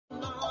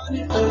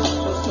You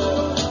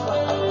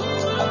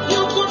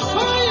put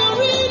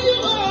fire in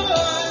your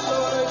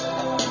eyes,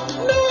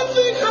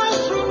 nothing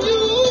hides from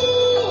you.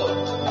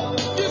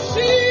 You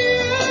see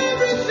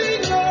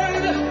everything,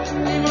 Lord,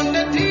 even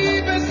the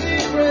deepest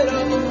secret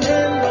of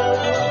man.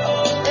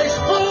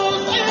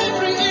 Expose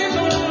every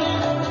evil,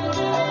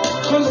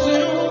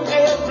 consume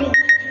every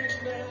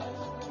wickedness.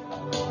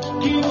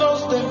 Give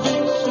us the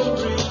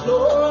victory,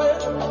 Lord.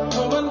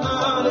 Come and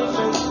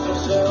manifest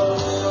yourself.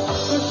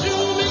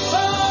 Consuming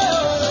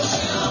fire,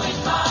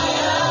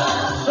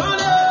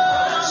 thunder.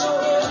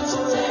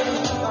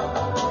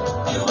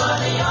 You are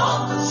the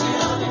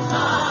all-consuming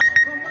fire.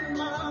 Come and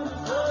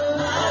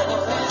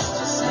manifest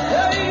yourself.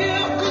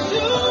 Hey,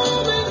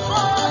 consuming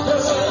fire,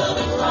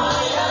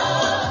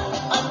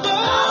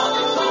 above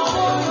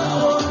before you,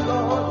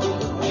 Lord.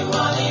 You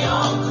are the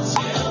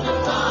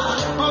all-consuming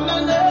fire. On the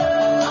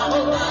name,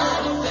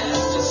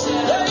 manifest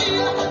yourself. Hey,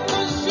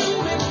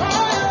 consuming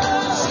fire,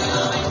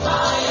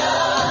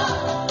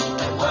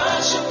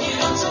 worship you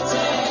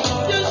today.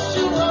 Yes,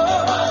 you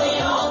are. The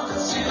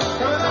all-consuming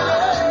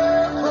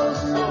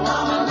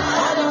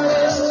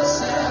manifest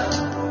yourself.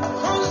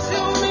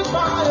 Consuming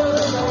fire,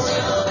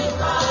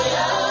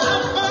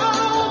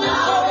 above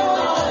before.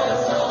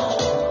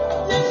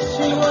 Yes,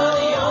 you are.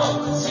 The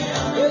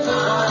all-consuming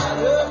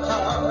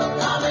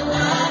come and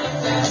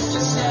manifest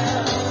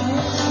yourself.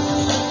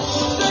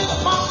 Set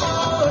my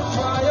heart on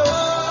fire.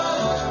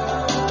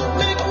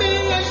 Make me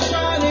a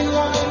shining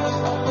light.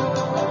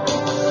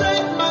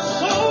 Set my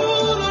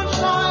soul on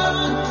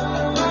fire.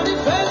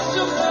 Manifest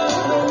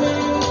yourself in me.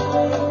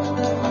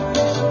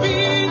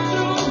 Speak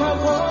through my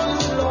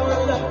voice,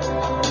 Lord.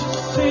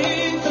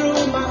 See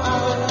through my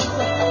eyes.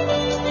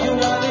 You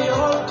are the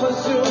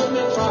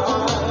all-consuming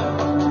fire.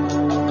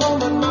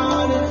 Come and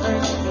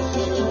manifest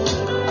yourself.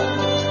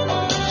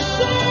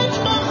 Set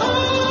my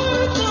heart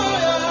on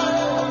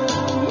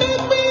fire.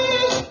 Make me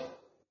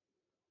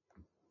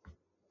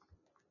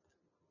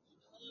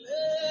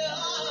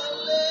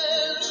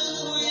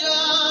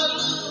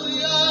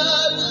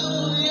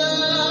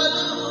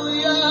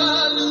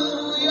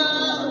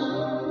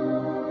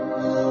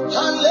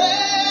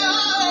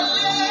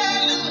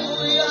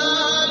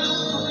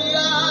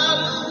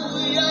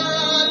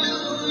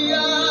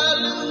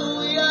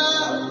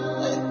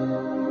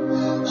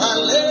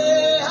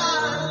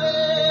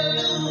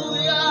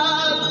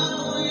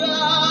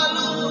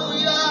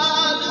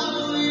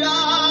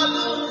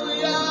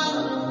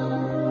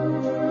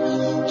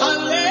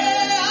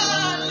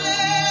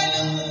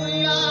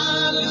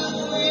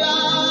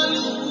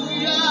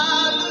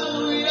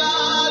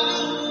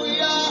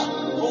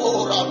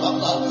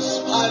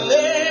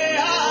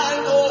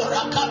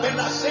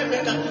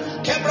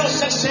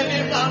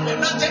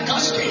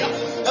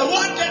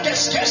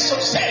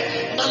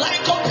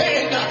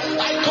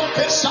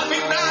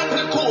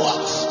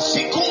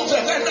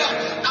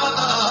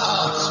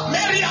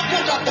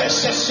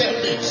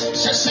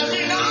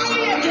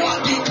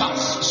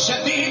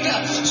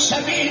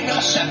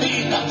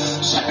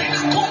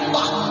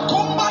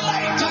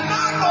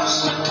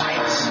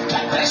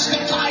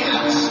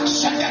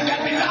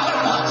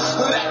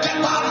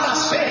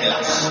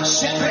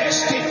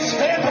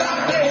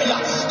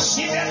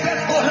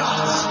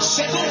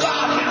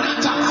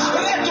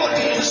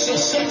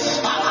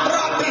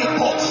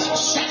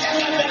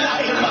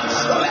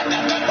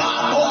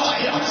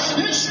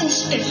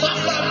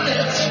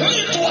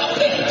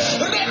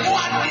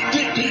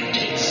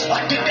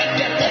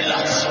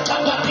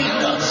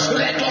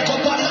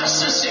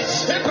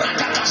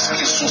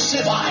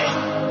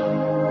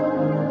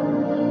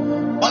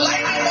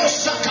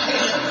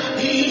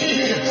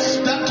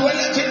that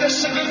dwelleth in the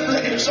secret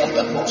place of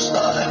the Most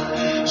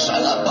High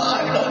shall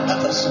abide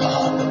under the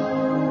Son.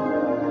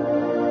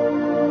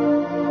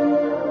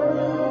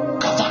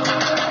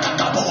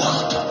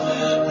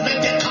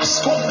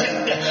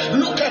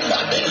 Look at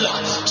la bella,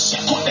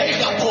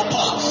 secondega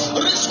popa,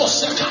 risco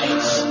secai,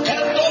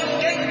 candon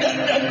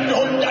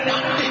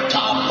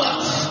dandicam,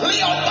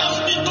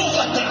 Leonardi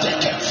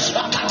Duvateke,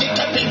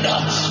 Acatica Pinda,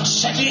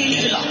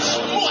 Sevilla,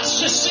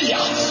 Moasia,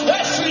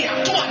 Efria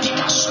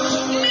Tuaticas,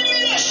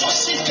 Mileso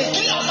Sike,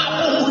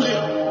 Kiamabule.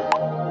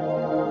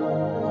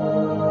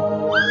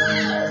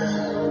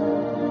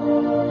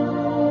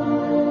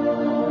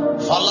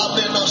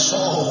 Falabena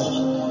so,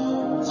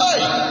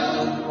 hey,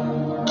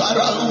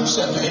 Caralu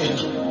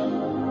Seven.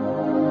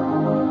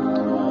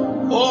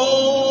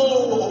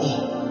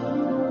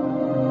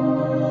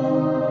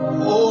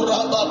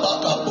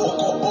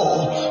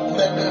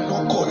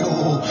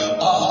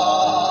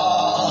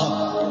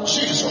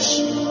 Jesus.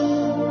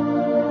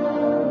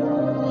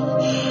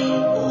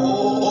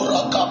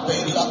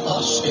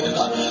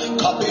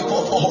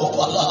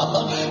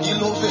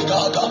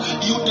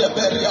 You the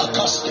very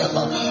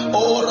customer.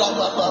 Oh,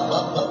 Rama.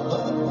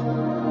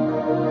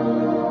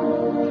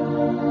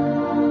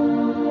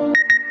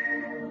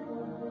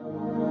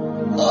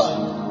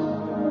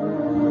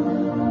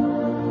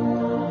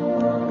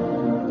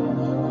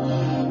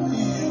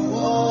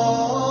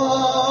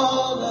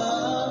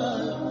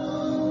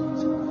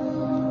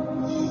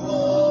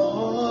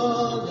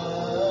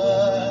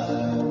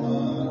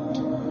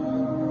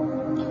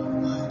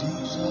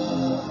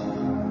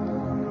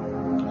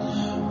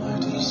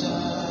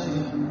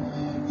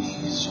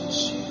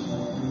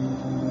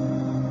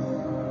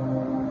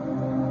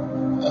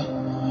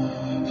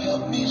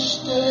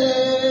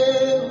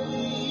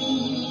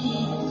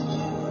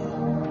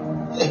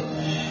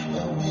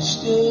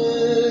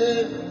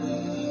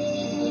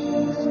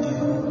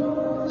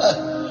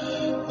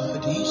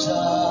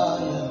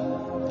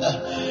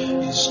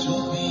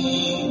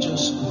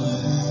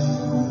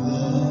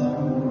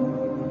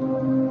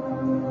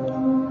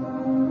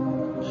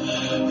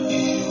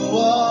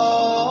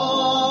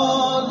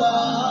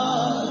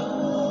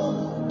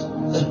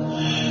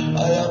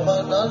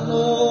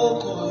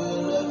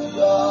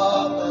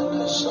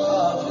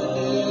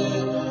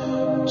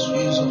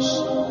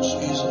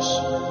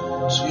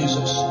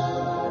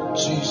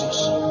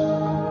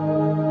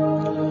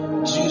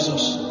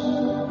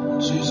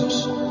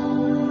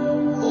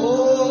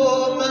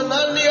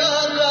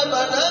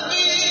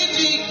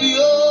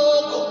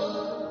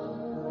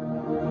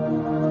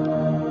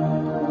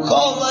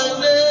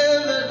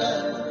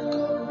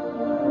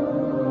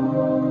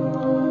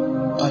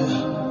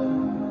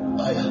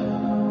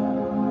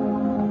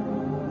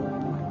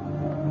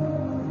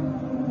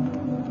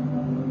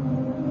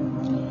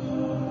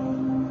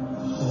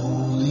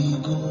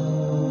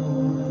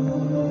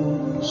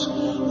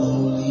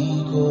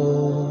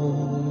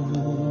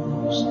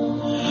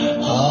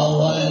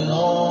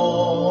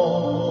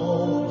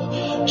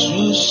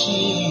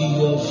 see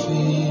your face.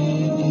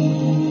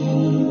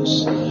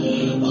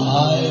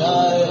 Ay,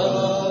 ay,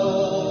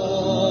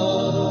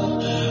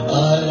 ay,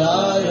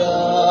 ay,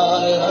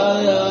 ay,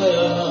 ay, ay.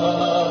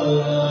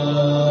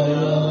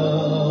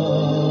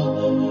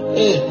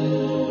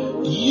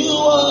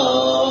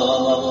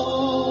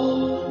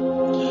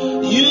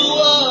 You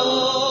are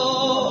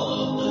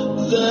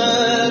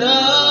that I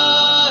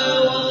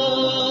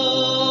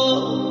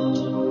want.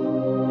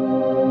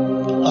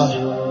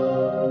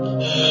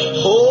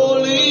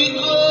 Holy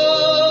Ghost,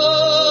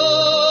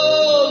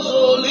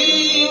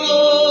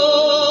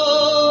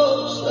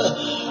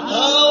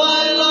 how I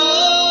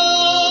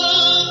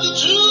long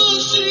to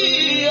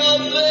see your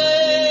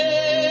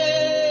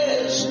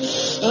face.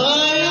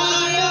 Ay,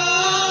 ay,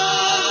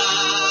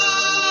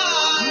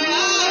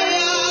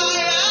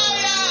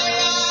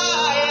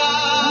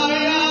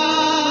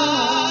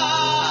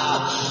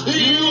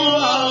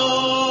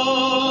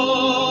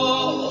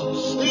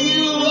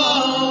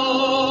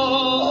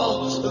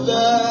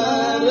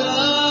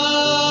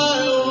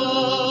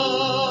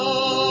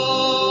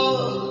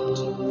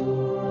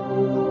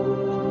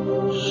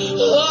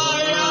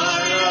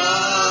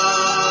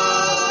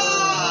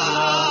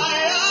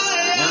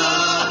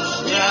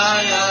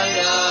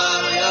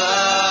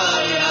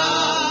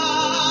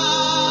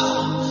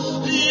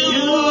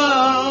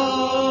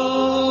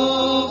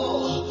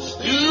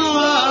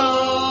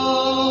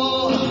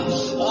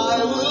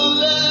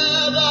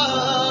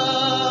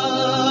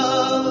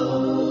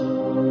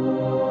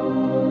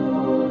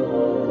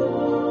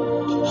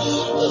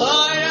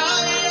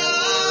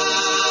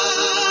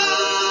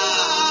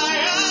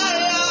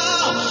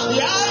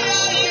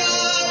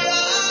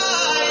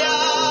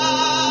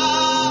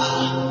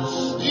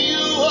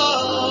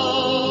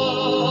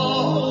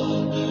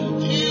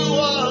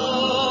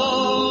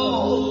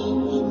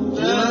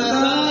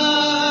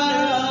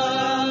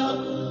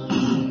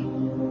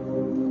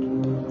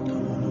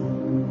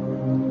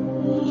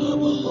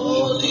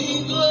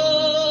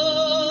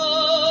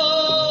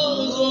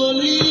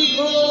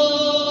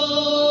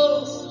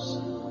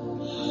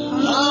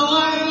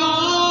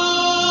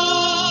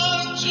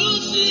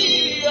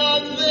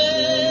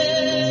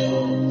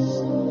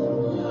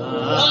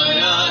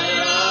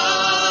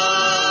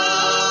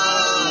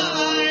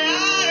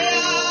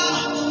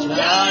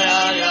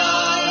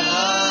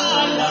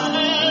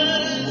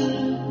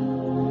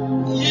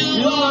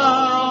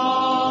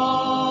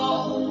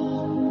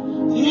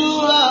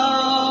 you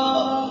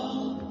are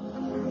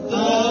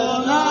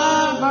that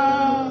I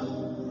want.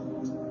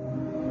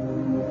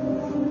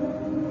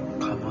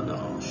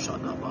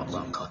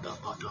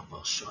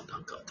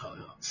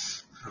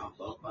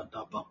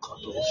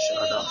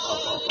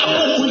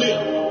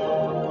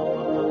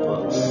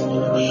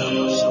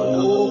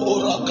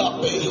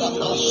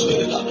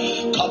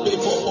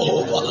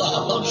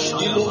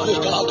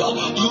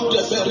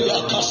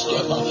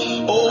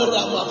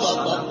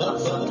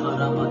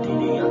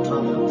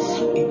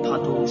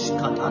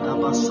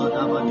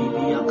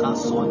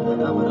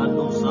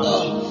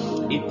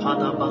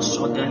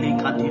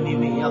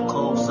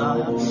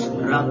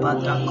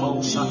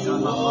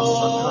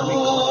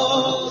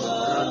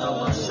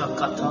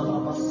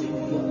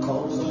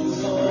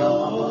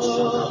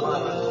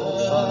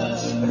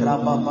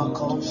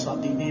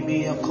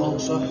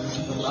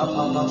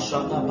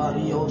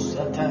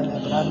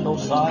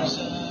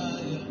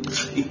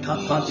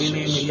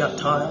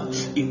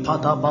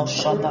 Ipada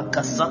bashada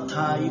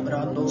kasata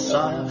ibrando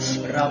saya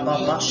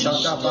rababa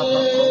shada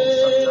babako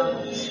sata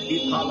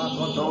ipala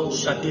godo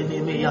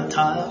shadini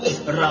miyata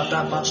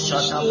radaba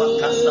shada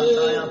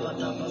bakasata ya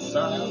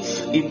badabasaya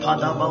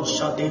ipada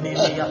bashadini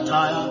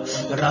miyata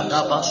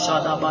radaba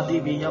shada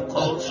badibiya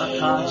ko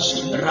sata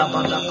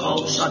rabada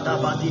ko shada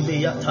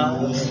badibiyata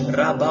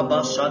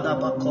rababa shada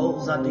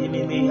bako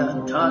zadini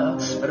miyata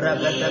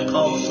rabada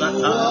ko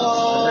sata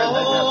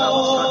rabada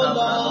shada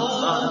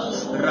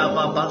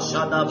Rababa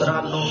Shada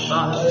Brando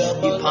Sa,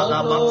 Ipada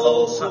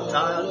Bako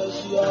Sata,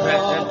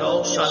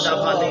 Redo Shada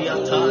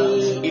Badiata,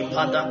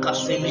 Ipada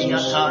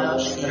Kasimiata,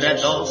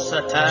 Redo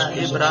Sata,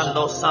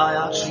 Ibrando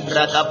Saya,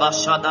 Radaba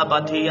Shada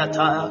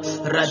Badiata,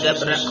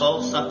 Redebreko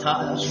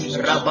Sata,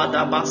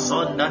 Rabada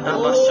Basonda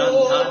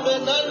Dabashanta,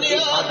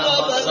 Ipada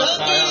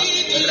Basataya,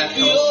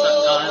 Redo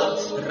Sataya,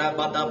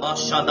 Rabada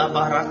Bashada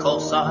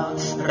Barakosa,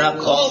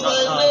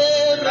 Rakosata,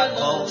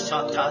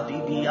 Rakosata,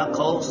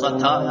 Dibiako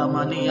Sataya,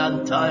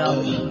 Maniantaya.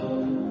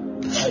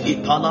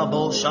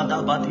 Ipalabo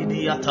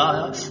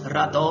Shadabadibiata,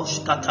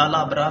 Radosh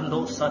Katala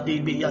Brando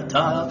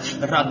Sadibiata,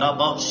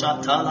 Radabo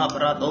Shatala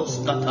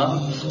Brados Kata,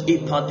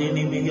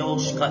 Ipadini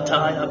Miosh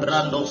Kataya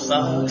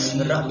Brandosa,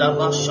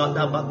 Radaba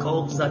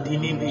Shadabako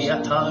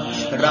Zadinibiata,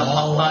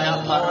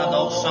 Rapapaya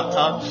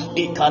Paradosata,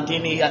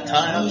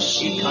 Ikadiniata,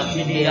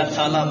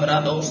 Ikadiniatala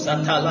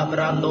Bradosatala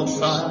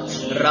Brandosa,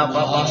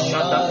 Rababa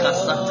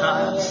Shadakasata,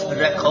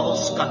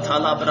 Rekos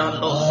Katala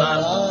Brandosa.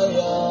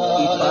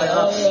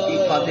 Ipaya,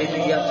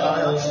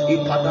 Ipademiataya,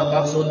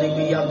 Ipadabaso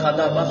Dibia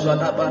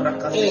Kadabazana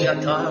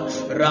Barakasiata,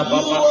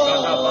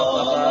 Rababasada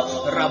Baba,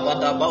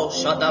 Rabadabo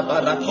Shada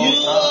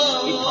Barakota,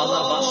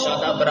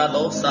 Ipalabashada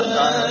Brado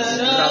Sataya,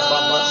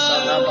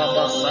 Rababasada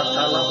Baba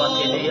Satala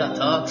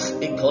Bakiniata,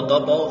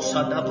 Ikodobo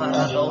Shada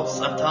Barado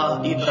Sata,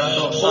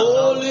 Ibrado Sata,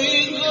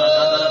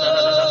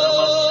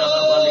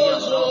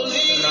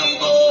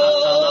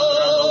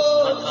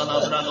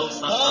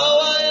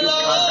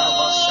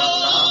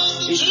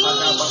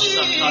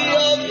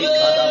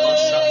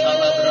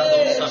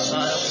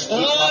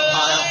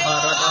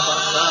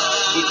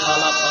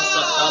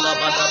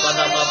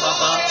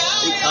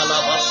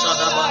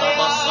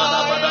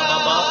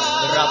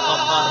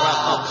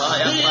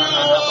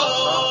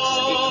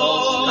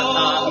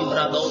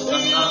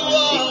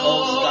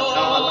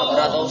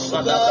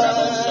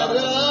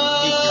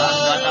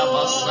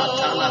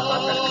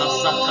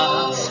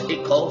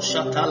 Iko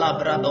Shatala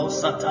Brado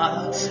Sata,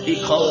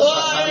 Iko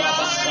Shatala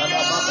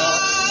Basada Baba,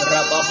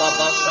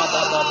 Rababa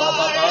Shada Baba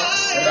Baba,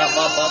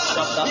 Rababa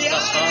Shada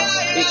Sata,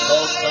 Iko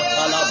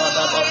Shatala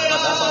Bada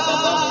Basada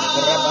Baba,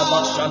 Rababa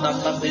Shada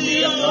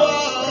Kabiliata,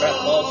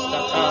 Rako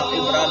Sata,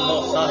 Ibrando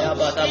Saya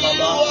Bada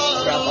Baba,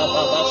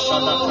 Rababa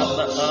Shada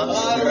Kasata,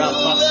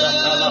 Rabba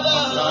Shatala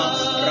Pasa,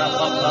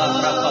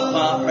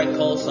 Rapapa,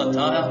 Reko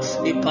Sata,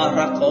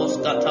 Iparakos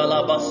Katala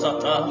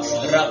Basata,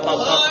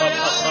 Rapapa,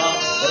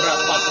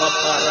 Rapapa,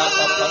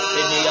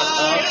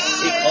 Siniata,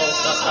 Iko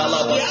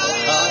Satala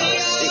Basata,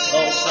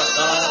 Iko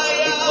Sata,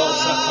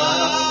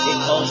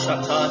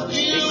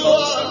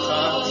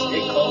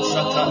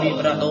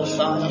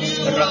 Libradosa,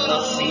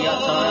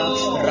 Rakasiata,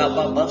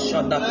 Rababa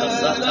Shada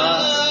Kasata,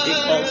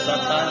 Iko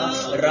Sata,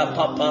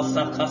 Rapapa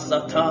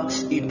Sakasata,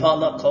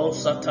 Ipala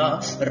Kosata,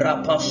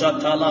 Rapa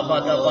Shatala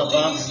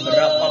Badababa,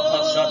 Rapapa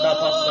Shada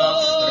Basa,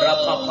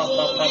 Rapapa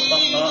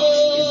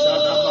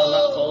Izada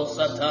Malako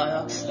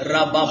Sataya,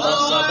 Rababa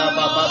Shada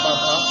Baba,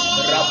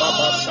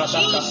 Rababa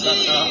Shada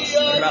Kasata,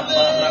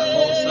 Rapa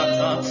Rako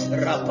Sata,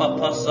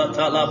 Rapapa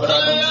Sata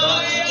Labradosa,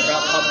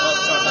 Rapapa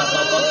Shada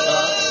Babasa,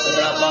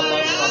 Rababa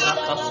Shada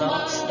Kasa,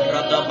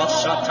 Radaba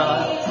Shata,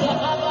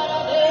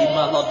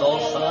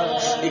 Imaladosa,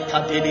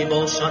 Ikadinibo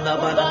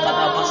Shadaba,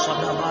 Radaba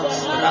Shadaba,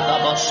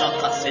 Radaba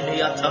Shaka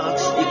Siniata,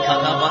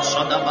 Ikadaba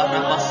Shadaba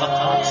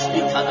Rabasata,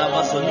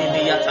 Ikadaba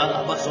Sunimiata,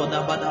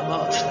 Basodabadaba,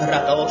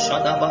 Rado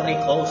Shadaba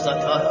Riko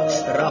Sata,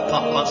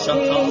 Rapapa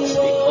Shata,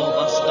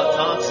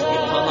 Ikovaskata,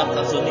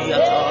 Ipalaka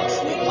Zuniata,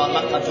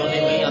 Ipalaka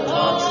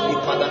Zonimiata,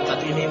 Ipalaka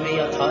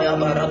Dinimiata,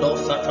 Barado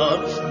Sata,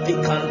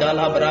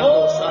 Dikandala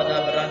Brado Sada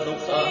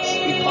Brandosa,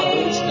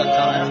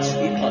 Ipadoskata,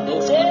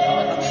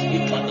 Ipadoskata,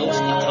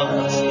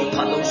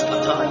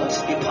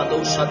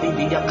 Ipadosha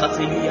Dibia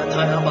Kasilia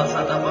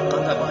Tayabasada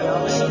Makatabaya,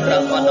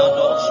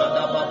 Rabadado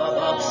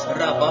Shadababa,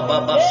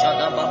 Rababa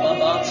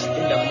Shadababa.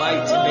 In the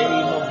mighty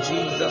name of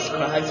Jesus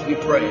Christ we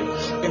pray.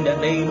 In the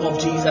name of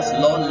Jesus,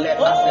 Lord, let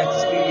us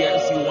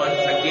experience you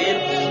once again.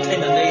 In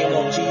the name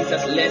of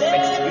Jesus, let's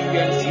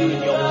experience you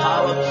in your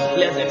power.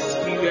 Let's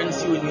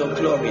experience you in your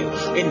glory.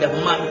 In the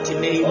mighty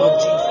name of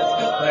Jesus,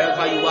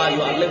 wherever you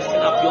are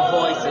lifting up your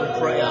voice in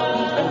prayer.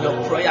 And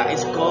your prayer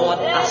is, God,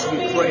 as we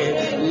pray,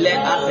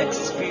 let us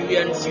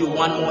experience you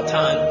one more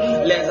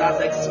time. Let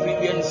us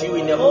experience you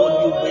in a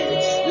whole new way.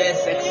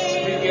 Let's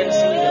experience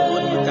you in a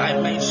whole new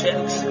dimension.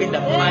 In the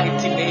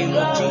mighty name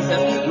of Jesus,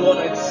 we want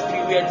to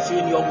experience you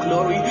in your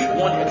glory. We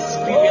want to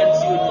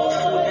experience you in your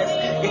fullness.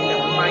 In the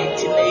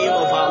mighty name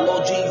of our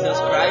Lord Jesus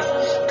Christ.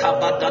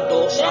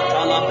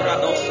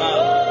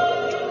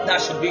 That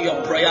should be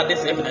your prayer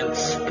this evening.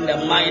 In the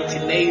mighty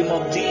name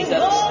of Jesus.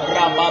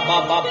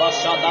 Rabababa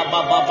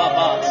Shadababa,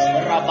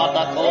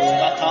 Rabadakos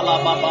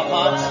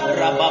Katalababa,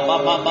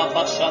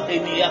 Rabababa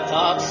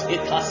Shadimiata,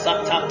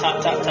 Ikasata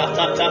Tata,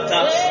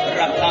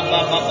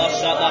 Rakababa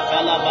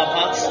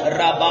Shadakalababa,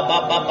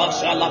 Rabababa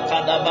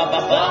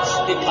Shalakadababa,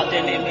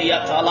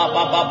 Ikadenimiata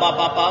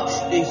Lababa,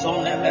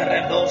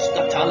 Izonemeredos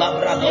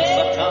Katalabrados,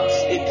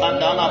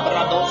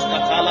 Ikandalabrados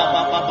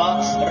Katalababa,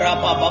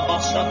 Rabababa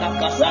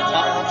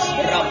Shadakasata,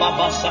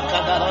 Baba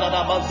Sakada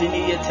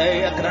Bazini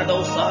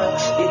Gradosa,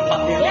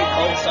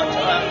 Ipamiko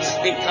Sataya,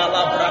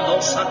 Ikalabrado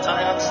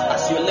Sataya.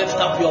 As you lift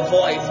up your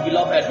voice,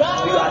 beloved,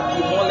 you are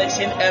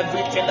demolishing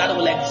everything that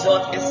will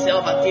exalt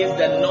itself against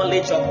the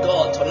knowledge of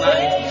God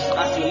tonight.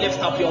 As you lift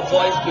up your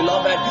voice,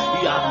 beloved,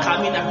 you are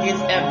coming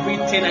against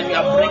everything and you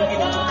are bringing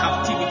into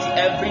captivity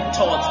every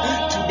thought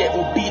to the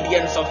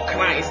obedience of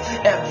Christ.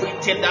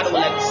 Everything that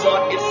will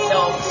exalt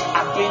itself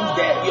against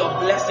your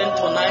blessing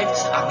tonight,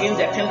 against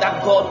the thing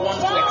that God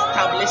wants to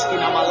establish in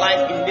our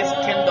life in this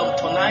kingdom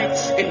tonight,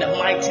 in the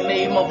mighty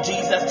name of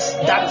Jesus.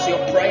 That is your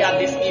prayer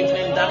this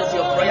evening. That is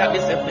your prayer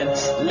this evening.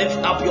 Lift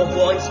up your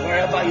voice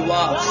wherever you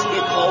are.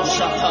 Iko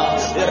shata,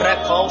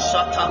 reko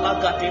shata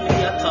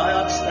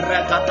lagatiniataya,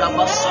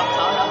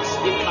 regatabasataya,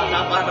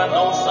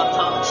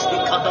 ikadabaradosata,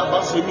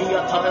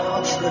 ikadabasiniataya,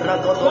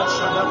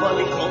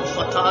 regadosadabaliko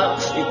sataya,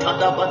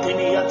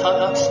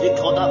 ikadabatiniataya,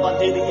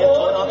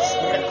 ikodabatiniataya,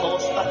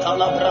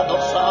 rekostatala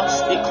bradosa,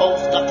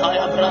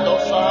 ikostataya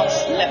bradosa,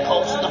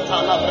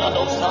 lekostatala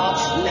bradosa,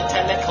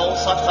 letelekos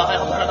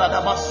Sataya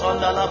Brada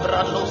Basanda la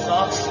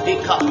Brandosa,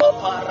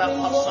 Ikapara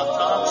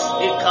Pasata,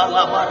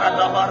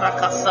 Ikalabarada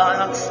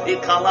Barakasaya,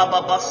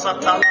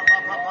 Ikalababasata.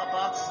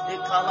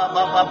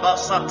 Ikalababa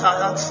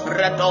Sataya,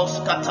 Redos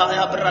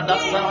Kataya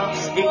Bradasa,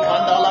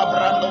 Ikandala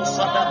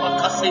Brandosa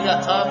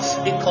Bakasiata,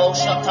 Iko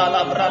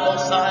Shatala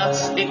Bradosa,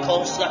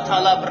 Iko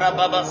Satala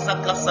Brababa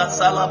Sakasa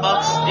Salaba,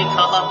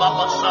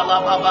 Ikalababa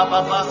Salababa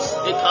Baba,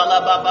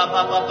 Ikalababa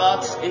Baba,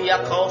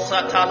 Yako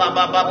Satala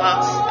Baba,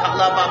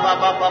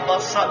 Kalababa Baba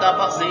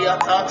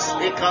Sadabaziata,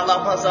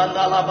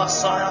 Ikalabazandala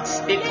Basaya,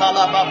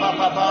 Ikalababa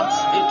Baba,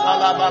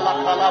 Ikalabala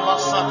Kalaba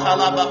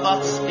Satala Baba,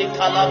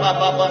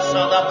 Ikalababa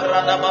Sada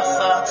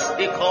Basa,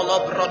 Ikola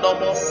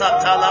Brodomo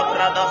Satala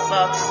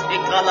Bradasa,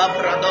 Ikala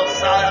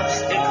Bradosa,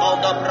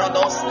 Ikola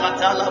Brados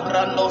Katala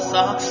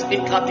Brandosa,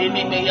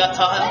 Ikatini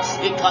Meyataya,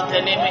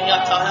 Ikatini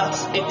Meyataya,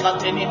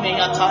 Ikatini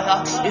Meyataya,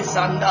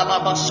 Isandala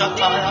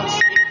Bashataya,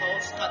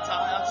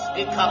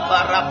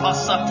 Ikapara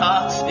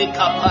pasata,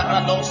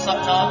 ikapara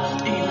dosata,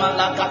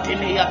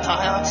 imalakatini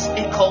yataya,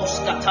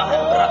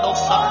 ikoskataya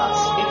bradosa,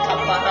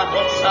 ikapara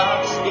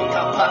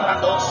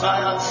dosa,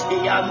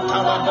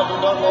 iyantala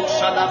dodo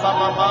shadaba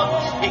mama,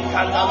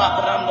 ikandala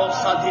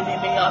brandosa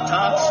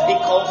dinimiyata,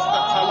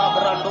 ikoskatala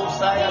brandosa.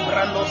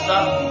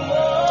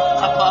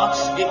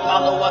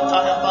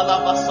 Ipalawataya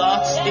Balabasa,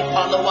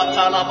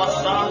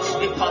 Ipalawatalabasa,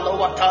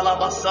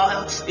 Ipalawatalabasa,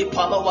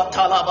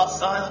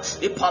 Ipalawatalabasa,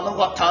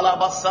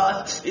 Ipalawatalabasa,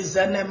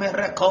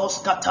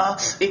 Izenemerekos Kata,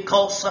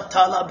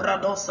 Ikosatala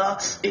Bradosa,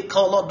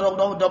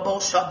 Ikolododo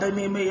Dobosha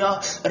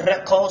Denimia,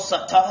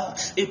 Rekosata,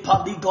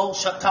 Ipaligo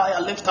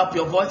Shataya. Lift up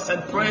your voice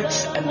and pray,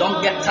 and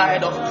don't get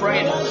tired of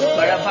praying.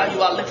 Wherever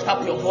you are, lift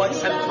up your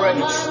voice and pray.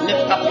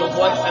 Lift up your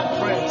voice and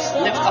pray.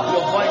 Lift up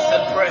your voice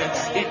and pray.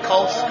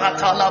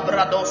 Ikoskatala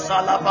Bradosa.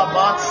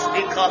 Salababa,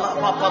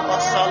 Ikala Baba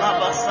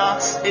Salabasa,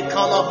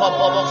 Ikala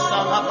Baba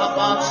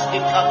Salababa,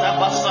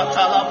 Ikala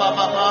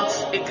Talababa,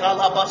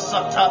 Ikala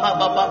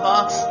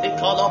Talababa,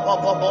 Ikala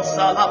Baba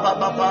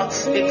Salababa,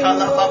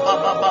 Ikala Baba,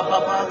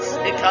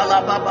 Ikala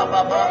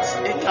Baba,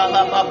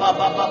 Ikala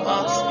Baba,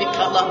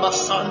 Ikala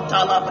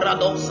Santala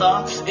Bradosa,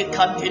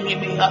 Ikatini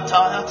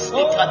Mihataya,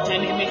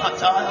 Ikatini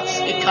Mihataya,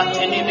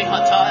 Ikatini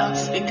Mihataya,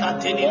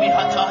 Ikatini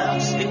Mihataya,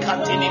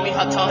 Ikatini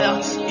Mihataya,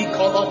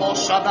 Ikolo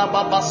Shada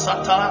Baba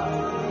Sata.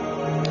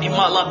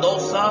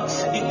 Imaladosa,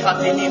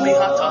 Ikatini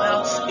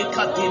Mihataya,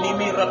 Ikatini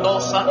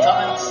Miradosa,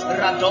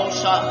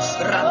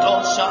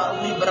 Radosha,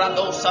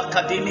 Libradosa,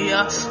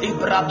 Kadinia,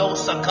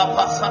 Ibradosa,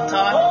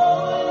 Kapasata.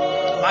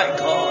 My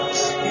God,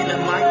 in the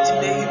mighty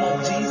name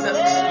of Jesus,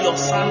 your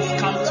sons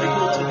come to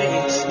you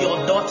today, your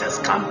daughters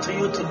come to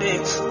you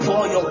today.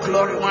 Pour your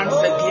glory once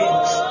again,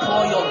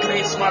 pour your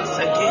grace once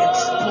again,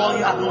 pour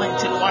your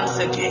anointing once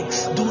again.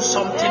 Do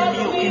something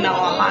new in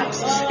our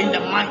lives, in the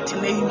mighty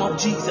name of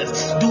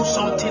Jesus. Do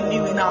something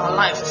new in our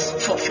lives,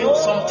 fulfill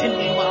something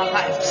new in our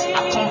lives,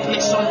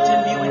 accomplish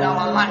something new in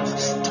our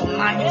lives.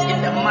 Tonight,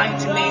 in the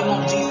mighty name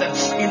of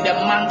Jesus, in the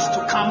months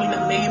to come, in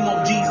the name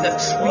of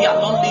Jesus, we are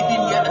not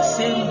living here the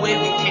same way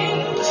we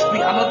came.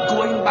 We are not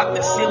going back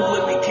the same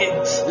way we came.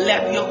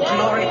 Let your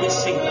glory be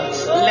seen.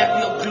 Let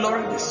your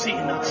glory be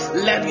seen.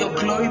 Let your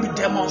glory be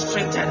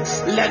demonstrated.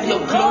 Let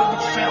your glory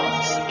be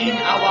felt in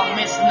our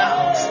midst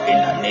now. In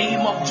the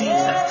name of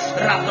Jesus.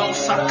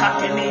 Radosa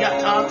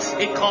Katiniata,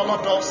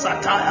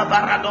 Ikolodosa Taya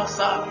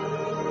Baradosa.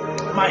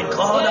 My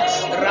God,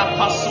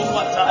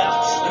 Rapasuataya,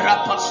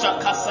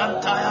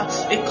 Rapashakasantaya,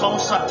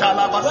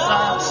 Ikosatala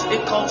Basaya,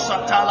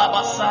 Ikosatala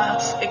Basaya,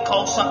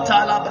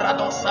 Ikosatala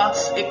Bradosa,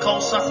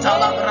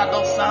 Ikosatala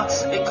Bradosa,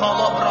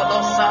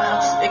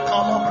 Ikolobrodosaya,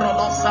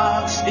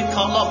 Ikolobrodosaya,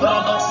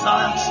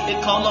 Ikolobrodosaya,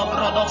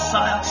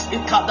 Ikolobrodosaya,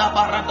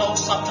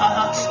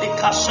 Ikadabaradosataya,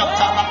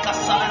 Ikashatala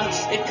Kasaya,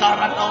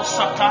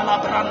 Ikaradosatala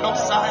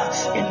Brandosaya.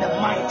 In the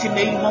mighty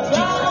name of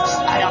Jesus,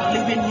 I am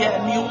living here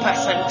a new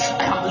person.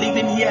 I am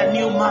living here a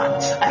new man.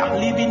 I am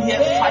living here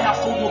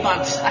fireful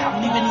woman. I am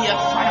living here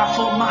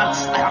fireful man.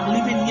 I am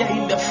living here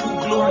in the full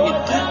glory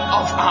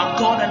of our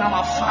God and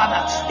our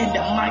Father. In the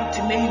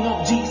mighty name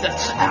of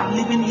Jesus, I am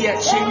living here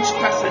a changed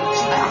person.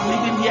 I am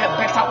living here a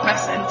better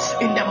person.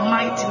 In the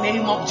mighty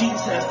name of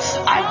Jesus,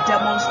 I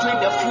demonstrate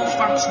the full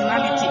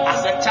functionality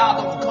as a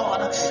child of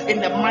God.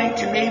 In the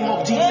mighty name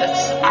of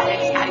Jesus,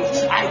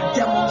 I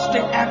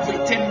demonstrate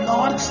everything,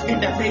 Lord, in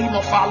the name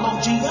of our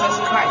Lord Jesus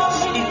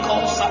Christ.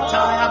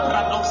 Ikosataya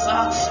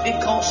Bradosa,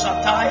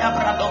 Ikosataya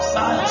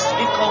Bradosa,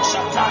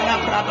 Ikosataya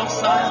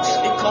Bradosa,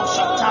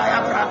 Ikosataya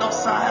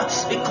Bradosa,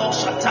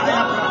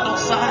 Ikosataya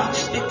Bradosa,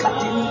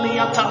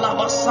 Ikatimiya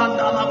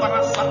Talabasanda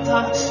Labarasata.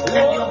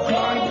 Let your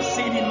glory be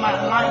seen in my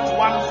life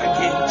once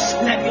again.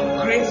 Let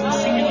your grace be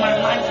seen in my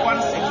life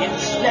once again.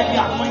 Let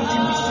your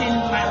anointing be seen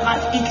in my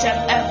life each and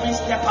every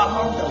step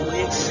along the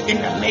way.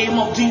 In the name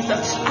of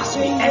Jesus, as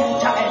we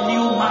enter a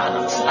new man,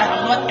 I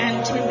am not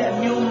entering the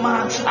new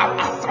man.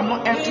 I'm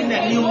not entering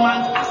the new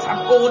man as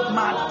an old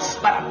man,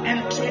 but I'm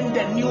entering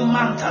the new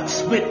man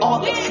with all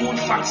the full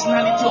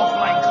functionality of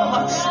my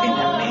God. In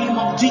the name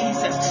of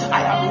Jesus,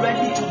 I am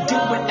ready to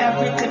deal with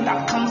everything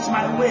that comes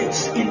my way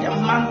in the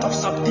month of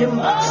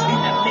September. In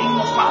the name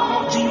of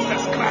our Lord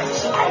Jesus Christ,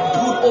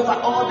 over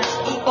all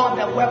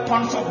the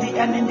weapons of the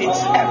enemy,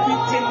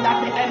 everything that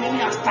the enemy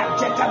has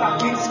targeted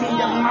against me in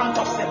the month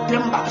of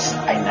September.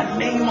 In the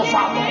name of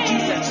our Lord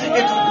Jesus, it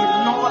will be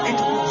null, it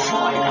will be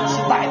void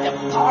by the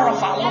power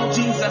of our Lord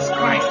Jesus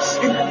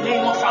Christ. In the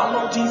name of our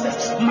Lord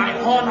Jesus, my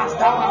horn has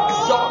thou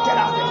exalted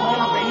as the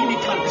horn of the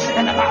unicorn.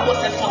 And the Bible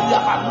says, for you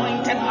have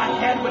anointed my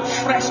head with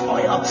fresh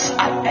oil.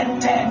 I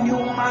enter a new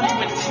month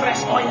with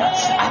fresh oil.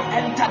 I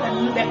enter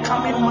the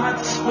coming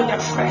month with a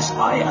fresh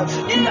oil.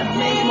 In the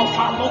name of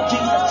our Lord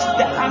Jesus,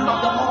 the hand of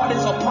the Lord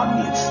is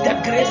upon me. The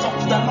grace of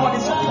the Lord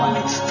is upon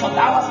me. For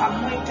thou hast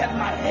anointed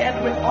my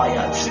head with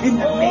oil. In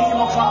the name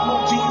of our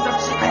Lord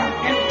Jesus, I am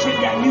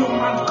entering a new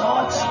month,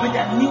 God, with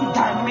a new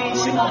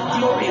dimension of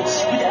glory,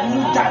 with a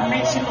new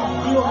dimension of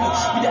glory,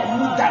 with a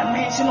new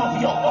dimension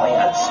of your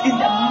oil. In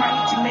the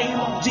mighty name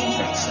of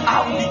Jesus,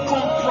 I will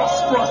become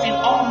prosperous in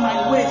all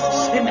my ways.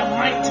 In the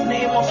mighty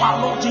name of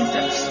our Lord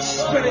Jesus,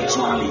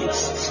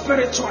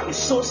 spiritually,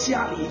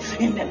 socially,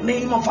 in the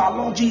name of our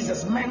Lord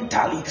Jesus,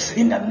 mentally,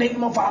 in the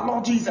name of our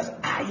Lord Jesus,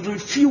 I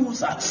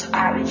refuse,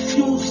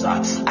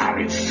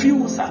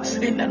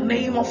 in the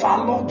name of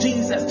our Lord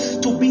Jesus,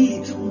 to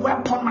be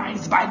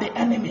weaponized by the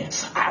enemy.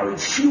 I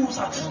refuse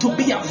to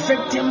be a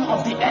victim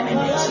of the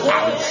enemy.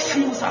 I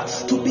refuse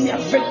to be a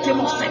victim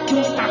of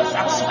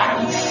circumstances.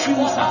 I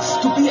refuse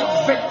to be a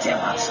victim.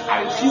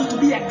 I refuse to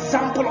be an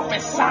example of a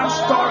sad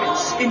story.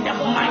 In the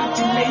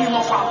mighty name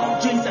of our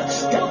Lord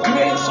Jesus, the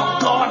grace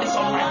of God is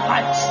on my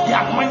life. The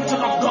anointing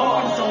of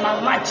God is on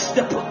my life.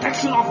 The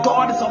protection of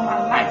God is on my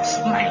life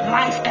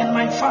and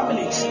my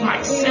family,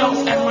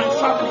 myself and my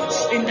family.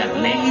 In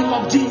the name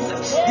of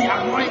Jesus, the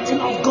anointing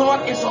of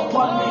God is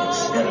upon me.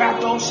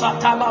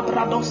 Radosatala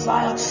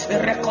Bradosaya,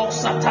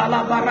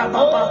 Rekosatala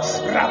Barababa,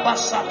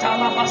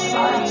 Rabasatala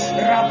Basaya,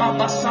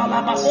 Rababasala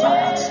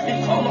Basaya,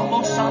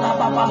 Ikolobosala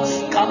Baba,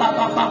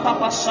 Kalababa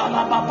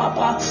Basala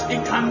Baba,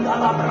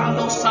 Ikandala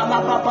Brando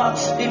Sala Baba,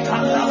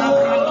 Ikandala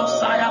Brando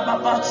Saya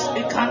Baba,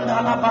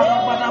 Ikandala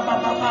Baba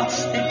Baba,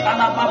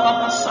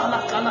 Ikalababa Sala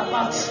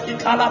Kalaba,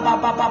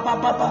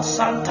 Ikalababa Baba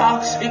Santa,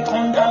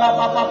 Ikondala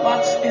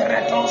Baba,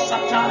 Ireto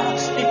Sataya,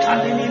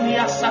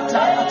 Ikandiniya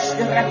Sataya,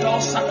 Ireto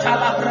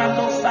Satala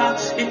Brandosa,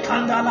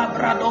 Ikandala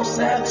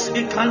Bradosa,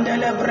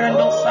 Ikandele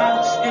Brandosa,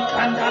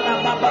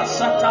 Ikandala Baba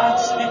Sata,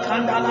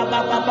 Ikandala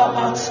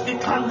Baba,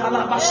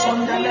 Ikandala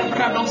Basondele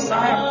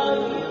Bradosa.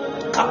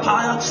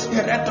 Kapaya,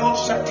 Ireto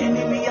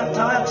Satini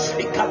Miataya,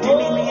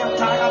 Ikatini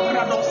Miataya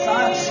Bradosa,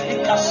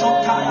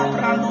 Ikasotaya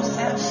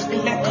Brandosa,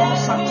 Ileko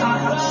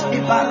Sataya,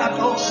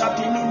 Ibarado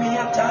Satini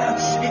Miataya,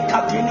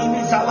 Ikatini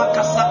Mizala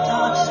Kasata,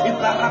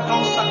 Ibarado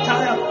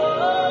Sataya.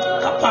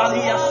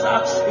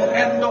 Kapaliasa,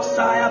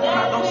 Rendosaya,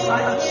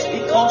 Bradosaya,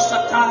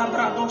 Ikosata,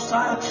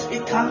 Bradosaya,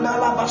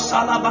 Ikandala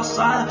Basala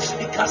Basaya,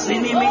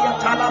 Ikasini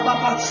Miyatala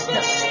Baba.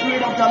 The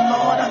Spirit of the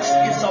Lord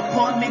is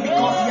upon me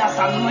because He has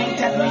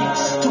anointed me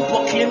to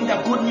proclaim the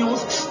good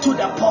news to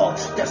the poor.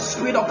 The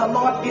Spirit of the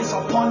Lord is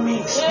upon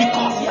me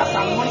because He has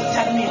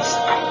anointed me.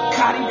 I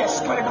carry the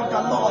Spirit of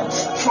the Lord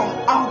from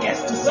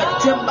August to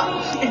September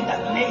in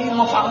the name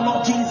of our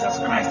Lord Jesus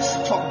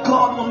Christ. For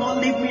God will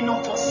not leave me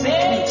nor forsake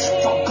me.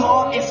 For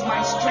God is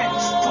my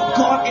strength, for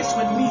God is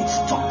with me,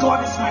 for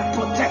God is my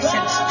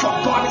protection, for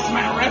God is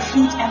my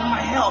refuge and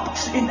my help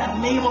in the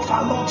name of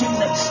our Lord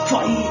Jesus.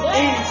 For He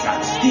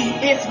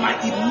is my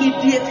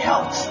immediate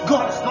help.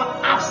 God is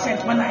not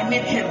absent when I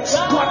need Him.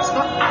 God is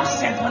not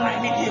absent when I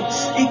need Him.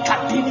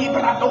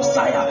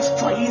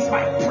 For He is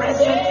my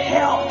present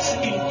help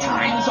in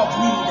times of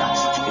need.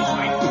 He is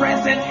my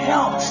present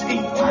help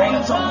in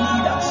times of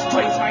need.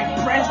 For He is my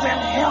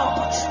present help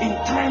in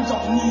times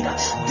of need.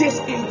 This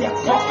is the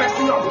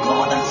prophecy of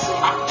God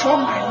for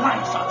my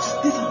life.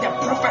 This is the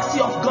prophecy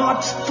of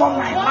God for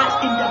my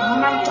life in the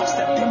month of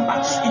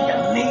September in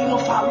the name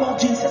of our Lord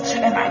Jesus.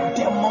 And I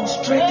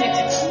demonstrate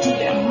it to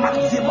the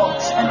maximum,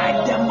 and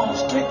I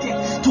demonstrate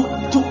it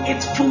to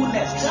its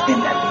fullness in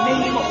the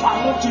name of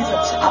our Lord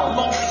Jesus. I will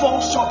not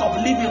fall short of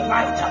living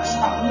right.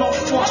 I will not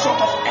fall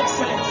short of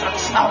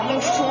excellence. I will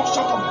not fall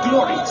short of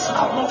glory.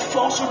 I will not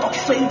fall short of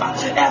favor.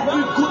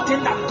 Every good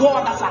thing that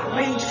God has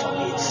arranged for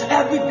me,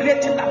 every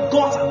great thing that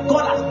God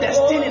has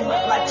destined in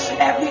my life,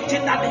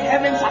 everything that the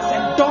heavens has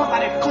endorsed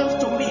that it comes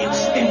to me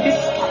in this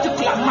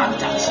particular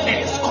month,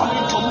 it is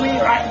coming to me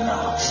right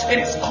now. It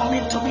is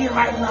coming to me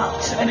right now.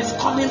 And it's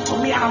coming to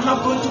me. I'm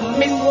not going to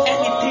miss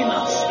anything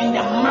in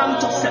the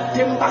month of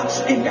September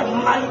in the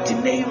mighty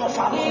name of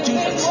our Lord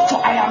Jesus. For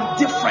I am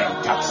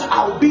different.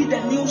 I'll be the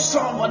new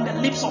song on the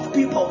lips of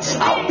people.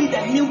 I'll be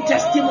the new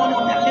testimony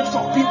on the lips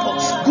of people.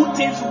 Good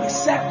things will be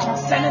said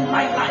concerning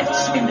my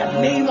life in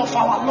the name of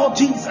our Lord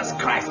Jesus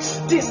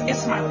Christ. This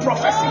is my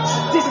prophecy.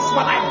 This is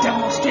what I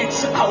demonstrate.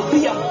 I'll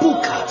be a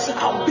book.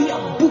 I'll be a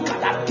book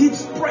that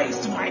gives praise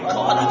to my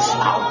God.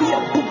 I'll be a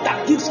book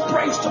that gives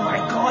praise to my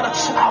God.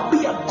 I'll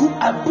be a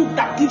book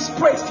that gives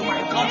praise to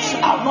my God.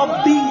 I'll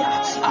not be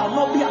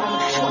an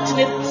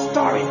unfortunate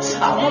story.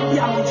 I'll not be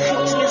an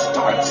unfortunate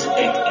story.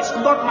 It is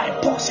not my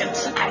portion.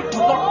 I do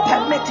not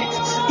permit it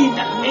in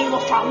the name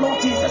of our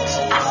Lord Jesus.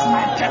 As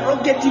my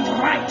prerogative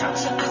right,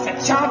 as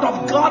a child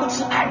of God,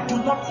 I do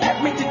not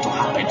permit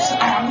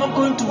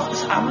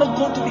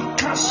going to be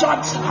cut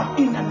short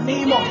in the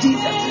name of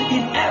Jesus.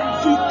 In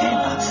everything,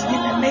 in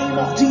the name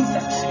of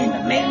Jesus, in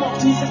the name of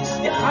Jesus,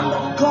 the hand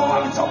of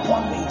God is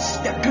upon me.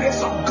 The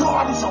grace of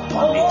God is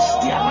upon me.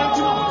 The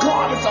anointing of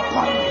God is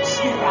upon me.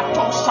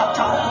 Irato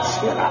Satara,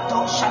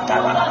 Irato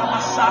Satara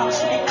Masa,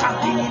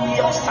 Ikadini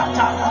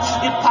Satara,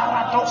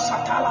 Iparado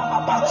Satara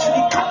Baba,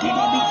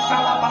 Ikadini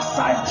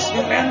Salabasaya,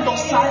 Irendo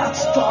Saya.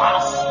 For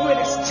our spirit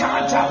is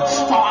charged,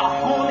 for our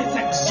horn is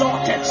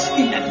exalted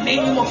in the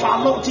name of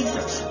our Lord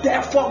Jesus.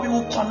 Therefore, we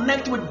will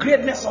connect with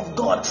greatness of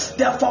God.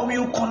 Therefore, we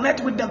will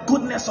connect with the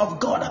goodness of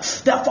God.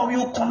 Therefore, we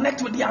will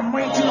connect with the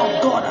anointing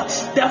of God.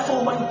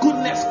 Therefore, when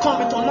goodness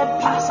comes, it will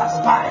not pass us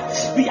by.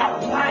 We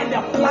apply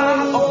the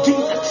plan of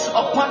Jesus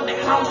upon the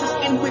houses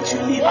in which we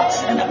live.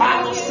 And the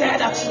Bible said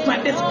that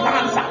when this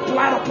plan is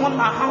applied upon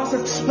our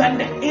houses, when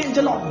the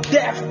angel of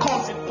death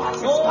comes, it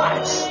passes by.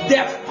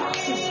 Death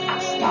passes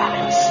us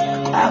by.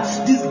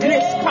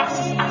 Disgrace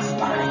passes us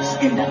by.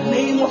 In the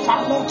name of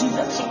our Lord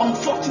Jesus,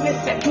 unfortunate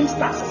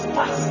circumstances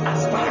pass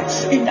us by.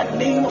 In the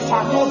name of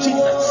our Lord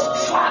Jesus,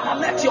 Father,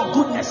 let your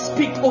goodness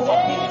speak over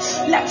me.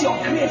 Let your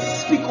grace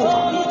speak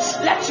over me.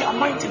 Let your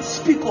anointing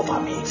speak over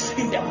me.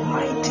 In the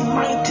mighty,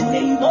 mighty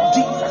name of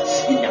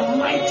Jesus. In the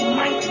mighty,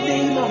 mighty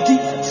name of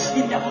Jesus.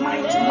 In the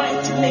mighty,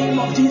 mighty name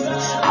of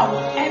Jesus. I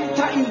will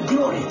enter in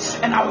glory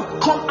and I will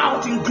come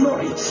out in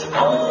glory.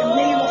 I will, in the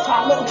name of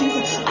our Lord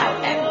Jesus,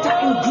 I'll enter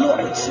in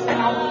glory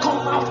and I will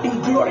come out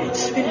in glory.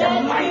 In the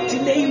mighty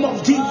name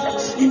of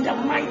Jesus. In the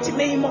mighty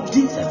name of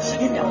Jesus.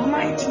 In the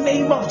mighty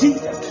name of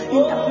Jesus.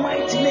 In the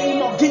mighty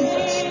name of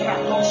Jesus. For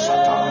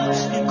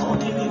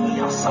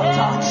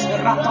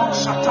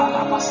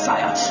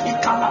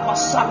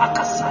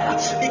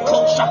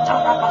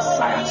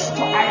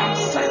I am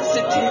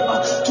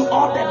sensitive to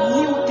all the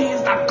new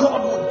things that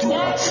God will do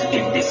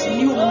in this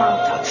new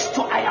month.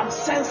 For I am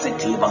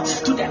sensitive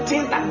to the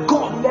things that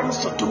God wants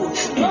to do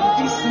in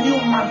this new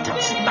month.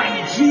 My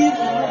dream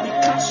will not be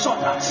cut short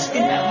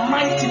in the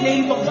mighty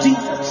name of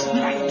Jesus.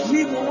 My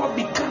dream will not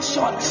be cut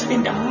short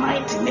in the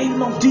mighty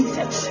name of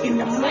Jesus. In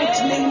the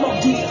mighty name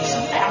of Jesus,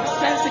 I am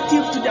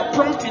sensitive to the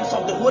promptings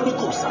of the Holy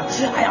Ghost.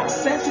 I am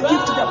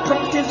sensitive to the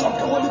promptings of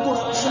the Holy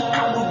Ghost.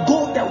 I will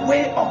go the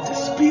way of the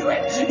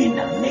Spirit in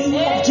the name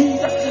of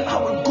Jesus. I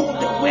will go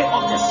the way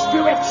of the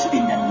Spirit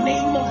in the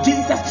name of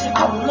Jesus.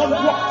 I will not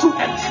walk to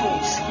and fro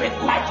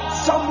like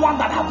someone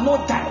that have no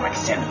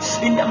direction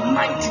in the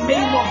mighty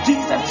name of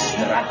Jesus.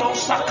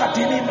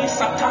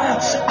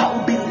 I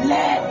will be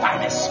led by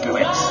the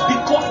Spirit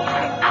because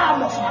I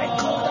am of my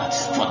God.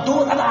 For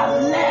those that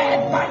are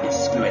led by the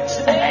Spirit,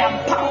 and I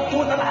am part of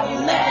those that are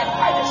led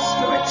by the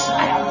Spirit,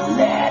 I am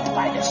led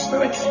by the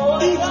Spirit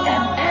each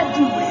and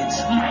every way.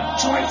 My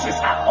choices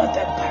are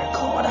ordered by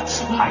God.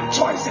 My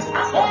choices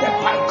are ordered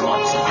by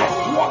God. I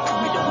walk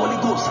with the Holy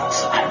Ghost.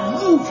 I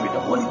move with the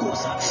Holy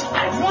Ghost.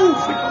 I move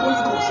with the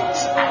Holy Ghost.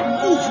 I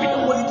move with the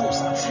Holy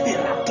Ghost. In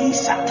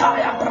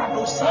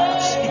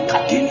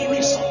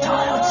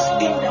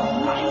the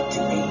mighty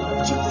name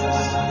of Jesus.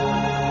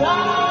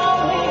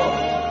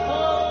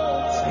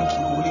 Thank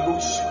you, Holy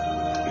Ghost.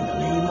 In the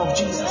name of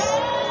Jesus.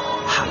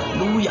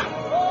 Hallelujah.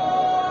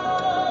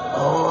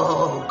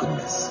 Oh,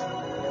 goodness.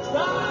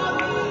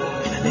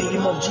 In the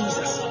name of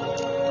Jesus.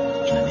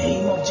 In the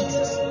name of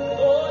Jesus.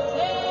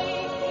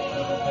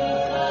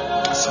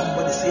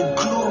 Somebody say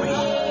glory.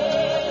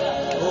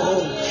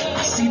 Oh,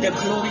 I see the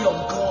glory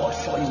of God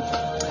for you.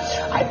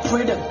 I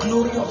pray the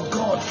glory of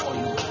God for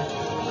you.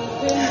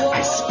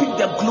 I speak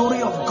the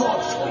glory of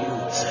God for you.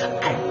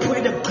 I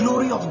pray the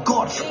glory of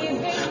God for you.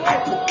 I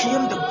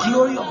proclaim the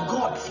glory of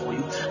God for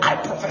you. I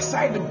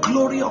prophesy the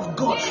glory of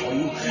God for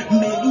you.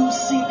 May you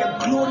see the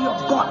glory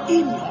of God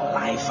in your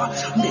life.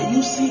 May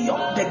you see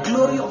the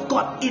glory of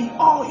God in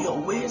all your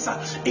ways.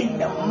 In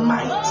the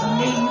mighty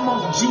name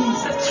of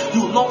Jesus,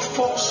 you will not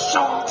fall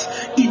short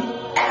in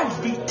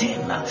everything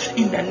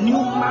in the new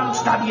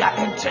month that you are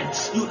entering.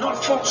 You will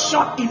not fall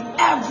short in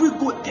every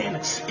good thing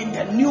in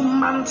the new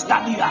month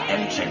that you are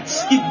entering.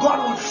 If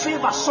God will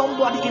favor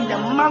somebody in the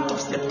month of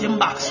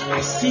September,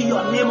 I see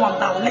your name on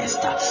that list.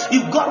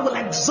 If God will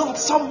exalt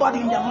somebody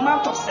in the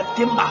month of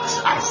September,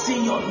 I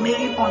see your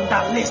name on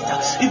that list.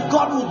 If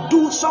God will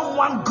do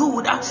someone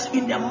good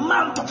in the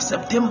month of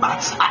September,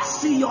 I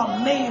see your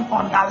name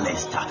on that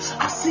list.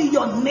 I see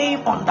your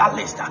name on that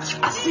list.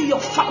 I see your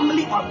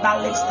family on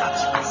that list.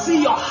 I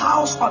see your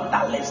house on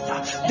that list.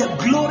 The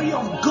glory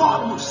of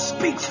God will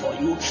speak for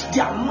you.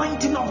 The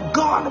anointing of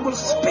God will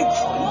speak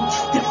for you.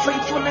 The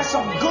faithfulness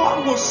of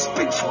God will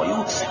speak for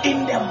you.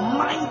 In the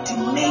mighty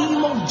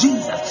name of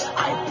Jesus,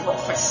 I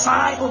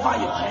prophesy over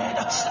your head.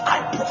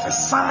 I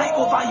prophesy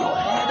over your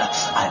head.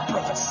 I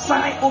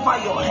prophesy over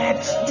your head.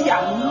 The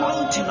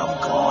anointing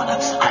of God.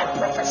 I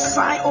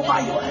prophesy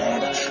over your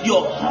head.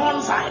 Your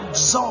horns are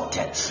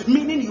exalted,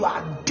 meaning you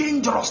are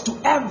dangerous to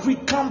every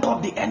camp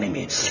of the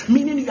enemy,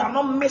 meaning you are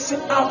not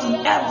missing out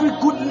in every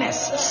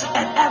goodness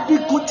and every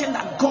good thing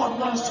that God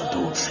wants to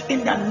do.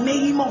 In the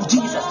name of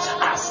Jesus,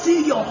 I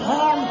see your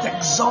horns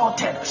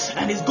exalted,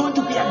 and it's going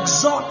to be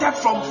exalted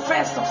from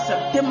 1st of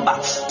September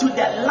to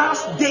the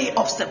last day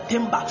of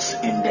September.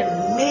 In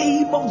the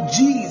name of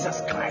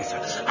Jesus Christ,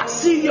 I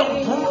see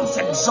your horns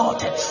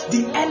exalted.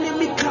 The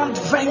enemy can't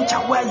venture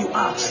where you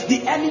are.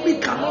 The enemy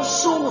cannot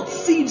sow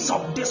seeds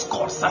of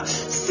discourse,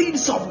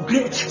 seeds of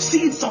grace,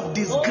 seeds of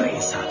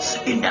disgrace.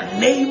 In the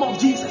name of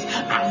Jesus,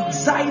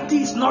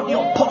 anxiety is not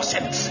your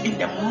portion. In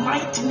the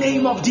mighty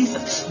name of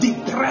Jesus,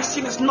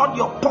 depression is not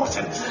your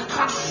portion.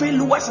 Heart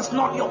failures is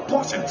not your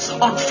portion.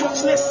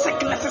 Unfortunate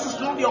sicknesses is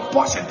not your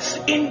portion.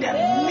 In the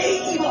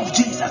name of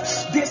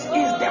Jesus, this is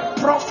the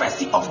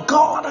prophecy of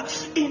God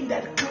in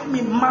the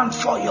coming month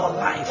for your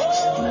life.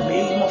 In the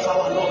name of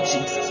our Lord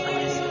Jesus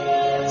Christ.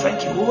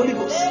 Thank you, Holy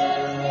Ghost.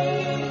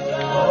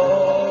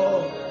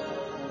 Oh,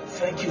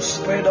 thank you,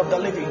 Spirit of the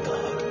living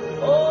God.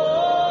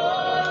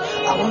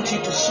 I want you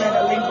to share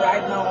the link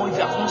right now. If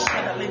you have not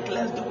shared the link,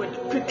 let's do it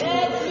quickly.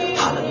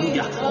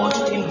 Hallelujah. I want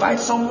you to invite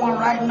someone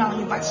right now.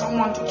 Invite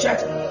someone to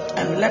church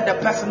and let the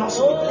person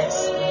also be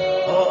blessed.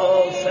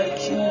 Oh,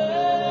 thank you.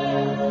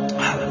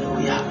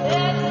 Hallelujah.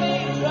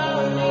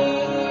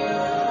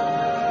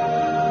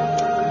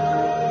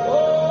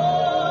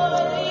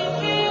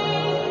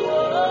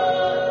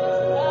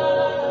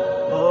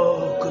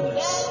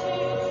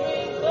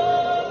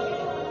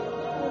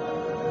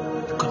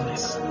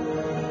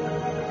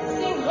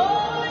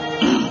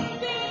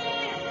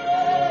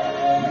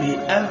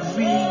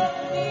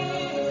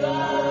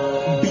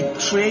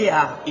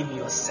 Betrayer in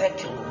your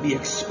circle be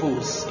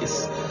exposed.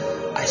 Yes,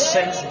 I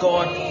sense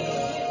God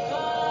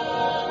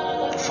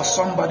for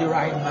somebody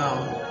right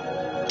now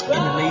in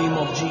the name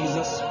of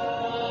Jesus.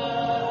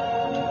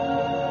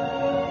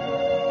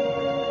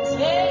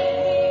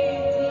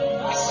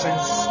 I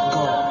sense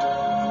God.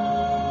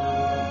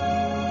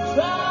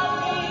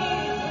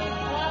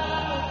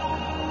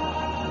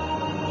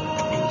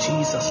 In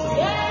Jesus'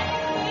 name.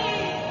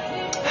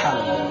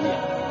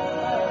 Hallelujah.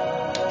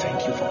 Thank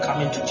you for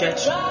coming to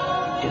church.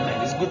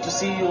 Amen. It's good to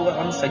see you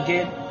once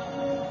again.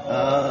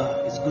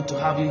 It's good to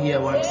have you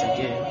here once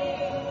again.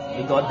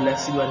 May God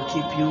bless you and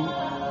keep you.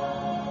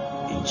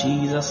 In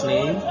Jesus'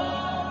 name.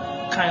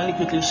 Kindly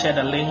quickly share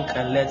the link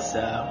and let's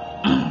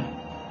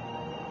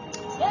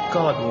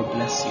God will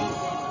bless you.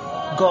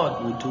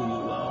 God will do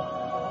you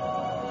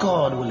well.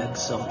 God will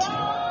exalt you.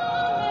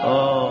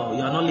 Oh,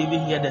 you are not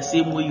living here the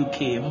same way you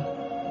came.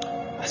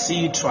 I see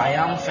you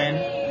triumphant.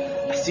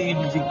 I see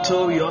you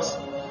victorious.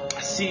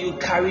 I see you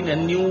carrying a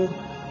new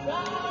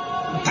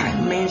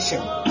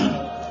dimension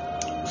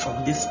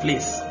from this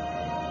place.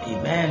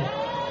 Amen.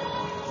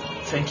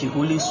 Thank you,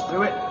 Holy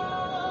Spirit.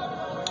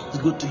 It's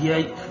good to hear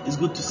you. It's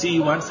good to see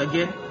you once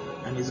again,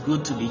 and it's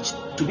good to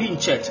be in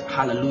church.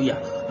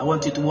 Hallelujah. I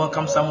want you to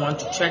welcome someone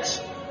to church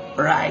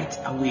right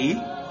away.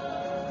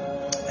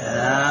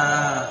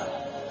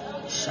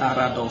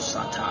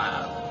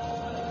 Sharadosata.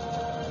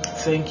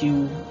 Thank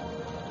you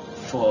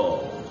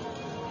for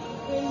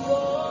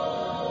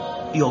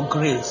your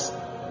grace,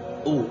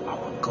 oh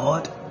our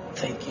God.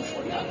 Thank you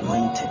for your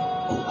anointing,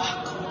 oh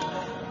our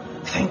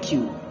God. Thank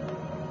you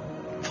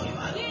for you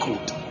are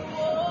good.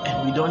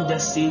 And we don't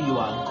just say you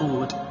are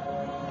good,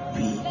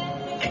 we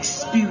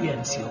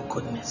experience your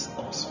goodness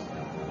also.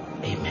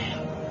 Amen.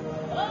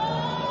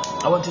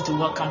 I want you to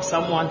welcome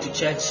someone to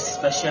church,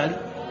 especially.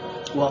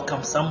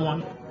 Welcome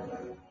someone.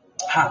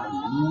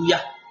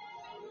 Hallelujah.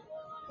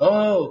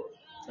 Oh,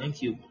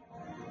 thank you.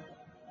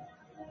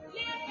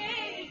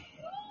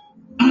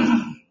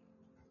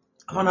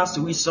 I want us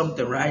to read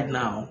something right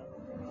now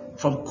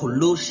from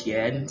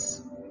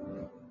Colossians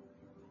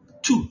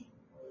 2.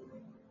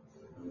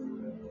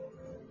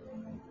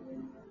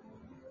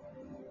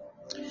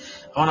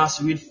 I want us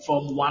to read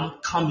from 1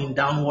 coming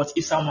downwards.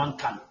 If someone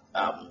can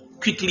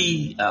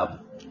quickly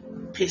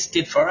paste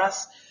it for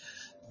us,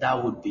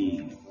 that would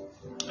be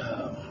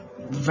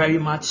very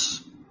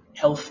much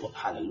helpful.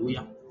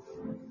 Hallelujah.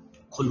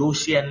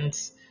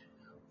 Colossians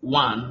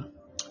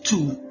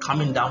 1:2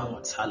 coming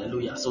downwards.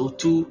 Hallelujah. So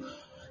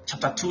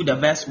chapter 2, the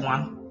verse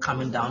 1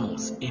 coming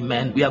downwards.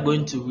 Amen. We are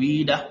going to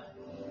read.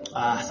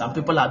 Some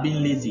people are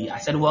being lazy. I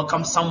said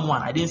welcome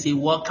someone. I didn't say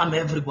welcome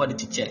everybody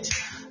to church.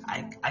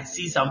 I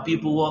see some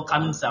people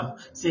welcoming some.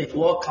 Say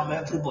welcome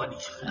everybody.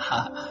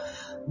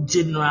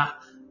 General.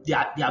 They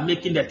are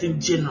making the thing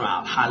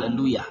general.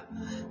 Hallelujah.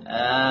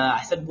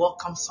 I said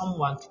welcome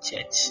someone to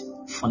church.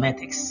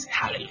 Phonetics.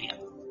 Hallelujah.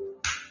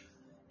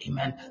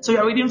 Amen. So we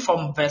are reading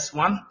from verse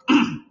 1.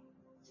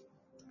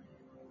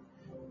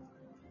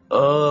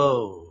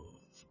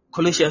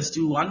 Colossians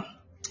 2:1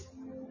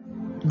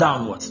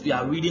 downwards. We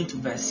are reading to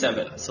verse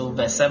 7. So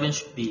verse 7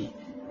 should be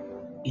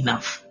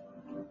enough.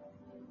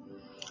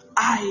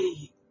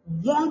 I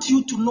want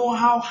you to know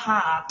how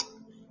hard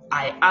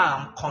I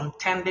am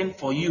contending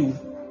for you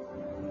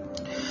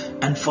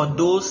and for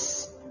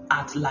those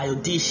at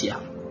Laodicea,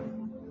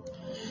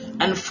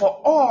 and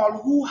for all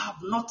who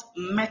have not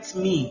met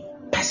me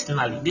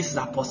personally, this is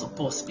Apostle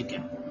Paul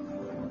speaking.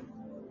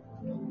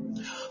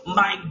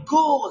 My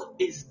goal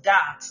is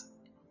that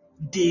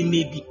they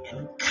may be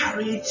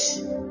encouraged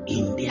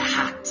in their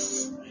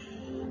hearts.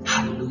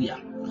 Hallelujah.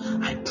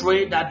 I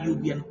pray that you'll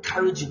be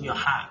encouraged in your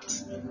heart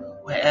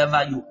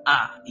wherever you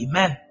are.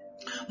 Amen.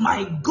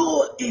 My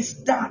goal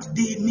is that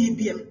they may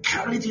be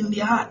encouraged in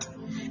their heart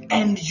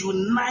and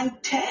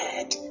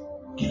united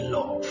in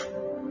love,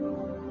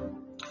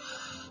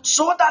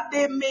 so that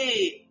they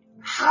may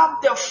have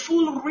the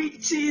full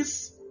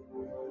riches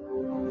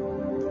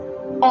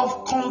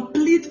of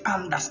complete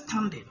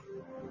understanding.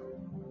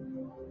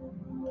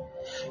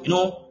 You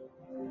know,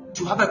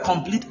 to have a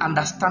complete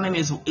understanding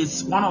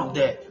is one of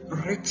the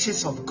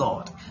riches of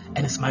God.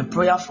 And it's my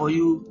prayer for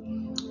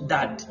you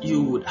that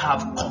you would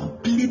have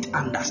complete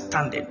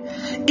understanding,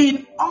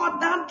 in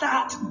order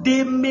that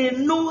they may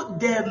know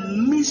the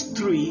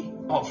mystery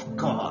of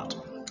God,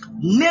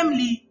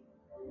 namely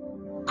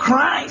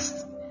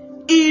Christ,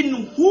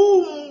 in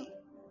whom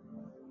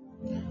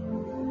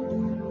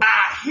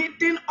are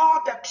hidden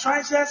all the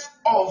treasures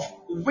of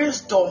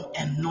wisdom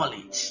and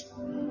knowledge.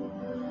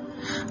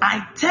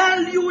 I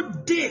tell you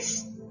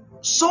this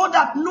so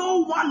that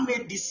no one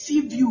may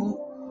deceive you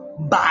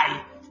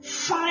by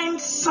fine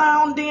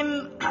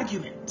sounding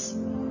arguments.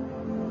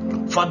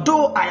 For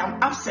though I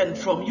am absent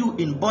from you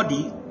in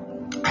body,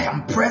 I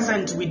am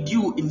present with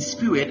you in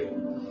spirit,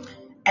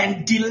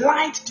 and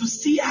delight to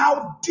see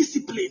how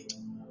disciplined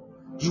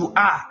you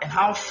are and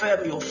how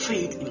firm your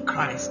faith in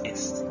Christ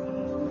is.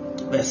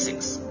 Verse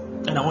 6.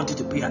 And I want you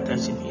to pay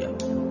attention here.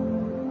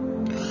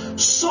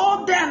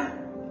 So then,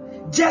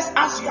 just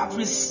as you have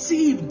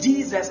received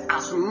Jesus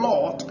as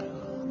Lord,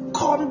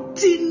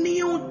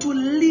 continue to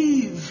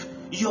live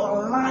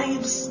your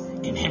lives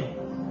in Him.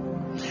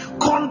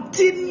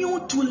 Continue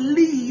to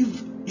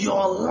live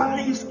your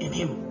lives in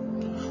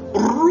Him,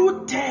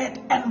 rooted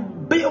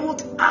and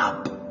built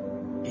up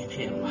in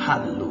Him.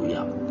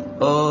 Hallelujah.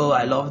 Oh,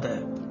 I love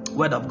the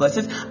word of God. It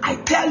says, I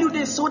tell you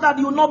this so that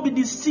you will not be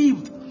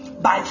deceived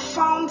by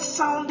found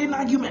sounding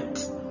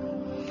arguments.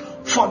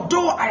 For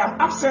though I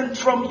am absent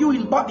from you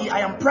in body, I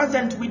am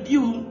present with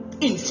you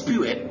in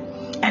spirit,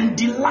 and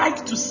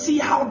delight to see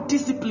how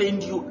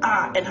disciplined you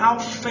are and how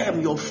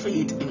firm your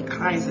faith in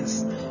Christ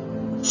is.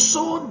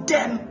 So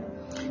then,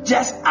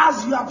 just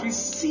as you have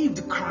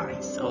received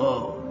Christ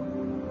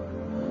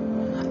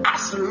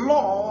as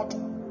Lord,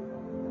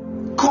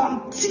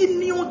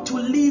 continue to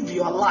live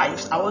your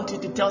lives. I want you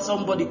to tell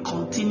somebody,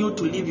 continue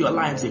to live your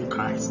lives in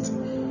Christ.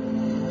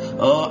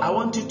 I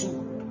want you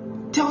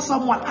to tell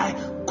someone, I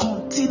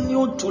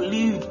continue to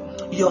live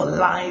your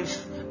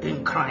life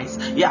in Christ.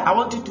 Yeah, I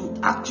want you to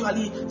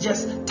actually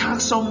just tag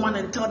someone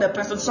and tell the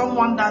person,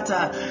 someone that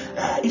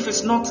if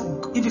it's not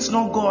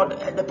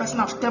God, the person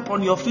have stepped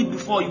on your feet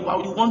before, you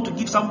want to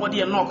give somebody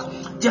a knock,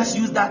 just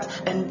use that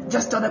and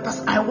just tell the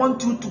person, I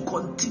want you to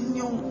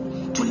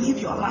continue to live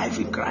your life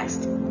in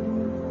Christ.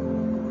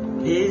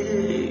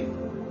 Hey,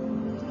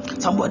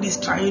 somebody's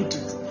trying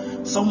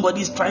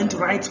to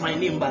write my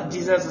name, but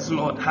Jesus is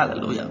Lord.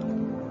 Hallelujah.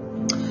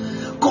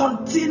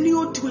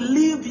 Continue to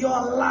live your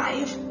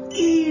life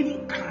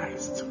in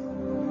Christ.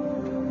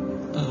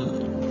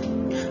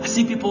 I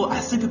see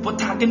people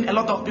tagging a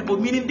lot of people,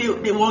 meaning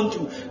they want,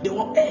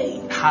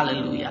 hey,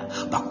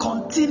 hallelujah. But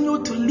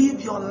continue to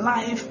live your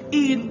life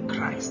in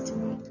Christ.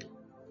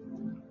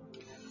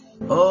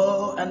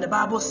 Oh, and the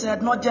Bible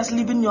said, not just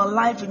living your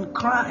life in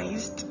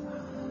Christ,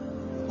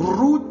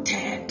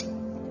 rooted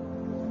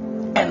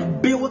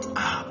and built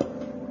up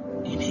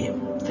in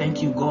Him.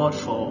 Thank you, God,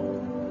 for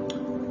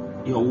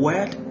your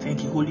word.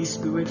 Thank you, Holy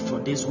Spirit, for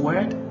this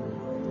word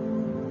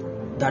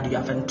that you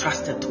have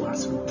entrusted to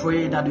us. We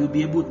pray that we'll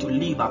be able to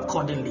live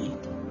accordingly.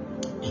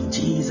 In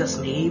Jesus'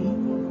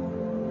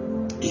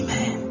 name,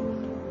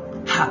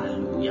 amen.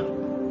 Hallelujah.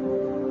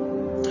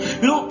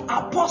 You know,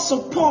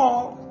 Apostle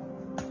Paul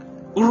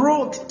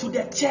wrote to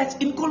the church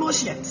in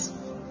Colossians,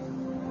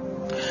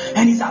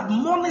 and he's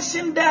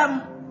admonishing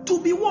them to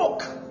be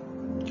woke.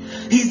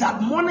 He's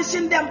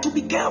admonishing them to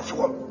be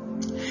careful.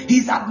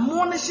 He's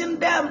admonishing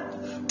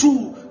them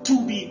to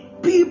be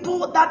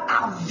people that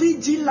are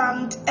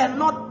vigilant and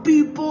not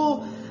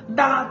people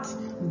that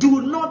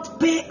do not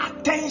pay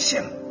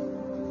attention.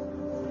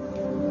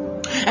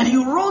 And he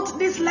wrote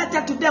this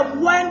letter to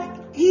them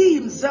when he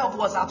himself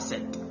was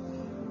absent.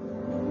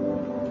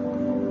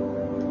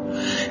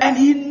 And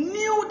he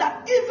knew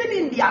that even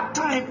in their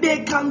time,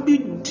 they can be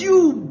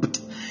duped.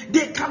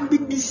 They can be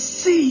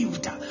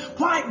deceived.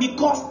 Why?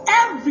 Because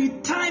every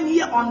time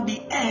here on the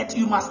earth,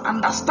 you must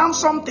understand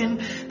something,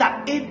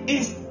 that it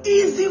is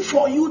easy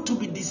for you to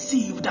be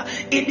deceived.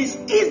 It is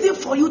easy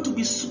for you to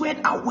be swayed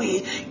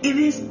away. It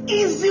is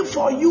easy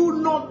for you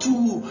not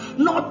to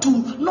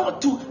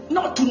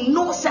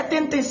know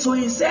certain things. So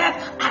he said,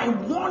 I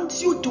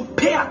want you to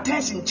pay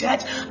attention,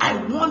 church. I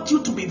want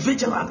you to be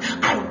vigilant.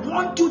 I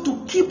want you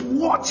to keep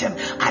watching.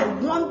 I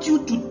want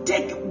you to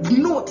take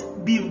note.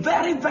 Be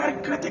very,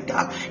 very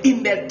critical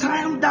in the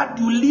time that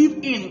you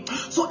live in,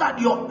 so that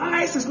your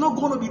eyes is not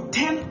going to be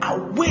turned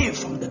away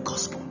from the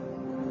gospel.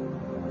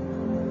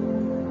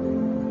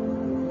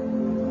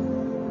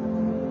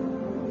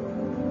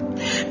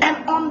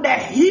 on the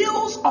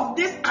heels of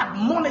this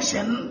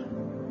admonition,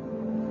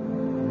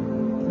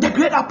 the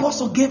great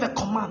apostle gave a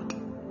command.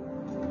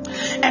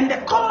 And the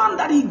command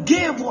that he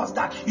gave was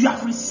that you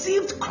have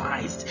received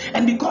Christ,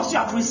 and because you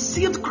have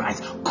received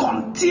Christ,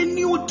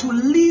 continue to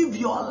live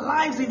your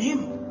lives in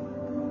him.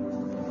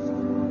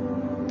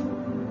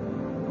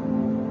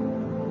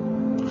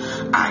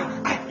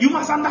 You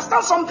must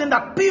understand something,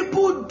 that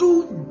people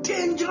do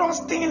dangerous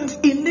things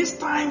in these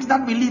times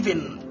that we live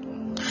in.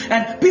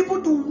 And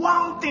people do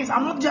wild things.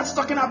 I'm not just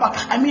talking about,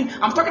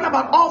 I'm talking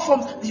about all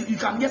forms. You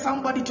can get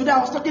somebody today. I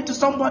was talking to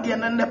somebody,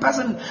 and then the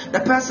person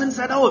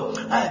said,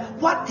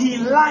 what he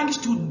likes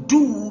to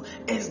do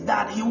is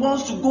that he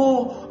wants to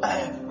go,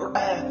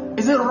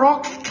 is it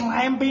rock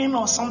climbing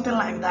or something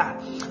like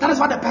that? That is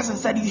what the person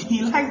said.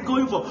 He likes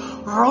going for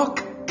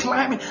rock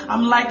climbing.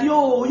 I'm like,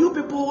 yo, you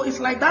people, it's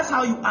like that's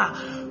how you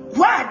are.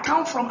 Where I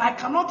come from, I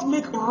cannot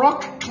make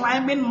rock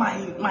climbing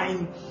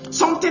my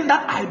something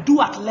that I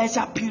do at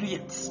leisure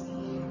periods.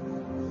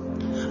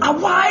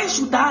 And why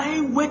should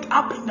I wake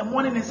up in the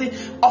morning and say,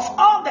 of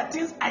all the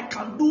things I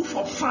can do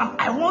for fun,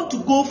 I want to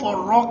go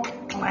for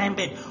rock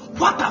climbing?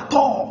 What at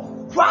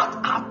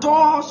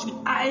all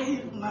should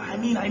I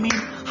mean,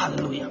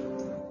 hallelujah.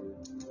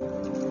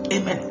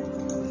 Amen.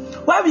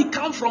 Where we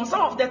come from,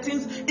 some of the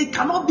things, it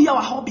cannot be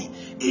our hobby.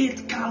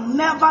 It can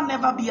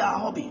never be our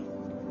hobby.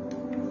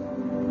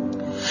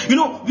 You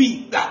know,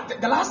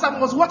 the last time I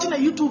was watching a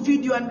YouTube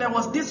video, and there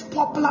was this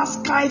popular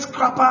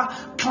skyscraper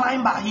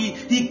climber.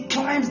 He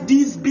climbs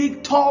these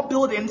big tall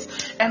buildings,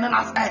 and then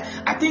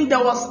I think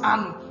there was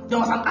an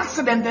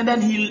accident, and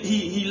then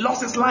he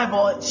lost his life,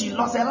 or she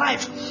lost her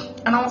life.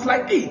 And I was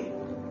like, hey,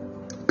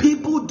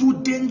 people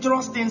do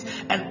dangerous things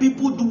and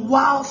people do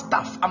wild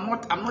stuff. I'm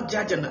not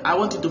judging. I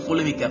want you to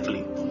follow me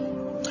carefully.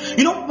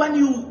 You know, when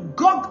you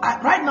go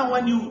right now,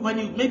 when you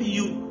maybe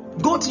you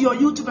go to your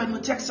YouTube and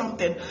you check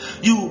something,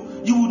 you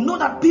will know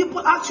that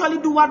people actually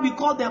do what we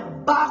call the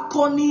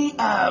balcony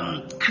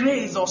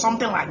craze or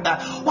something like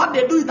that. What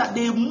they do is that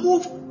they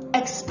move,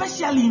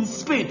 especially in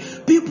Spain,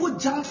 people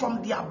jump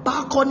from their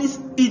balconies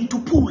into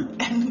pool,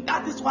 and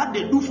that is what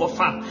they do for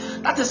fun.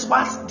 That is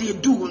what they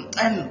do.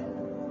 And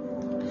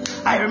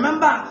I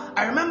remember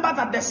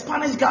that the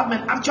Spanish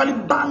government actually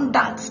banned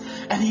that,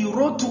 and he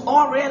wrote to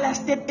all real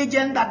estate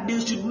agents that they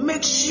should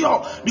make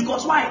sure,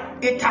 because why?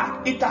 It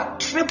had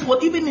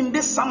tripled. Even in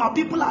this summer,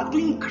 people are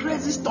doing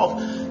crazy stuff.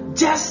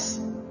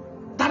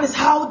 That is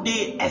how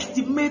they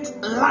estimate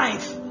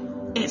life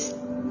is.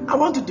 I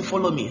want you to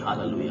follow me.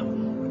 Hallelujah.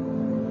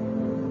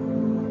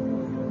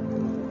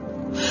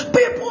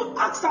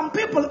 Some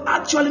people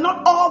actually,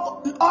 not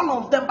all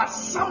of them, but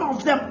some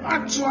of them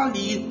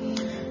actually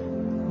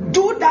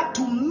do that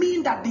to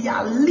mean that they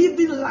are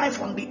living life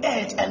on the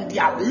edge, and they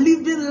are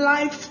living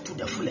life to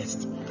the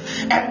fullest.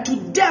 And to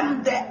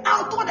them, the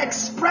outward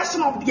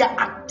expression of their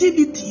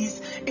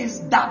activities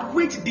is that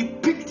which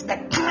depicts the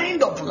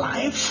kind of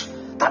life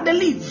that they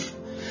live.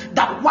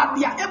 That what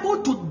they are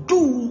able to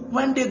do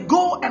when they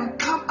go and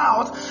come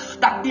out,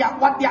 what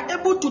they are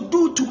able to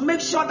do to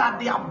make sure that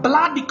their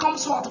blood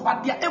becomes hot,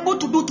 what they are able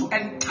to do to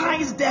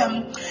entice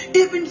them,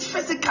 even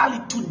physically,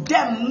 to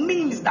them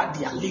means that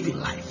they are living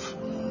life.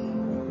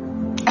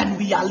 And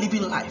we are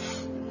living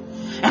life.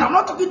 And I'm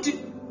not talking to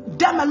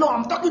them alone,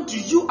 I'm talking to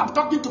you, I'm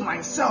talking to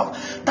myself.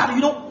 That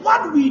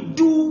what we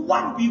do,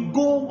 what we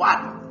go,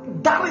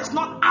 that is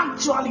not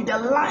actually the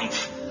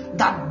life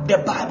that the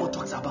Bible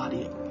talks about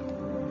here.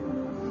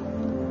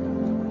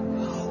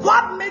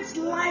 What makes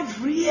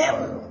life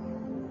real?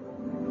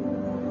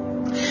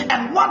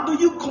 And what do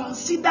you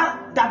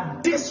consider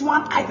that this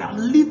one I am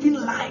living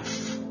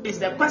life? Is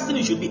the question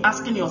you should be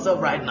asking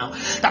yourself right now.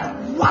 That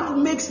what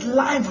makes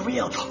life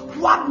real?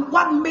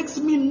 What makes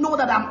me know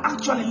that I'm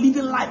actually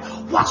living life?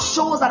 What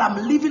shows that I'm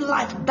living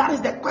life? That is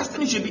the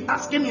question you should be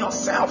asking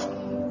yourself.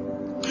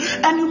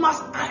 And you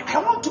must,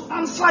 I want to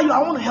answer you,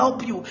 I want to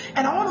help you.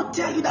 And I want to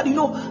tell you that,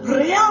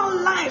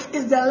 real life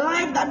is the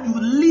life that you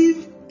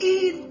live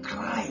in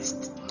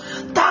Christ.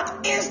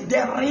 That is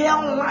the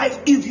real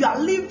life. If you are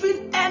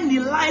living any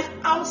life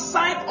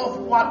outside of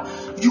what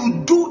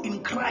you do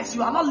in Christ,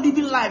 you are not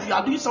living life, you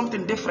are doing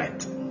something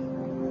different.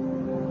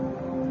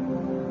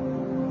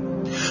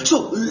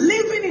 So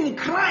living in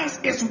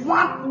Christ is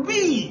what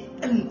we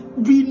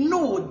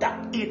know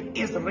that it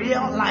is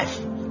real life.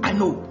 I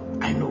know.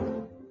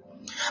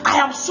 I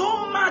am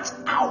so much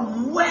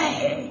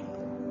aware.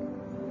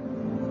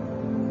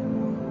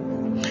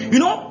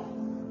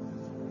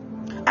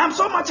 I am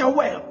so much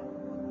aware.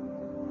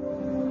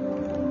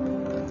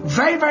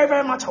 Very, very,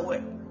 very much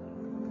aware.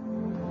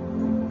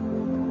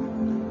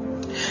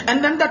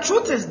 And then the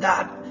truth is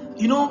that,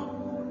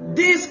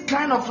 this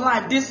kind of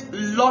life, this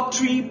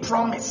lottery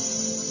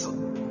promise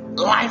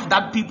life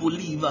that people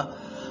live,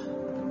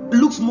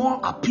 looks more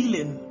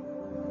appealing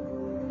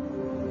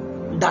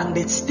than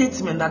the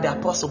statement that the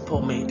Apostle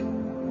Paul made.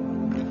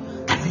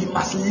 That we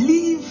must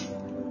live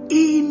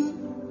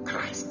in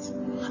Christ.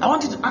 I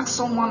want you to ask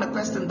someone a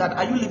question, that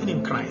are you living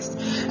in Christ?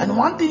 And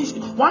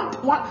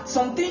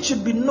something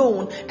should be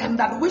known, and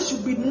that which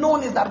should be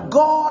known is that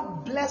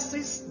God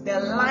blesses the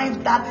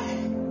life that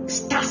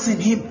starts in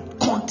Him,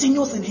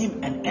 continues in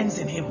Him, and ends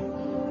in Him.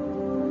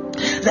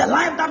 The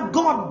life that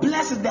God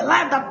blesses, the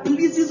life that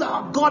pleases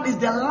our God, is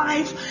the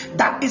life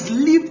that is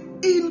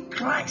lived in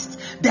Christ.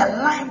 The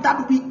life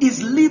that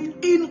is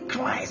lived in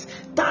Christ,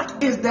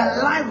 that is the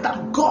life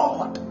that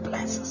God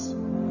blesses.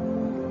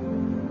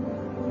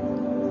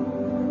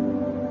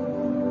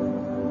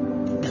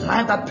 The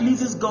life that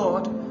pleases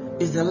God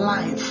is the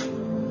life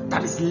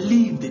that is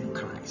lived in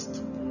Christ.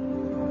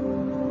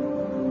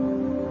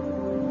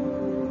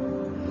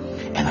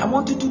 And I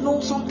want you to know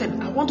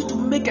something. I want you to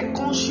make a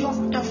conscious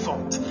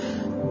effort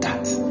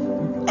that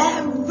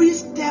every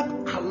step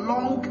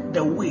along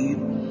the way,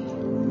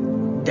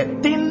 the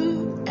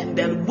thing and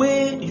the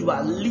way you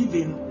are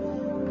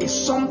living is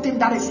something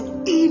that is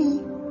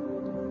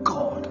in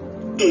God.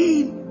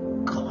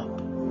 In God.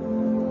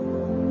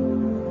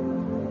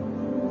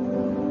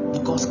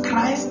 Because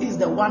Christ is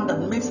the one that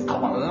makes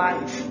our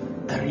life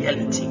a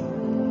reality.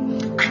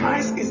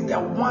 Christ is the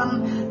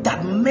one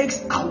that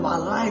makes our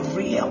life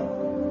real.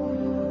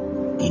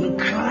 In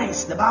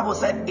Christ, the Bible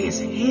said, is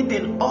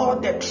hidden all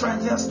the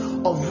treasures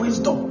of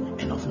wisdom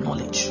and of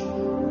knowledge.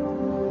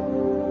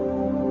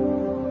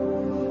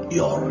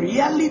 Your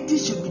reality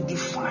should be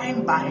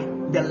defined by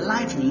the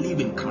life you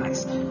live in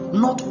Christ,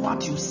 not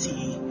what you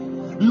see,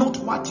 not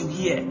what you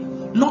hear,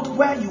 not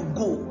where you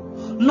go,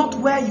 not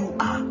where you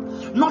are,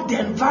 not the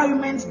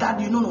environment that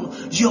you know.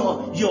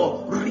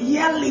 Your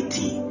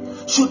reality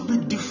should be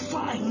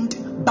defined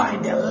by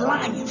the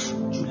life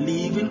you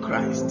live in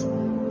Christ.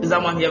 Is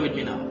someone here with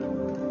me now?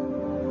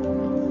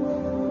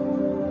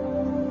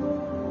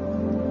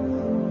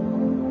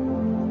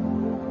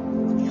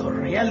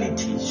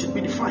 Reality should be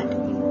defined.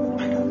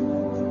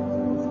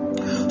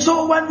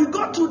 So when we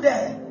go to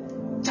the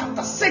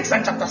chapter 6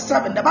 and chapter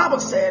 7, the Bible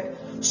said,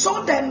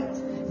 so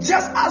then,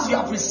 just as you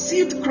have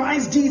received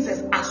Christ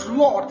Jesus as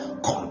Lord,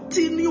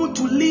 continue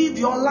to live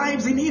your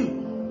lives in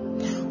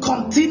Him.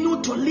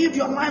 Continue to live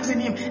your lives in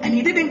Him. And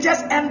He didn't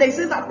just end there. He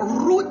says that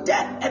rooted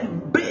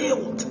and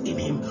built in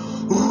Him.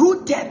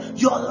 Rooted.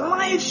 Your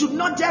life should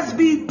not just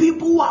be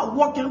people who are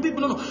walking.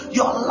 People, no.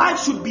 Your life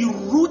should be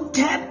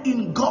rooted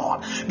in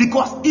God.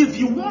 Because if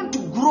you want to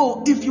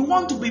grow, if you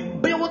want to be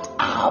built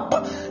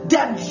up,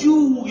 then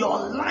your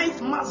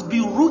life must be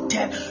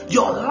rooted.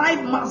 Your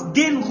life must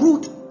gain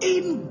root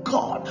in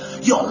God.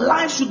 Your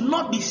life should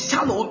not be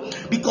shallow,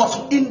 because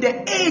in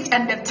the age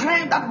and the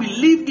time that we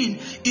live in,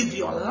 if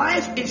your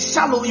life is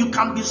shallow, you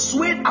can be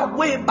swayed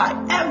away by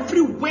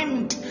every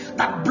wind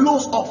that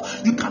blows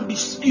off. You can be,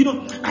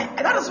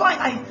 that is why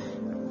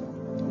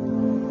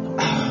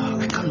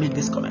I can't make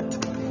this comment.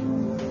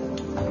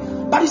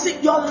 But you see,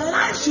 your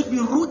life should be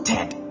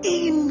rooted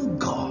in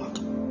God.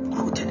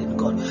 Rooted in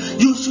God.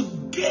 You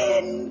should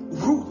gain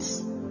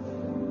roots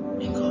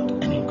in God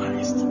and in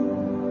Christ.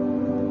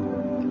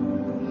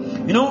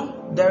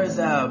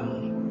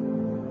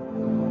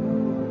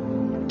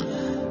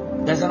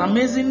 There's an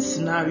amazing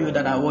scenario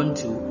that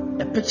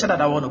a picture that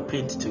I want to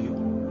paint to you.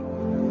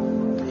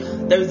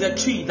 There is a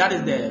tree, that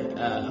is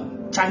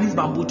the Chinese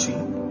bamboo tree.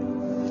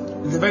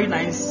 It's a very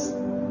nice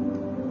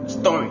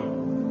story.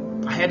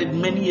 I heard it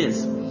many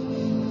years.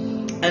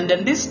 And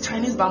then this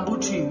Chinese bamboo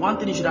tree, one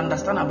thing you should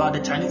understand about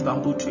the Chinese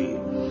bamboo tree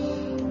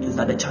is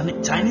that the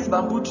Chinese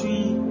bamboo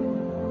tree,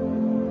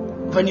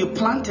 when you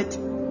plant it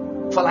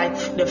for like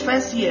the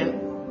first year,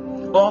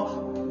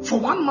 or for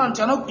 1 month,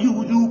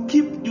 you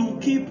keep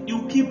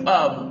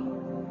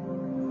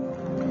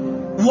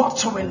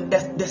watering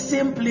the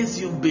same place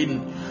you've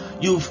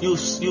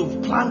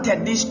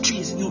planted these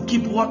trees. You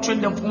keep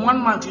watering them for 1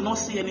 month, you don't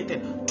see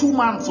anything. 2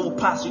 months will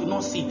pass, you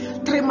don't see.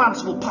 3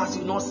 months will pass,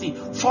 you don't see.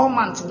 4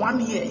 months,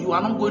 1 year, you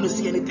are not going to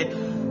see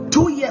anything.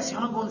 2 years,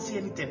 you're not going to see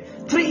anything.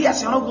 3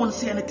 years, you're not going to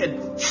see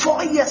anything.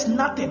 4 years,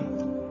 nothing.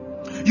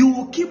 You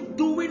will keep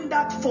doing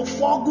that for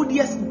 4 good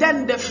years.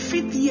 Then the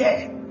 5th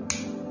year,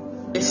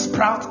 it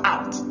sprouts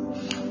out.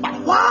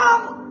 But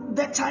while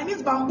the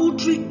Chinese bamboo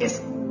tree is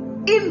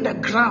in the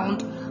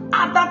ground,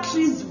 other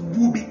trees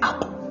will be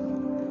up.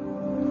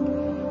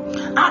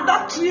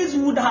 Other trees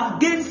would have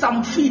gained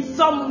some feet.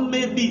 Some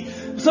may be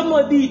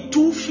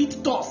 2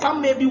 feet tall.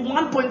 Some may be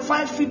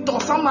 1.5 feet tall.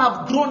 Some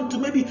have grown to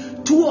maybe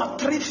 2 or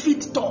 3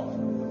 feet tall.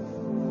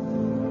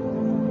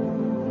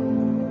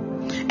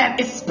 And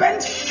it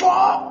spent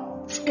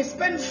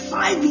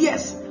 5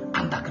 years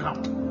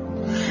underground.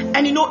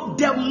 And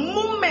the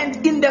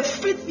moment in the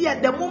 5th year,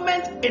 the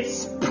moment it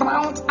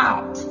sprouts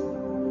out,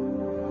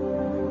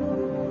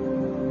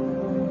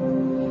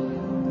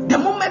 the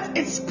moment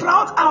it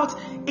sprouts out,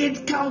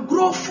 it can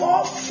grow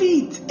 4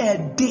 feet a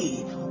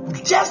day.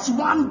 Just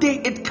 1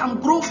 day, it can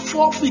grow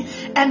 4 feet.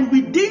 And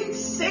within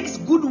 6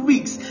 good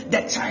weeks,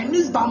 the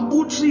Chinese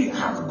bamboo tree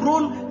has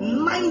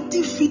grown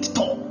 90 feet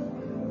tall.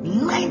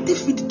 90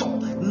 feet tall.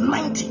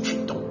 90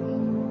 feet tall.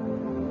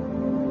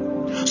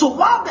 So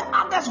while the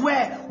others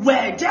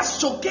were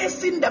just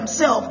showcasing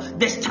themselves,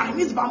 this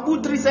Chinese bamboo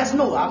tree says,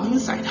 no, I'm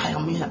inside. I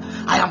am here.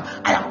 I am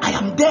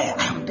there.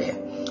 I am there.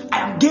 I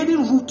am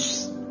gaining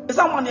roots. Is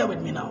someone here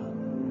with me now?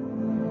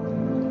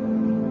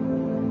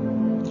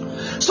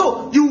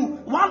 So you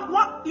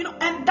want,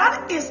 and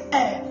that is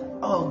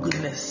oh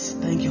goodness,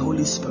 thank you,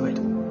 Holy Spirit.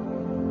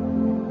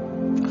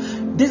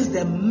 This is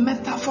the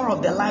metaphor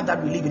of the life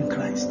that we live in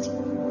Christ.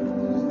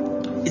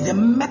 It's a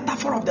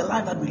metaphor of the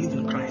life that we live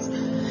in Christ.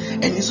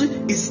 And you see,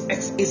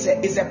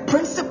 it's a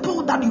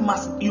principle that you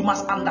must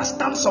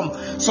understand.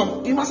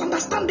 You must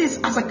understand this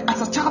as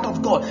a child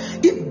of God.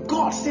 If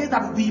God says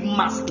that we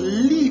must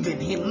live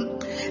in Him,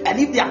 and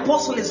if the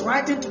apostle is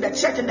writing to the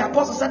church, and the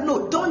apostle said,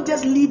 no, don't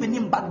just live in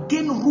Him, but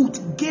gain root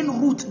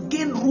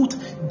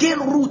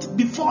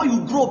before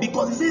you grow,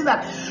 because He says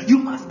that you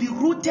must be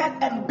rooted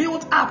and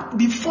built up.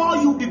 Before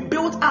you be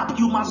built up,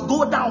 you must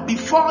go down.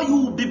 Before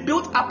you be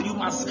built up, you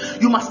must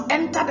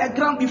enter the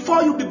ground.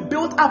 Before you be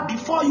built up,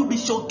 before you be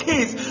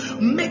showcased,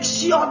 make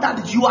sure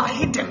that you are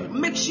hidden.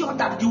 Make sure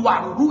that you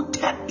are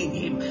rooted in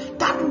Him.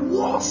 That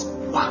was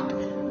what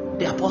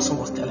the apostle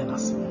was telling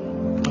us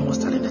and was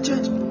telling the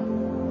church.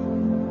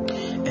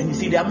 And you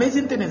see, the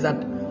amazing thing is that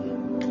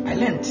I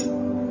learned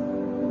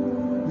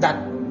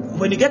that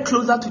when you get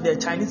closer to the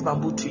Chinese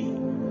bamboo tree,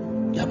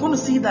 you're going to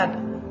see that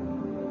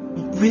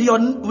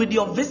with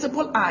your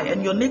visible eye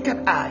and your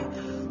naked eye,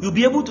 you'll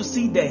be able to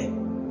see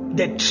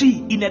the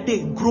tree in a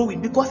day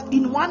growing, because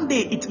in one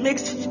day it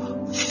makes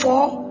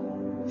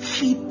 4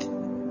 feet.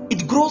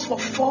 It grows for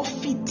 4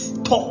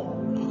 feet tall.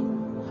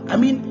 I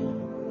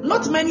mean,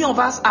 not many of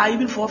us are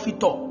even 4 feet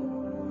tall.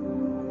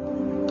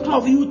 Some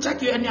of you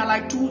check your and you're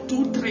like 2,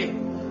 3.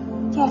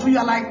 Some of you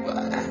are like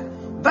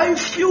very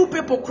few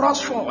people cross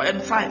 4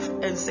 and 5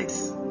 and 6.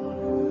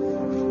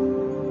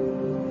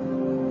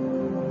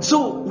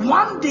 So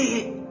one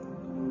day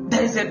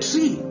there is a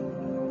tree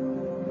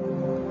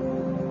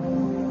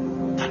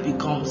that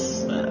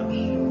becomes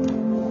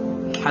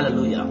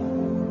hallelujah.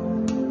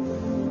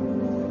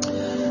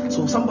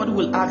 So somebody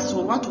will ask,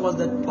 so what was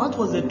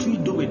the tree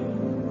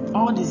doing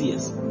all these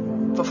years?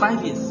 For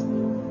 5 years.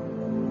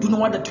 Do you know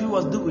what the tree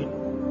was doing?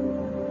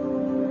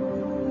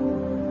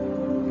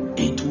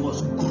 It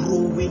was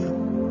growing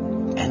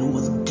and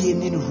was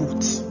gaining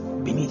roots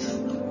beneath.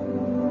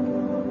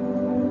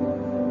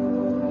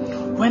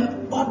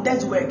 When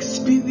others were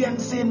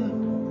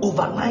experiencing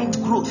overnight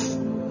growth,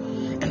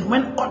 and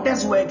when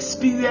others were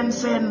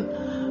experiencing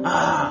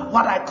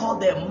what I call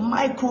the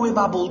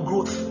microwavable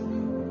growth,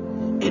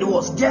 it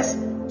was just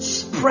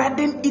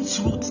spreading its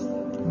roots,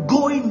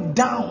 going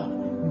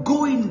down,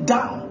 and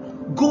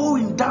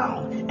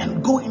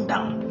going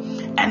down.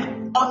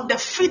 And on the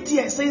 5th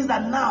year, it says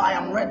that now I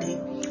am ready.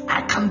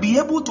 I can be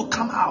able to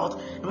come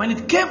out. And when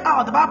it came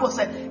out, the Bible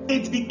said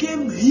it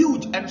became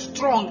huge and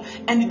strong,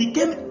 and it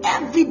became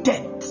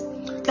evident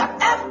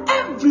that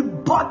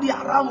everybody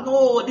around,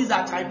 oh, these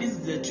are time. This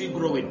is a tree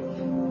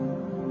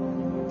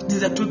growing. This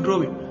is a tree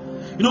growing.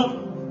 You know,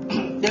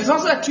 there's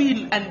also a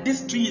tree, and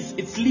this tree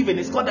it's living.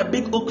 It's called a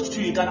big oak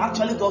tree. You can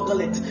actually Google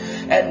it,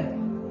 and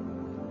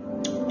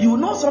you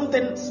know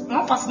something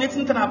more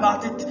fascinating thing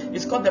about it.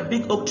 It's called the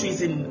big oak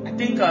trees in, I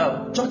think,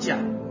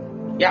 Georgia.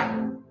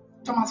 Yeah,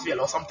 Thomasville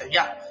or something.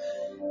 Yeah,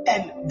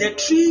 and the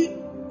tree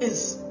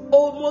is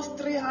almost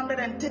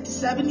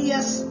 337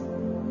 years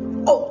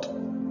old.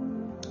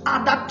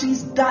 Other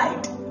trees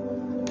died.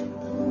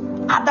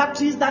 Other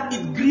trees that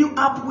it grew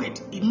up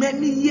with in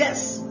many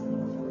years,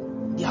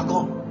 they are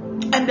gone.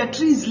 And the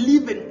tree is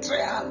living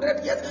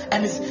 300 years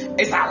and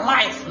it's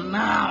alive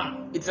now.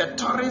 It's a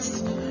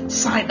tourist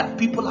site that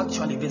people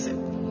actually visit.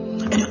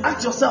 And you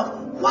ask yourself,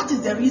 what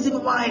is the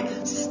reason why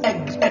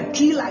a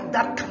tree like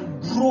that can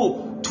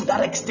grow to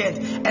that extent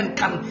and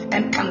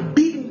can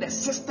be in the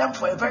system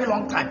for a very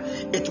long time?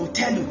 It will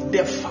tell you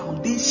the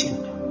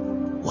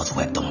foundation was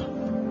worked on.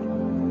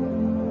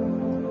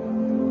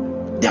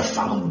 The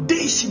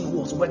foundation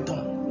was worked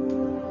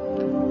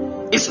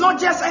on. It's not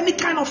just any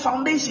kind of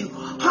foundation.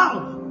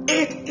 How?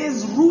 It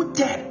is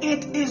rooted.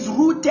 It is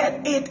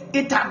rooted.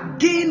 It had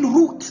gained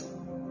root.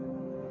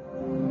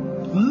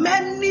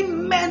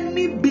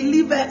 Many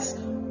believers,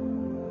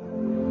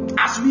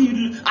 as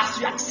we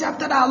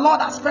accepted our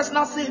Lord as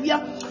personal Savior,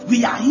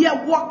 we are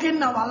here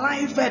walking our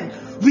life and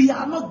we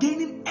are not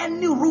gaining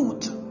any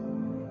root.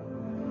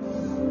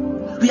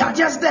 We are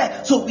just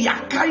there. So we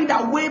are carried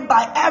away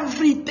by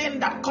everything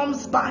that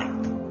comes by.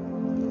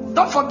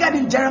 Don't forget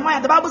in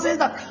Jeremiah, the Bible says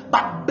that,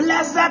 but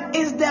blessed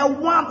is the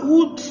one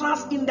who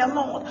trusts in the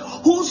Lord,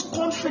 whose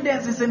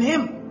confidence is in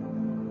Him.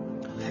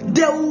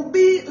 They will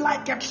be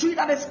like a tree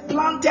that is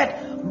planted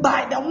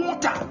by the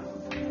water.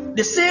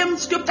 The same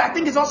scripture, I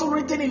think, is also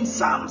written in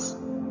Psalms.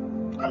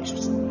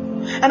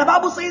 And the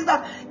Bible says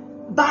that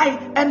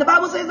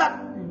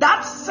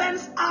that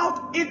sends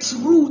out its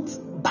roots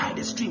by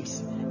the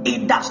streams.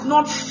 It does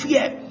not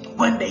fear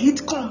when the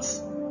heat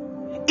comes.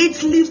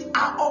 Its leaves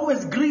are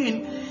always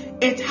green.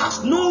 It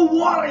has no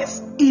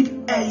worries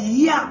in a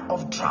year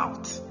of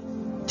drought.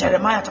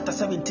 Jeremiah chapter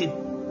 17,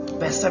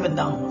 verse 7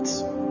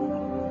 downwards.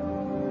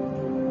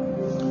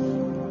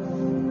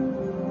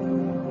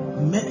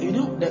 You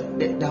know,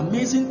 the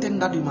amazing thing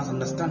that you must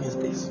understand is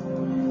this,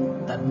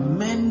 that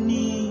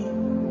many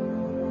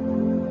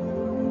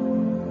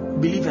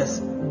believers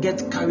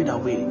get carried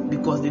away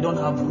because they don't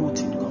have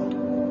roots in God.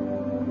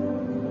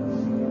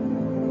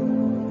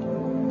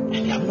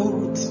 and you have no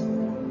roots.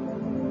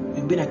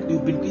 You've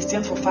been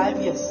Christian for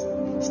 5 years,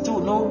 still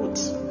no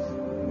roots.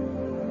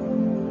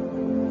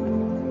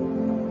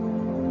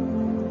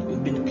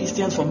 You've been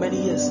Christian for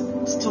many years,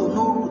 still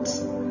no roots.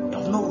 You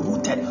have no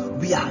rooted.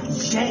 We are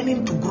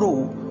yearning to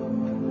grow,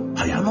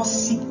 but we are not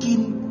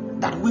seeking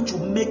that which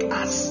will make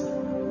us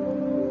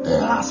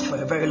last for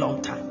a very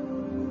long time.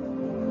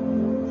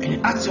 And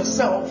you ask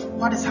yourself,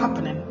 what is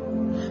happening?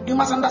 You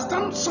must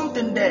understand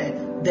something there.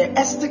 The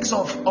aesthetics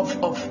or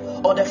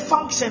the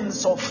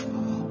functions of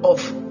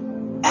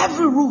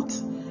every root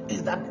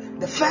is that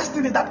the first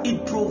thing is that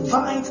it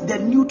provides the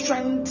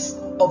nutrients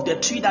of the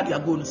tree that you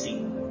are going to see,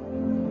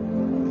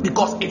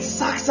 because it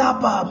sucks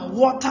up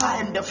water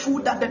and the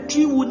food that the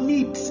tree will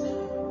need.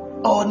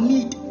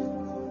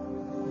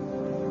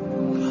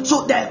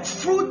 So the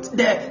fruit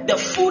that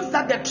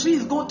the tree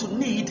is going to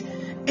need,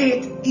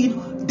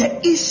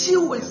 the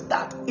issue is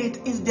that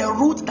it is the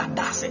root that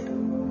does it.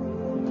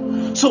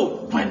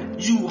 So when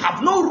you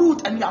have no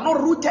root and you are not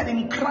rooted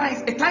in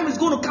Christ, a time is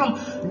going to come,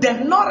 the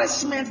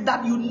nourishment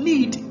that you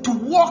need to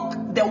walk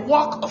the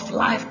walk of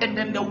life and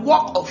then the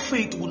walk of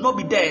faith will not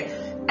be there.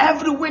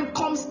 Every wind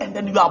comes and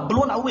then you are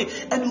blown away,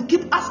 and you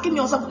keep asking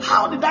yourself,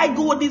 how did I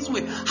go this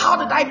way? How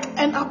did I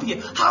end up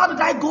here? How did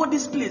I go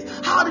this place?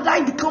 How did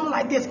I become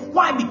like this?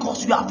 Why?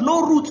 Because you have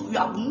no root. You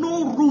have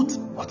no root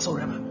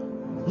whatsoever.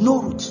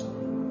 No root.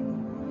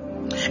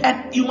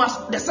 And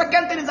the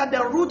second thing is that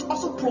the root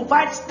also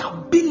provides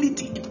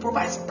stability. It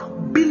provides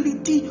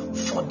stability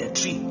for the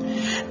tree.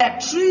 A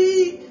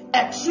tree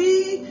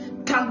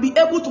can be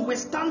able to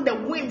withstand the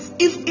winds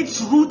if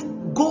its root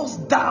goes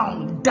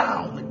down.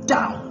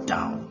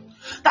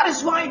 That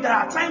is why there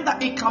are times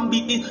that it can be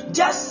in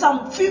just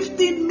some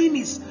 15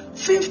 minutes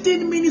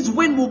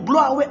wind will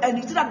blow away, and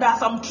you see that there are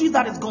some trees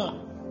that is gone.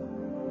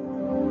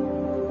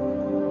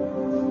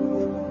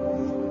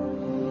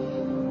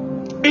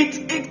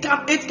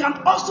 It can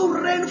also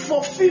rain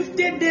for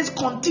 50 days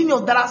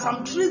continuous. There are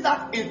some trees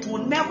that it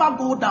will never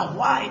go down.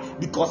 Why?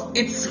 Because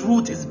its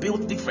root is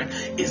built different.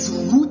 It's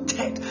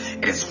rooted.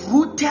 It's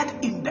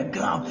rooted in the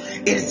ground.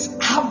 It's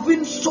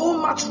having so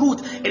much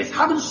root. It's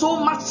having so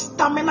much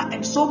stamina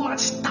and so much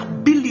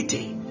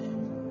stability.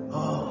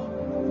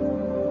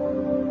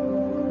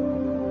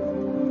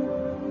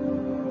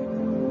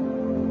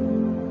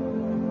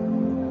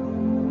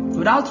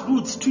 Without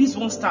roots, trees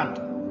won't stand.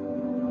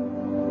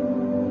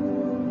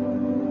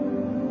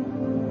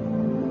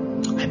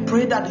 I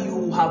pray that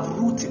you have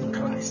roots in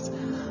Christ,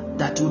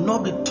 that you will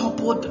not be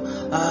toppled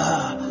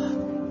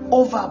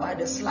over by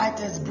the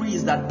slightest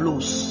breeze that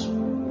blows.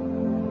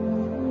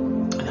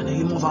 In the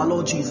name of our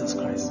Lord Jesus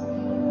Christ.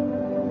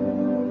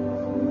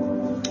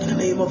 In the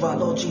name of our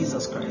Lord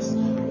Jesus Christ.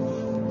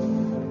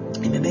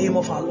 In the name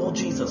of our Lord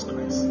Jesus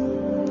Christ.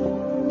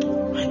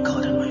 My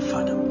God and my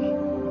Father.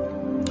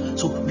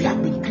 So we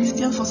have been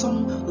Christians for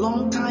some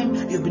long time.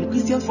 You have been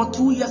Christians for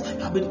 2 years. You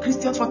have been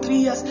Christians for 3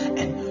 years,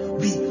 and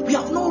we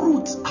have no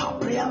roots. Our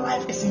prayer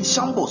life is in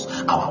shambles.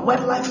 Our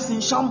word life is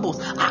in shambles.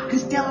 Our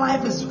Christian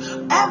life is,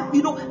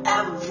 every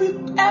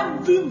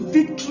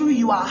victory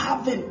you are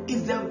having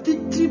is a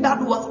victory that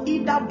was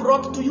either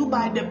brought to you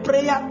by the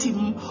prayer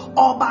team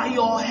or by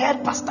your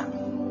head pastor.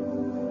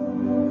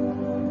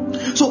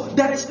 So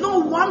there is no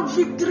one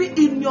victory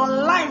in your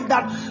life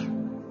that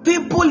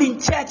people in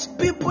church,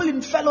 people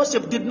in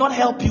fellowship did not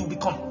help you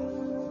become.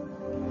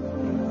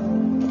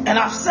 And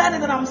I've said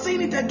it and I'm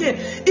saying it again.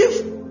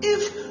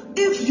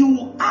 If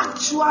you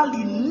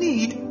actually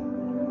need,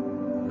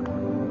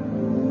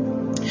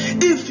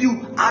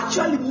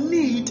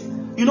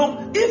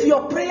 if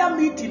your prayer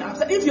meeting,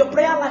 if your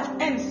prayer life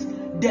ends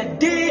the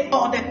day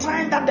or the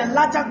time that the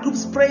larger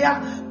group's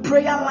prayer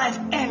life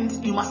ends,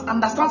 you must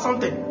understand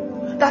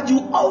something, that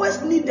you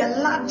always need the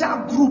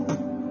larger group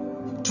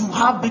to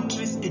have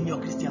victories in your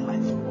Christian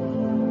life.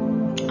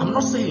 I'm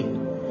not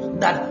saying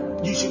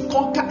that you should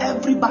conquer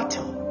every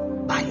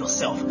battle by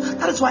yourself.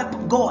 That is why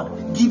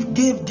God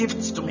gave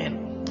gifts to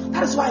men.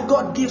 That is why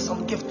God gives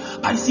some gifts.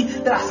 But you see,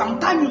 there are some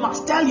times you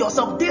must tell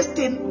yourself, this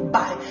thing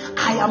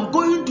I am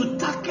going to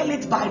tackle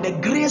it by the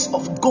grace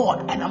of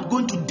God, and I'm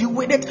going to deal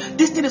with it.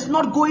 This thing is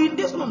not going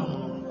this.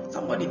 No.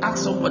 Somebody ask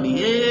somebody,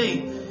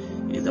 hey,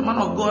 is the man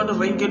of God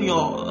ringing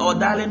or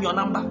dialing your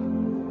number?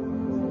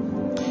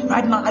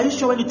 Right now, are you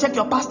sure when you check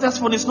your pastor's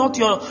phone, it's not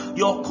your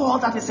call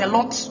that is a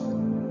lot?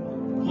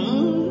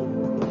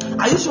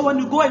 Are you sure when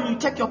you go and you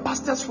check your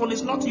pastor's phone,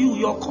 it's not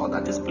your call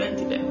that is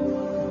plenty there?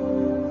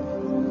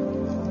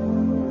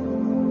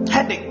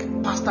 Headache,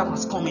 pastor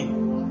must come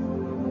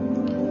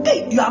in.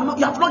 Hey, you have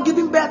not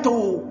given birth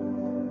to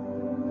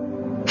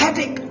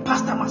headache,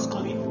 pastor must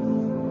come in.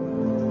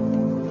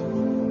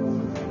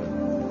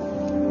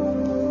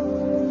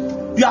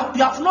 You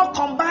have not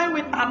combined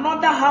with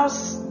another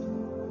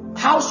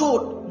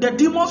household. The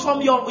demons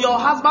from your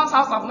husband's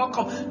house have not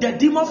come. The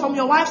demons from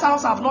your wife's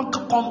house have not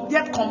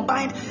yet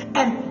combined.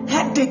 And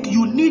headache,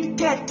 you need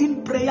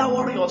 13 prayer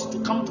warriors to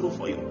come through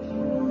for you.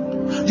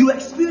 You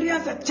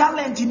experience a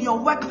challenge in your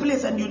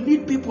workplace and you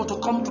need people to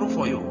come through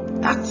for you.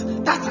 That's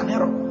an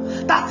error.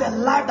 That's a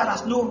life that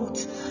has no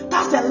root.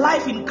 That's a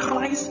life in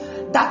Christ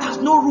that has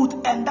no root,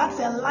 and that's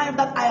a life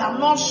that I am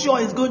not sure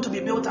is going to be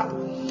built up.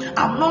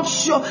 I'm not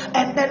sure.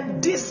 And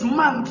then this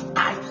month,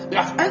 I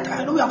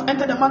know we have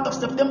entered the month of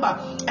September,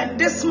 and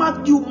this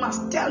month you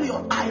must tell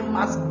you, I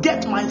must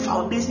get my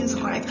foundations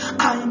right.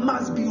 I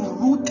must be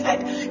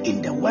rooted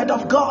in the Word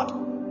of God.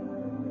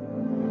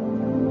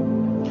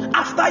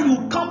 After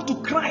you come to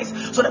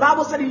Christ, so the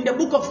Bible said in the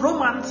book of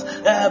Romans,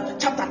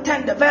 chapter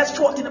 10, the verse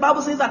 14, the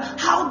Bible says that,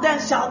 how then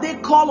shall they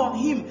call on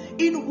him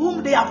in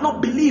whom they have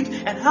not believed?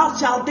 And how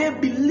shall they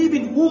believe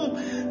in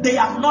whom they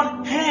have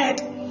not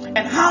heard?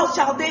 And how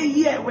shall they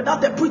hear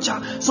without the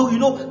preacher? So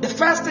the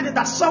first thing is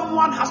that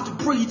someone has to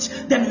preach,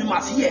 then we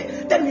must hear,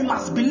 then we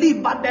must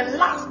believe. But the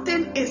last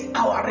thing is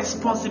our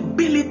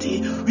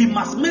responsibility. We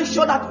must make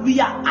sure that we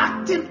are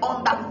acting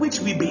on that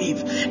which we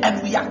believe,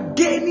 and we are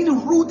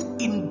gaining root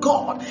in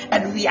God,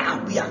 and we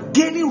are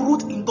gaining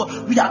root in God.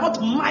 We are not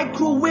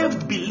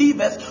microwaved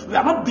believers. We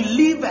are not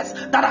believers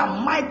that are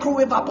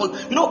microwavable.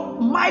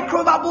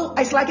 Microwavable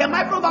is like a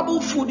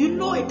microwavable food.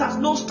 It has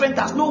no strength,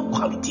 has no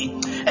quality.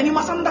 And you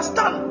must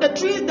understand, the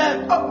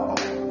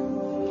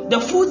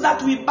foods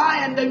that we buy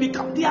and then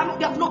they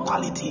have no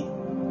quality,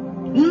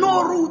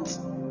 no root.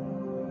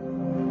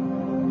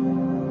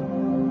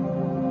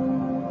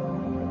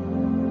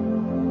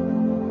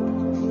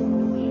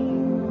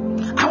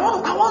 I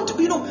want to,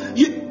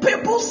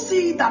 people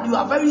see that you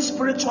are very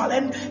spiritual,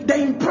 and the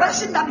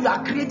impression that you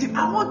are creating.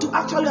 I want to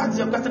actually ask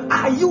you a question: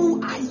 Are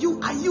you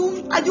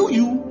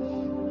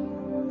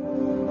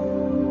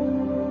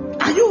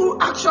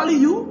actually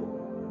you?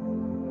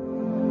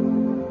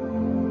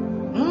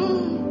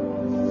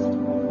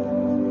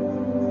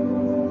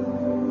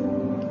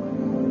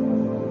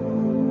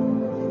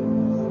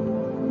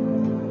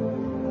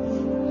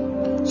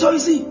 So you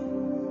see,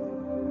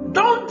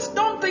 don't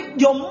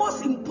think your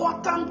most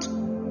important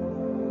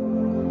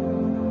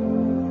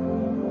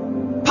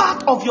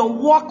part of your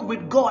walk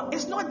with God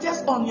is not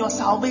just on your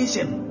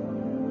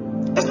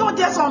salvation. It's not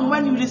just on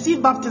when you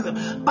receive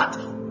baptism, but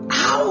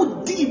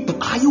how deep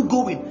are you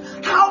going?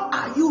 How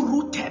are you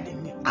rooted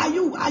in it? Are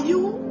you?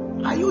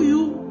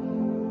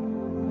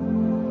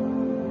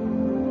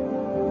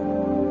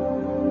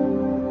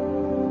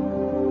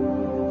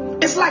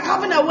 It's like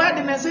having a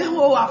wedding and saying,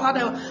 "Oh, I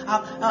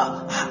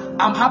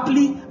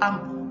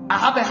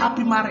have a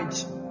happy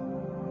marriage."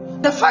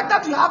 The fact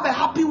that you have a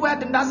happy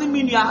wedding doesn't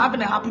mean you are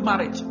having a happy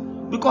marriage,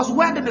 because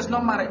wedding is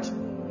not marriage.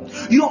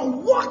 Your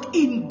walk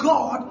in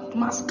God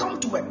must come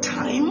to a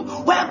time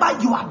whereby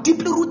you are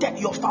deeply rooted.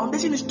 Your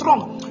foundation is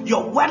strong.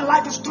 Your word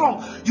life is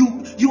strong.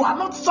 You are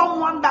not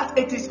someone that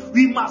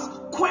we must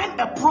quit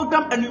a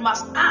program and we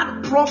must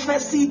add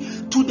prophecy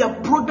to the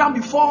program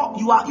before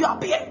you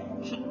appear.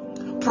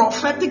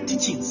 Prophetic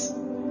teachings.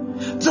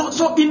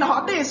 So in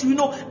our days,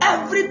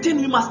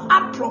 everything we must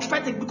add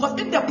prophetic, because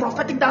if the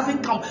prophetic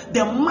doesn't come,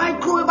 the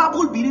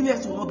microwavable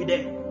believers will not be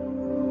there.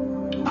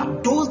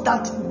 And those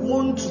that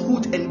want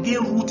root and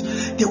gain root,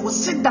 they will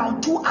sit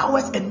down 2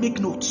 hours and make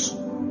notes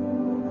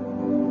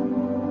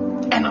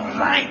and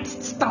write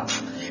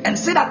stuff and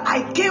say that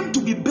I came to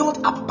be built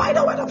up by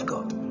the Word of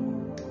God,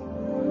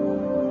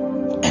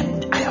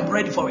 and I am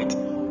ready for it.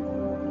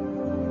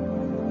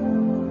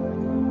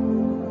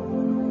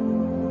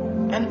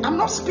 And I'm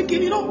not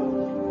speaking,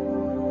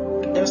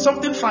 there's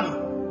something funny.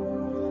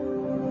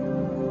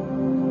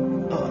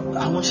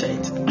 I won't share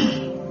it.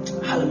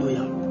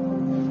 Hallelujah.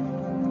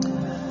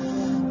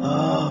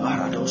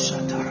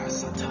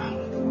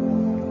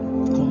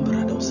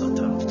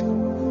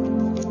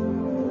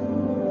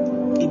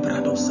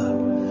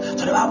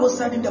 So the Bible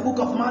said in the book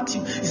of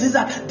Matthew, it says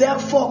that,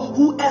 therefore,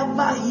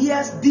 whoever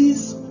hears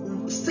these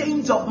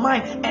sayings of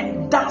mine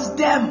and does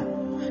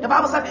them, the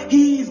Bible said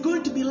he is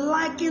going to be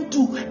likened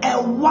to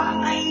a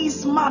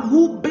wise man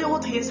who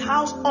built his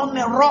house on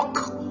a rock.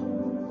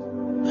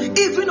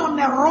 Even on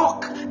a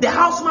rock, the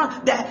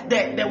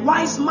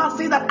wise man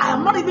says that I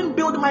am not even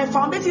building, my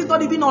foundation is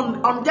not even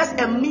on just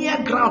a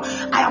mere ground.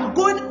 I am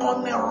going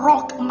on a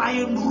rock. My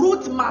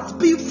root must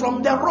be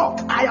from the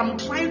rock. I am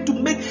trying to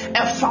make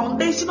a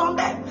foundation on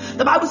that.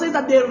 The Bible says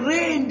that the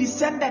rain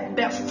descended,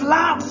 the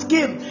floods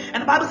came,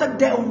 and the Bible said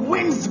the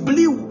winds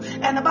blew,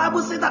 and the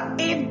Bible says that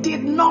it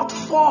did not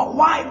fall.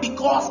 Why?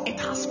 Because it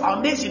has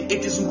foundation.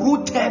 It is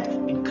rooted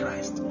in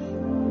Christ.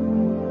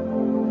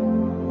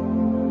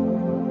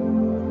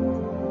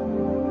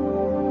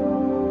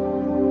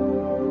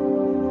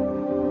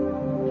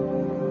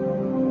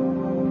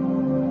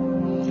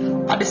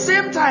 At the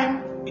same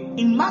time,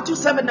 in Matthew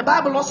 7, the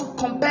Bible also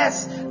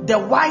compares the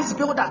wise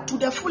builder to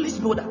the foolish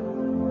builder.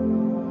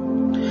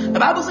 The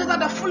Bible says that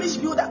the foolish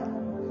builder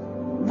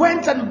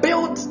went and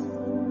built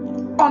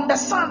on the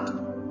sand.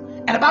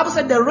 And the Bible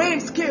said the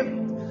rains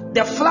came,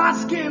 the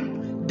floods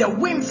came, the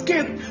winds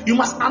came. You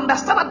must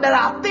understand that there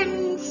are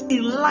things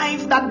in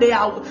life that they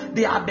are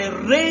the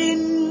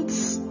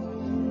rains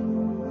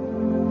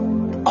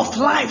of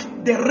life.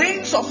 The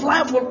rains of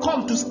life will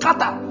come to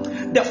scatter.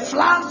 The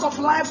floods of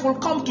life will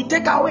come to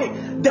take away.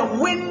 The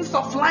winds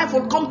of life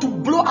will come to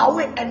blow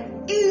away.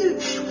 And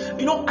if,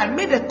 I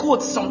made a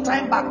quote some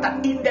time back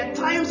that in the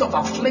times of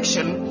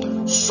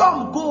affliction,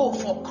 some go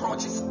for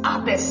crutches,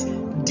 others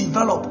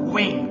develop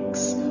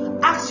wings.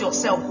 Ask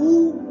yourself,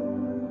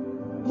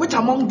 which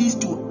among these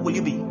two will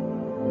you be?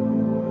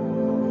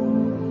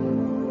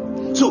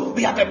 So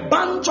we have a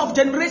bunch of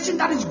generation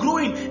that is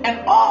growing,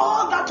 and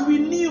all that we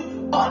knew,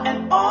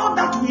 and all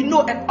that we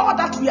know, and all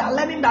that we are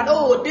learning, that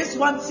this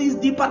one sees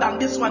deeper than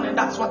this one, and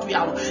that's what we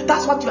are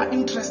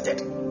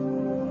interested.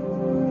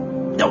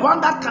 The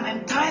one that can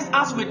entice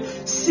us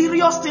with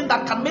serious things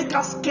that can make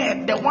us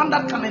scared. The one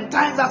that can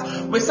entice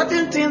us with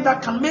certain things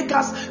that can make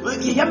us we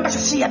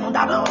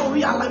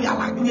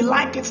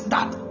like it.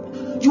 That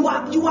you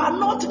are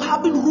not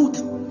having root.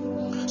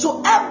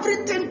 So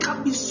everything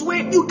can be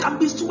swayed. You can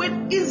be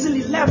swayed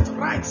easily, left,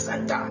 right,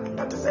 center.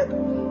 That is it.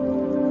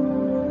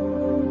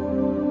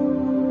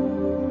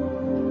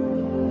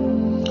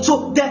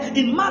 So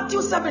in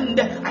Matthew 7,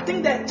 I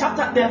think the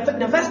chapter,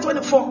 the verse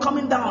 24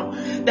 coming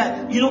down,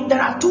 that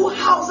there are two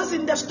houses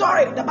in the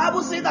story. The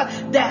Bible says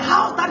that the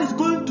house that is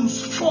going to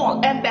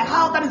fall and the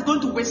house that is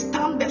going to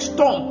withstand the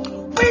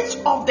storm. Which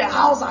of the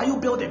house are you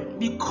building?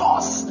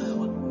 Because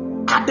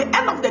at the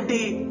end of the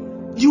day,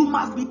 you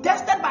must be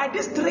tested by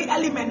these three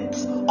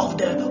elements of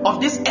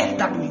this earth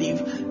that we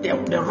live: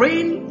 the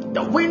rain,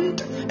 the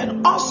wind,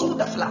 and also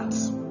the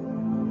floods.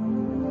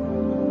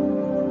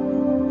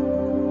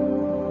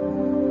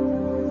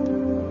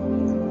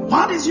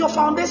 What is your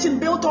foundation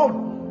built on?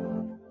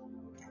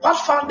 What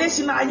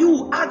foundation are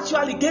you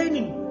actually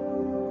gaining?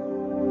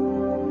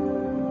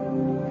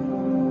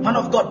 Man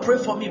of God, pray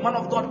for me. Man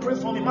of God, pray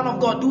for me. Man of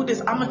God, do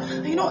this.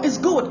 It's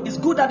good. It's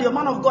good that your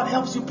man of God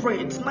helps you pray.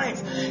 It's nice.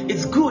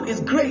 It's good. It's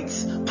great.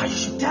 But you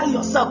should tell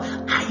yourself,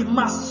 I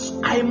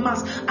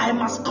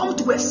must come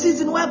to a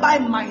season whereby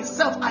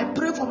myself, I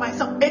pray for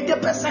myself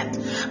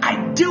 80%.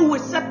 I deal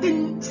with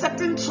certain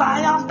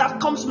trials that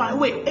comes my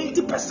way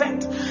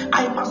 80%.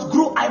 I must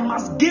grow. I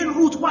must gain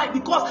root. Why?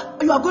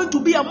 Because you are going to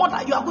be a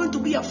mother. You are going to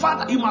be a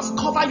father. You must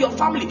cover your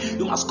family.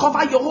 You must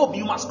cover your home.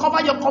 You must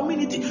cover your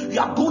community.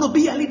 You are going to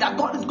be a leader.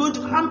 God is going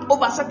to hand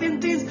over certain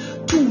things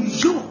to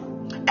you,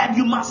 and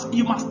you must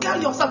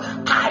tell yourself,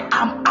 I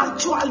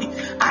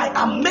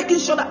am making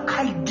sure that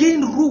I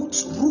gain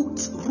roots.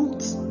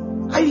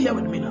 Are you here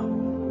with me now?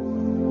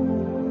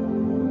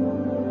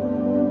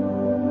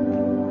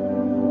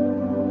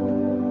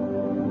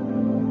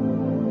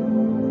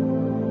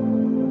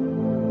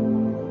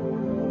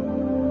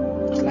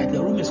 It's like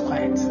the room is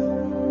quiet.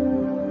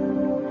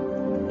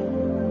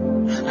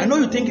 I know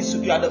you think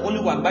you are the only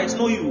one, but it's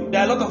not you.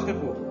 There are a lot of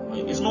people.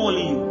 It's not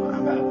only you.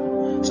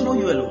 It's not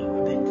you alone,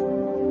 I think.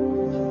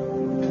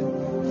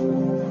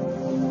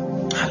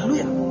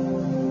 Hallelujah.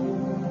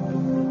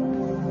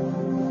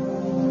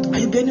 Are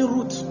you gaining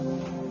root?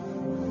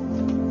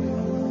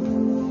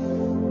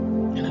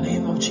 In the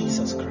name of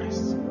Jesus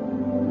Christ.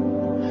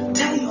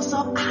 Tell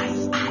yourself,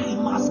 I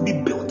must be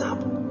built up.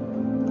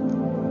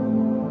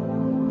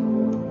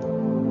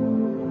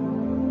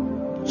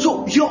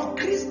 So your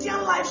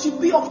Christian life should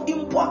be of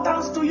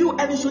importance to you,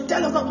 and you should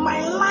tell yourself,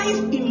 my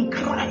life in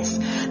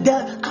Christ,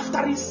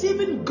 after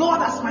receiving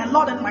God as my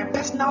Lord and my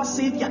personal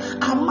Savior,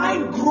 am I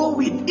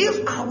growing?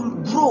 If I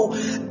will grow,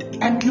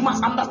 and you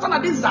must understand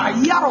that this is a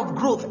year of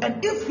growth,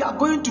 and if we are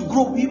going to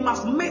grow, we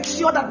must make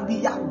sure that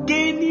we are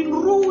gaining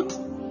root.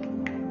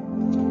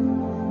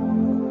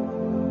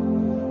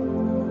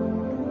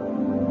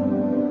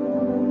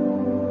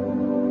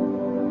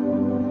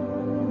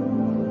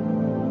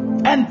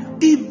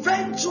 And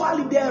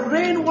eventually the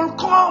rain will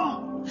come.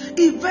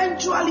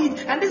 Eventually,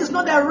 and this is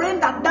not the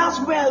rain that does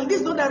well. This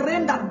is not the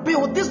rain that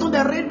builds. This is not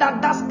the rain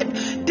that does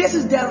it. This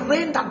is the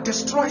rain that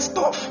destroys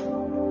stuff.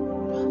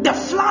 The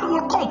flood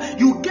will come.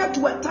 You get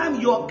to a time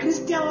your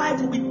Christian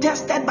life will be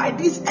tested by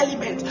these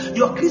elements.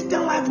 Your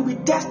Christian life will be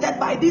tested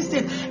by these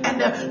things,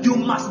 and you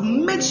must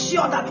make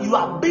sure that you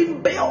are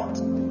being built.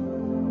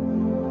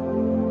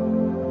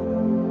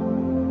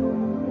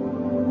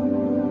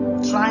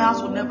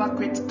 Trials will never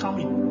quit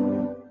coming.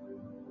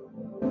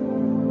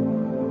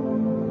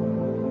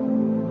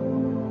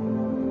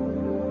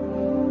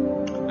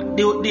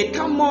 They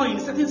come more in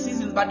certain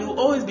seasons, but they will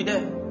always be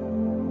there.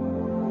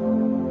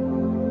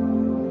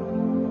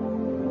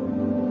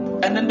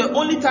 And then the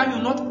only time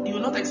you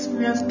will not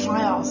experience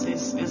trials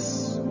is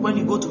when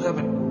you go to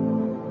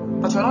heaven.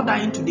 But you're not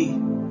dying today,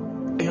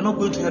 and you're not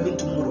going to heaven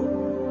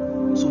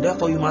tomorrow. So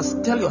therefore, you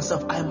must tell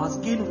yourself, I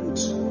must gain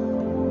roots.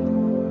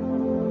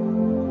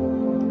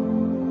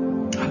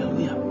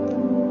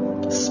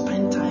 Hallelujah.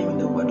 Spend time in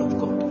the Word of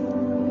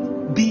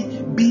God. Be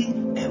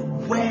a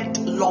word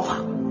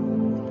lover.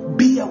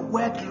 Be a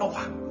word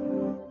lover.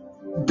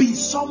 Be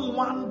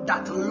someone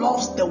that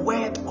loves the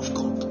Word of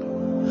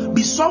God.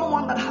 Be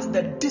someone that has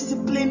the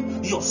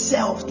discipline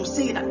yourself to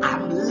say that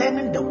I'm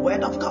learning the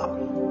Word of God.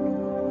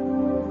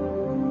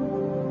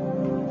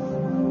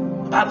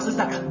 The Bible says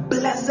that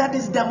blessed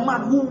is the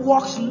man who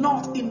walks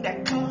not in the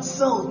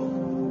counsel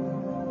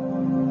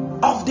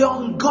of the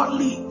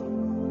ungodly,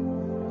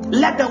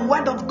 Let the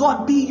word of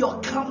God be your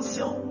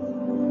counsel.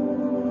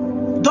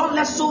 Don't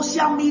let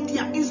social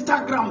media,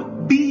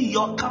 Instagram be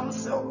your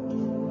counsel.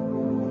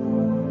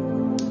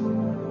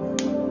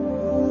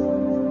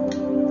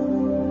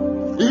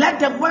 Let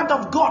the word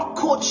of God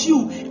coach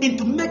you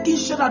into making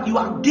sure that you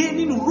are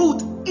gaining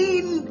root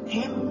in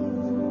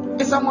Him.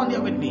 Is someone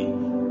here with me?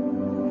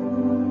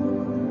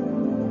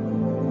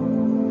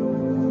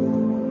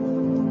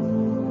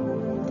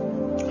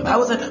 The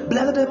Bible said,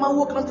 blessed is the man who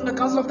walks not in the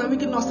counsel of the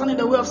wicked, nor stand in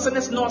the way of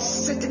sinners, nor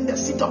sit in the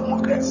seat of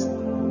mockers.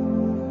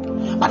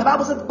 But the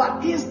Bible says,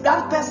 but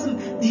that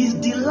person, his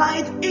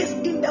delight is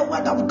in the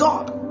word of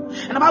God.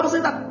 And the Bible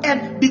says that,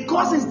 and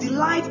because his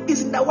delight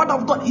is in the word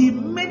of God, he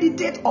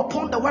meditates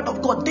upon the word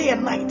of God day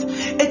and night.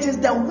 It is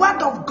the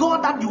word of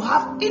God that you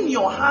have in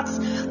your hearts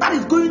that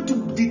is going to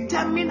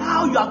determine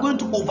how you are going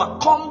to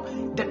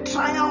overcome the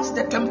trials,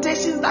 the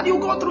temptations that you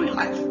go through in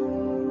life.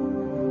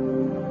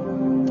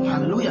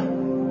 Hallelujah.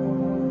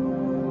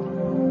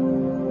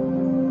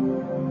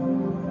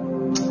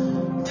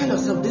 Tell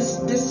yourself,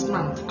 this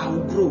month I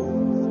will grow,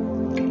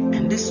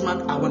 and this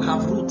month I will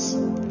have roots.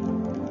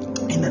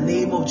 In the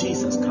name of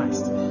Jesus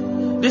Christ.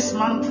 This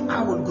month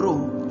I will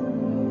grow,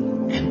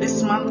 and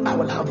this month I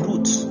will have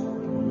roots.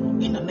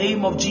 In the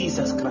name of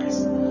Jesus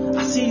Christ.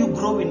 I see you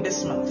growing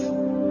this month.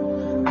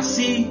 I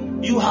see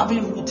you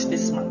having roots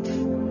this month.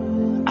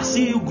 I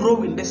see you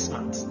growing this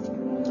month.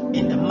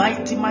 In the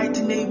mighty,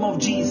 mighty name of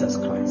Jesus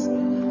Christ.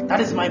 That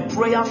is my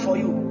prayer for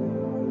you.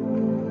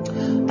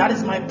 That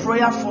is my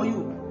prayer for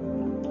you.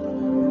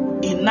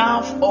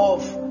 Enough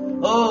of,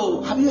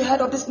 have you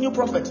heard of this new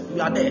prophet?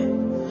 You are there.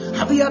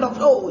 Have you heard of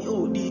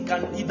he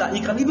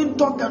can even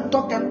talk and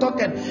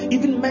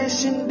even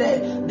mention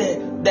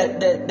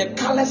the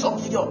colors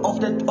of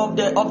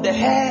the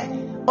hair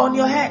on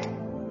your head.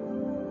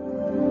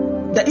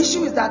 The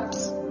issue is that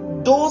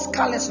those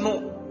colors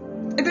no.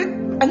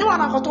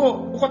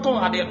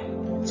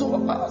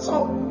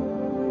 So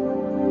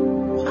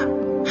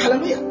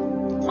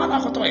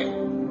hallelujah.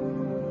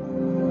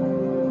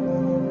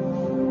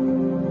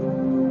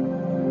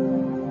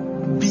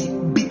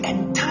 Be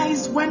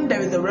enticed when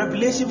there is a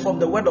revelation from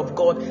the word of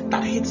God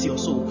that hits your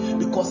soul,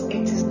 because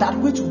it is that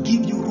which will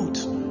give you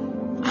root.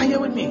 Are you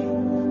with me?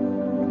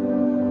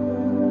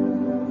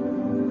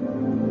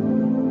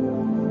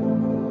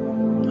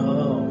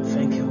 Oh,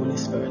 thank you, Holy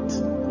Spirit.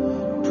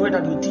 Pray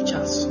that you teach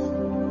us to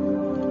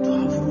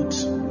have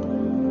roots.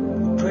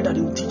 Pray that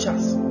you teach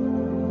us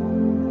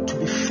to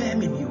be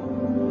firm in you,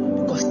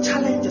 because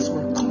challenges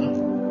will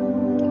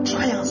come,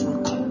 trials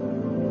will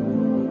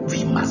come.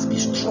 We must be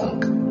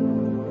strong.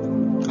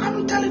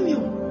 I'm telling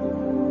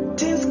you,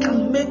 things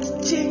can make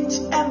change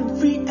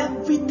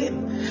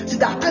everything. See,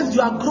 that times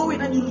you are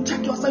growing and you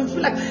check yourself, you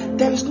feel like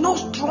there is no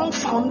strong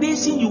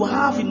foundation you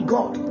have in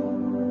God,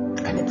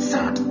 and it's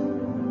sad.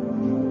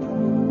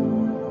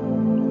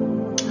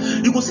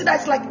 You will see that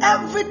it's like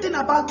everything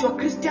about your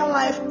Christian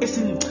life is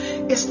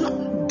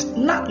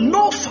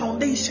no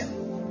foundation.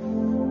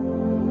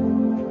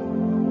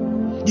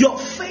 Your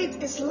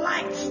faith is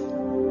life.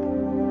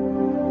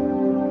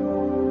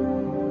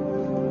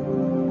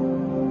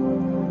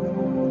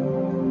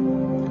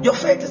 Your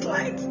faith is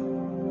light.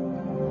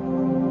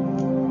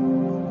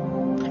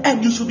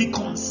 And you should be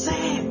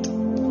concerned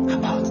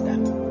about that.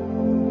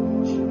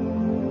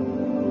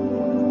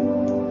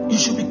 You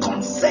should be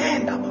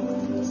concerned about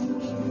it.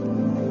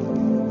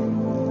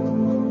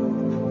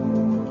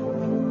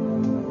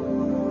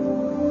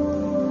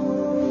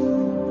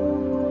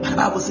 The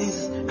Bible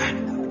says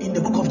in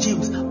the book of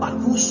James, but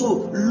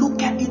whoso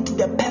looketh into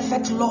the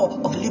perfect law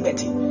of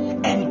liberty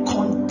and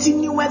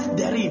continueth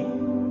therein,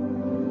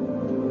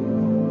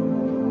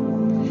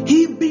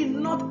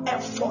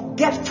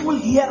 forgetful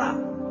hearer,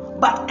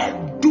 but a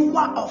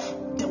doer of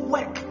the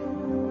work,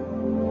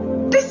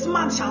 this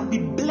man shall be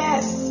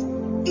blessed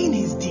in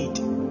his deed.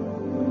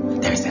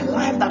 There is a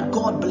life that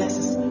God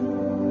blesses,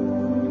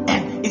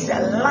 and it's a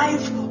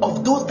life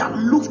of those that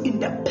look in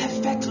the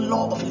perfect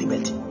law of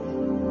liberty.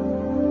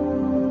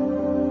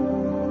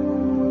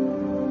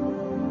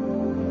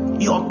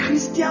 Your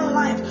Christian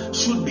life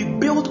should be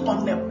built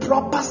on a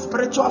proper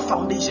spiritual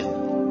foundation,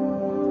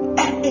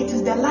 and it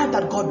is the life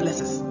that God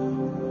blesses.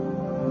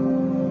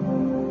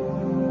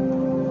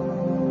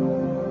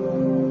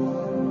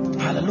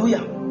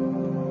 Hallelujah.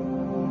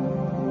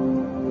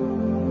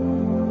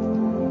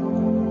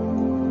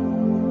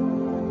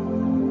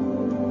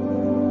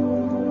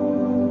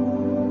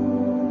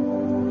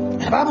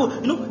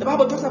 The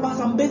Bible talks about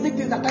some basic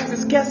things that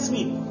times scares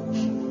me.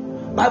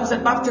 The Bible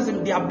said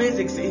baptism, they are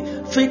basics,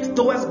 faith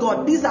towards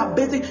God. These are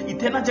basic,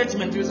 eternal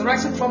judgment,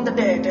 resurrection from the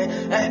dead,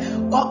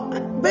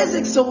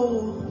 basics. So,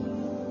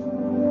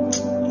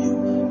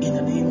 in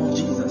the name of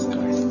Jesus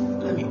Christ,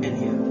 let me end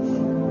here.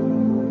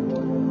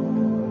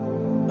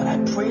 But I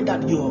pray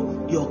that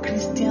your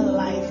Christian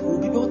life will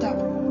be built up.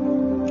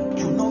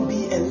 You will not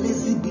be a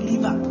lazy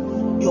believer.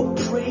 Your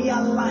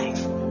prayer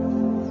life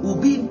will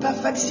be in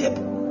perfect shape.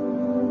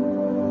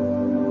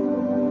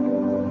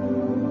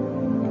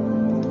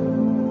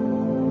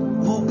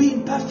 Will be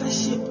in perfect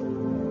shape.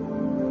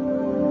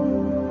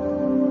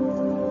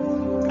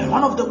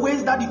 the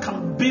ways that you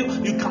can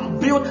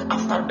build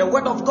after the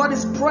word of God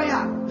is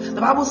prayer.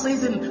 The Bible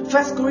says in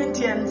 1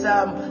 Corinthians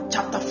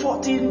chapter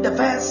 14, the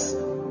verse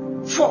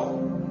 4.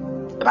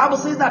 The Bible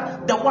says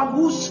that the one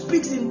who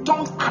speaks in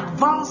tongues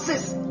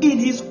advances in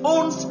his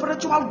own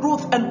spiritual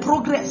growth and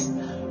progress.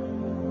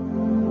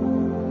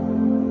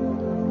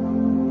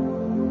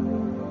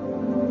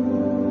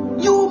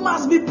 You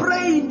must be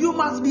praying. You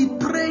must be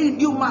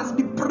praying. You must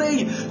be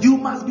praying. You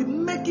must be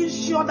making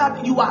sure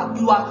that you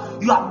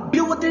are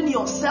building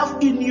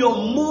yourself in your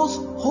most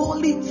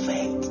holy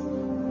faith.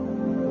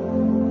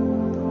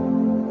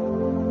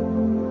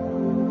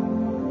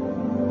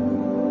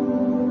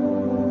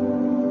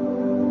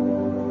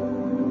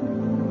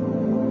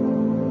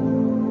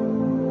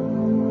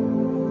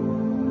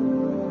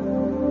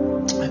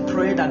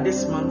 That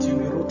this month you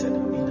will be rooted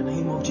in the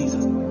name of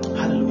Jesus.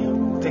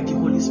 Hallelujah. Thank you,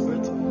 Holy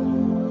Spirit.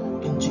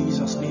 In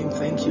Jesus' name,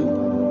 thank you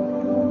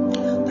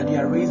that you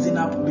are raising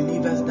up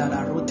believers that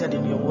are rooted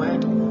in your word,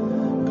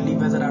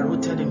 believers that are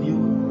rooted in you,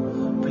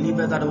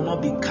 believers that will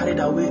not be carried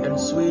away and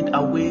swayed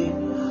away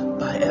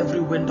by every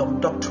wind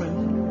of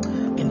doctrine.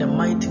 In the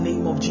mighty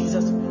name of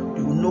Jesus,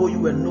 you will know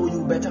you and know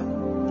you better. You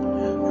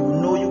will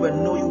know you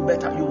and know you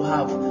better. You will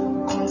have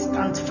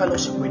constant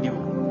fellowship with you.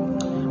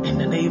 In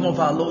the name of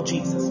our Lord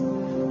Jesus,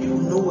 you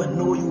know and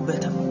know you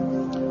better.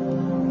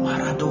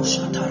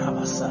 Maradosha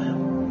Tarabasaya.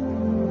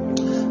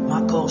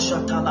 Mako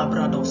Shatala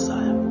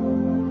Bradosaya.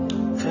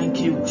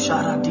 Thank you,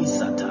 Sharadi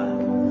Sataya.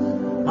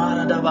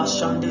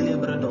 Maradabashandele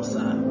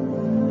Bradosaya.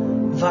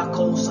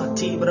 Vako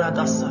Sati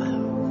Bradasaya.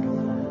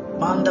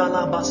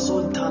 Mandala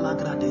Basuntala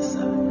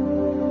Gradesaya.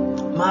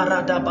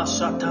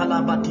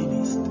 Maradabashatala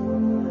Badinist.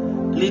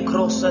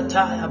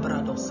 Likrosataya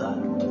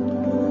Bradosaya.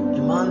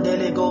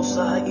 Mandele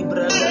Gosa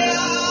Ibrahim.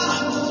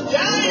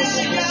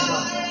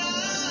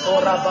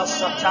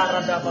 Korabasata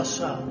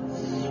Radabasa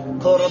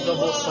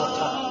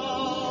Korodobosata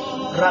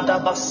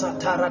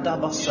Radabasata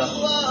Radabasa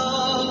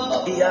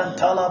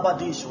Iantala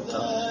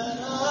Badishuta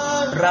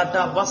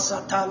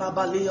Radabasata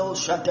Labalio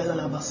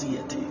Shatela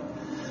Basiete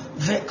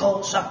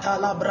Veko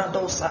Shatala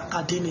Bradosa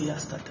Kadini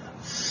Yastata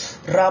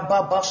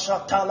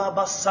Rababashata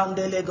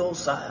Labasandele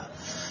Gosaya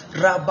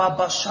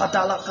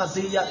Rababashata La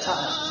Kaziyata.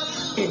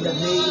 In the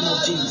name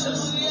of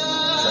Jesus.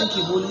 Thank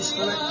you, Holy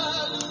Spirit.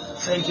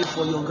 Thank you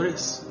for your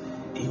grace.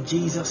 In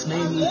Jesus'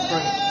 name we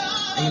pray.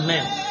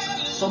 Amen.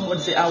 Somebody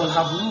say, I will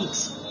have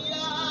roots.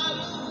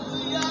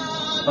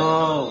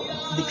 Oh,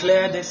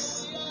 declare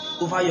this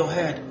over your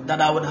head, that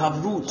I will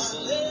have roots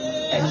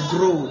and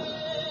grow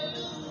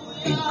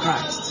in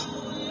Christ.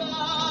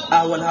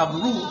 I will have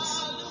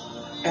roots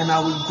and I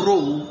will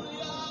grow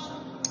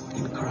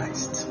in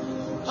Christ.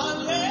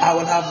 I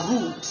will have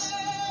roots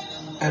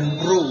and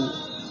grow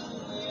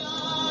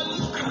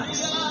in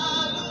Christ.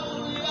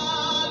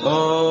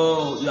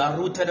 Oh, you are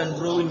rooted and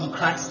growing in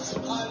Christ.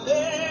 In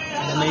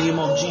the name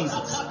of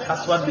Jesus.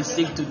 That's what we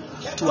seek to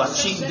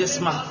achieve this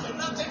month.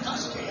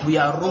 We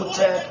are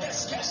rooted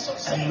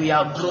and we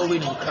are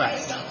growing in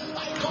Christ.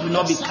 We will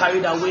not be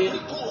carried away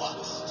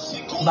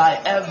by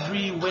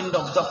every wind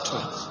of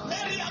doctrine.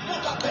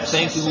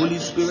 Thank you, Holy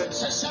Spirit.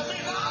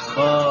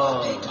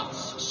 Oh,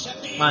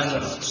 my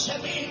God.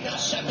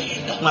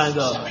 My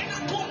God.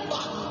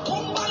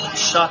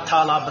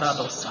 Shatala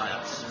Bradosaya.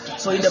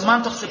 So in the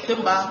month of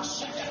September,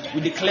 we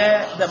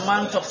declare the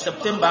month of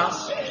September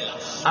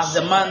as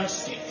the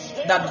month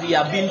that we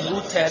are being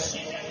rooted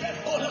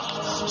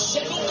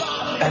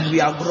and we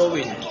are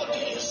growing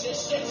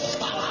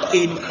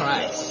in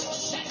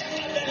Christ.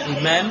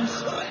 Amen.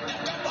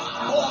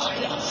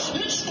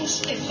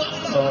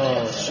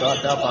 Oh,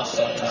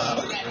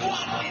 Shadabasata.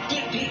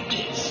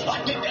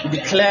 We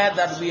declare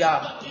that we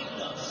are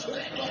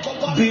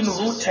being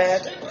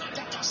rooted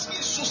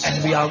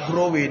and we are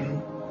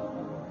growing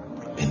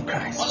in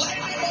Christ.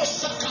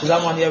 Is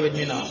someone here with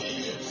me now?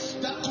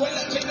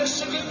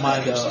 My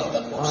God.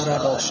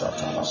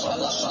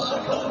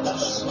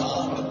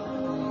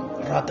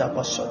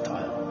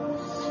 Radabashataya.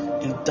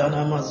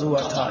 Idana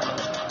Mazuataya.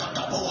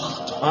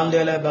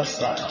 Andele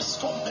Basaya.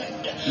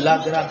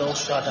 Lagrado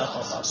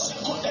Shadababa.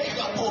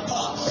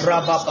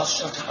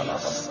 Rababashatala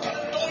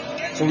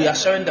Basaya. So we are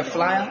sharing the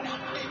flyer.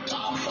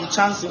 If you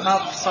chance to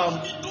have some,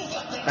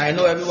 I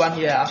know everyone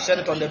here, I've shared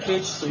it on the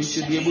page, so you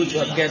should be able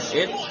to get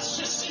it.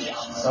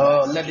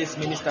 Let this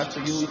minister to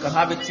you. You can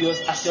have it to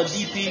yours as your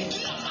DP,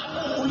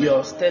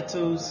 your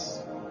status.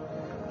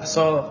 I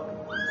saw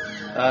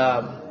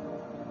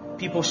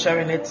people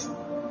sharing it.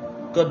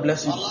 God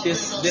bless you.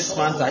 This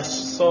month I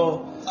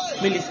saw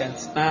Millicent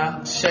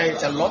share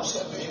it a lot.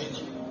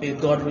 May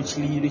God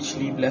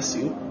richly bless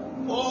you.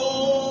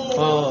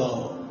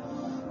 Oh,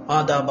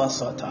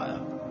 Adabasataya,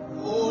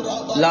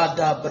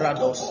 Lada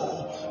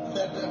Bradosa,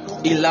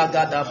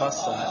 Ilagada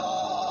Basaya,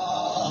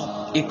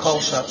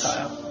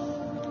 Ikoshataya,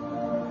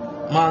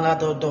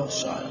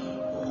 Maladodosha.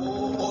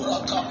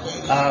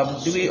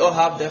 Do we all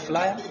have the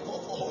flyer?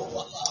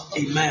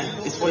 Amen.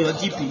 It's for your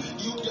DP.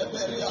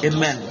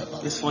 Amen.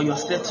 It's for your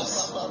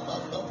status.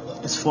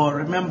 It's for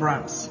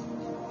remembrance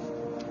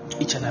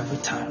each and every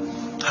time.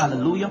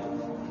 Hallelujah.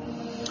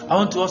 I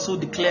want to also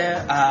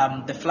declare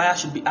the flyer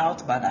should be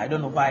out, but I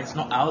don't know why it's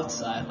not out.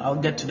 So I'll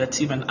get to the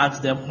team and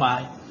ask them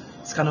why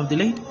it's kind of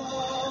delayed.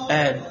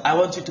 And I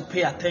want you to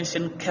pay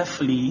attention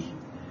carefully.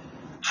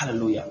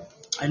 Hallelujah.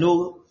 I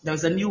know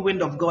there's a new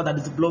wind of God that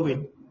is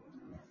blowing.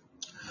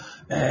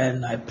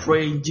 And I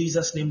pray in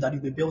Jesus' name that it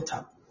will be built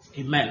up.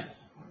 Amen.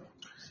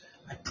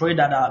 I pray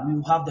that we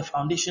will have the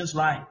foundations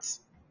right.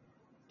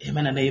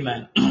 Amen and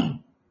amen.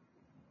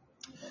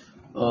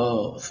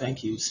 Oh,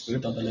 thank you,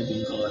 Spirit of the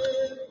living God.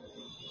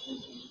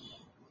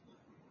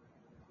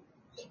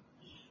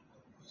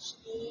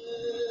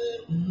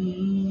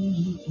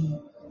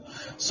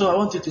 So I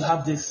want you to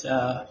have this.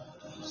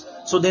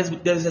 So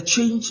there's a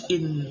change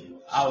in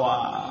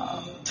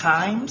our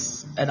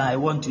times, and I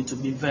want you to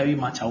be very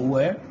much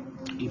aware.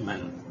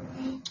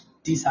 Amen.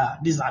 These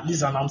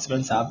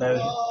announcements are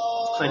very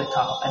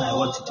critical, and I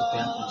want you to pay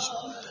attention.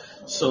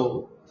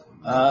 So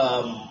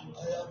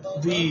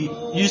we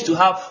used to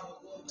have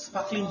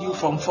sparkling dew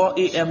from 4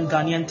 a.m.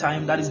 Ghanaian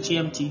time, that is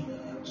GMT,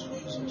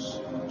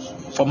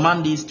 from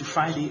Mondays to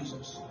Fridays.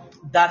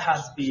 That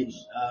has been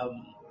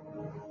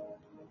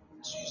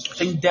I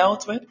think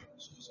dealt with.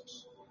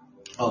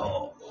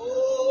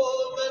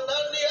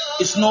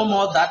 It's no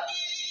more that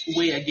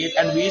way again.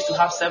 And we used to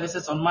have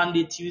services on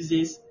Monday,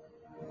 Tuesdays,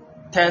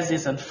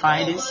 Thursdays, and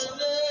Fridays.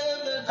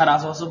 That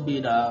has also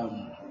been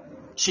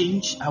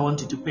changed. I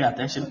want you to pay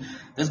attention.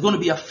 There's going to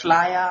be a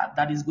flyer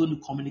that is going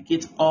to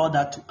communicate all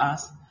that to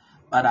us,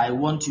 but I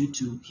want you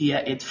to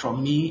hear it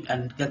from me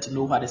and get to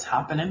know what is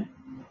happening.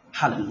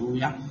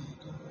 Hallelujah.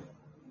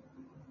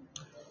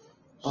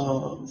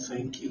 Oh,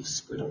 thank you,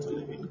 Spirit of the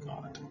living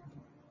God.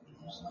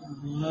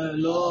 My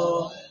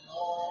Lord,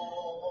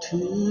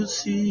 to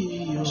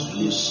see your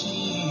face.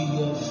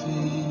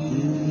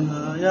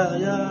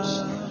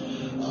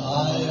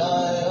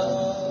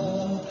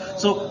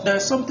 So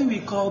there's something we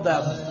call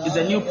it's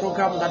a new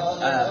program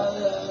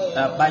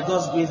that by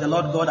God's grace the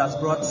Lord God has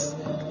brought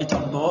it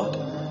on board.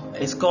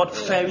 It's called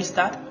Fairy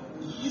Start,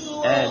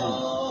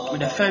 and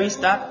with the Fairy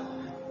Start,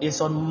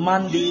 it's on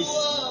Mondays,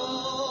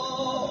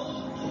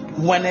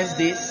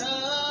 Wednesdays,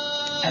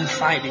 and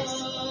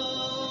Fridays,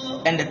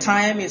 and the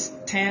time is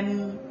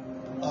 10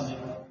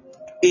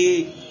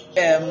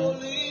 a.m.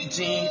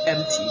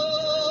 GMT.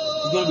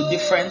 It's going to be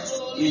different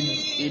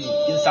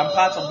in some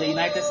parts of the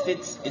United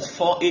States. It's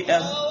 4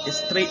 a.m.,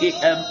 it's 3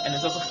 a.m., and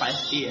it's also 5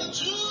 a.m.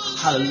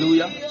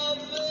 Hallelujah.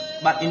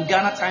 But in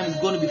Ghana time, it's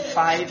going to be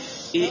 5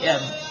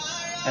 a.m.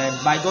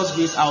 And by God's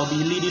grace, I'll be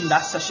leading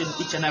that session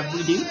each and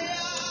every day.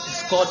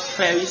 It's called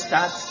Fairy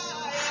Start.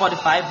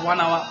 45, 1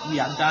 hour, we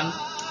are done.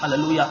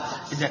 Hallelujah.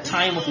 It's a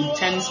time of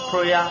intense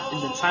prayer.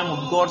 It's a time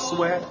of God's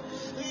word.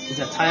 It's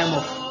a time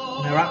of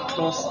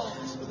miracles.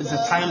 It's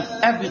a time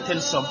everything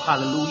some.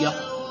 Hallelujah.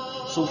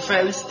 So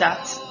Fairy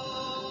Start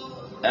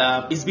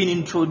is being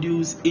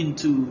introduced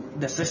into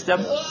the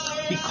system.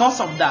 Because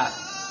of that,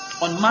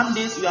 on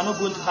Mondays we are not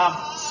going to have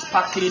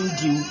sparkling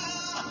dew.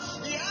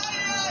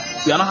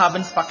 We are not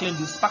having sparkling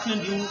dew.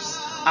 Sparkling dews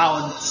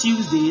are on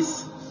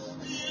Tuesdays,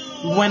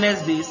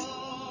 Wednesdays,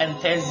 and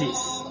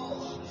Thursdays.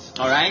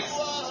 All right.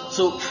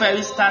 So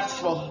Fairy starts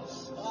from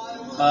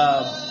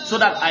so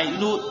that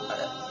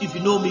if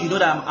you know me, you know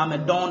that I'm a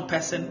dawn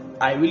person.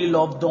 I really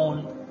love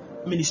dawn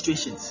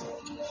ministrations.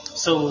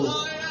 So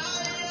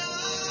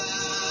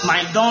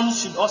my dawn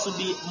should also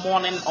be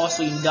morning,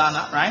 also in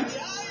Ghana, right?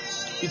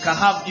 You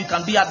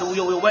can be at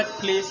your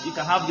workplace. You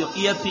can have your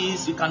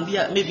earpiece. You can be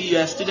maybe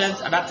you're a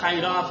student at that time.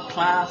 You don't have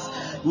class.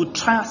 You will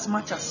try as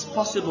much as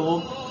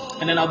possible,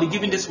 and then I'll be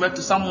giving this word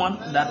to someone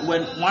that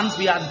once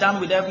we are done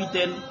with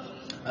everything,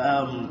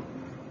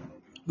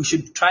 we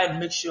should try and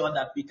make sure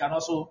that we can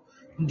also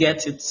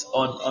get it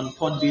on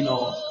Podbean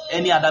or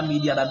any other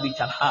media that we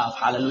can have.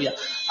 Hallelujah.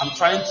 I'm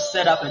trying to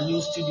set up a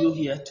new studio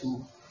here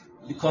too,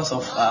 because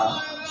of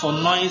for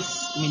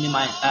noise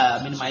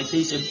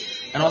minimization,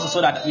 and also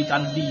so that we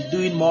can be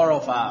doing more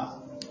of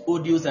our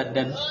audios and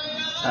then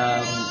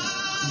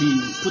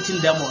be putting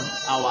them on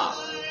our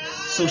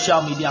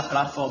social media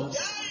platforms,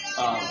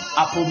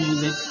 Apple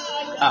Music,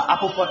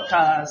 Apple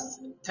Podcasts,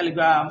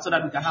 Telegram, so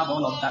that we can have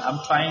all of that. I'm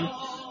trying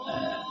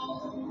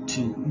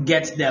to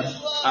get them.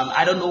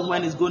 I don't know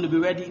when it's going to be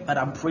ready, but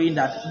I'm praying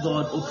that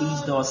God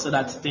opens doors so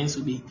that things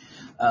will be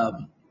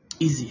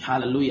easy.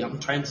 Hallelujah. I'm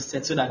trying to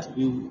set so that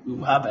we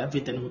will have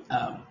everything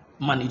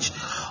managed.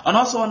 And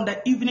also on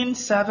the evening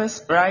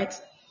service, right?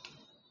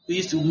 We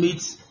used to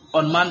meet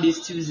on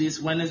Mondays,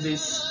 Tuesdays,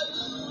 Wednesdays,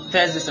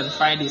 Thursdays, and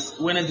Fridays.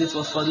 Wednesdays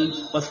was for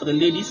the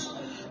ladies.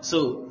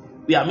 So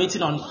we are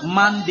meeting on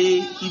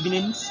Monday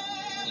evenings.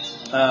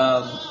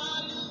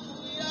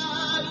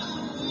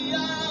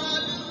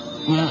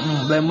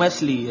 Ben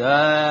Wesley,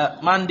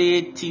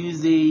 Monday,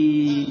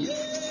 Tuesday,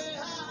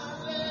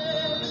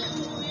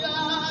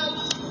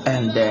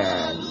 and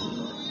then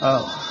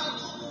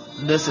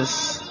this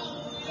is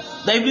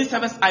the evening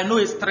service. I know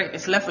it's 3.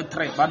 It's left with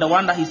 3, but the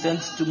one that he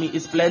sent to me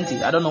is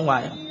plenty. I don't know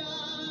why.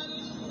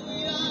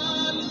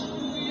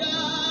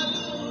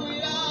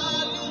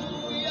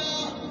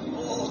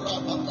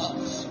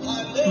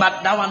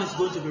 But that one is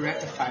going to be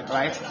rectified,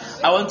 right?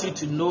 I want you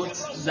to note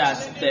that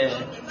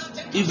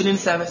the evening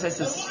services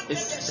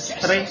is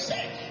 3.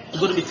 It's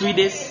going to be 3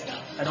 days,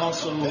 and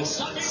also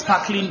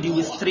Sparkling Dew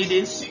is 3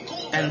 days,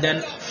 and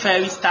then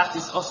Fairy Start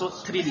is also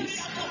 3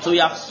 days. So we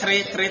have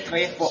 3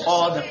 for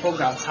all the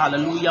programs.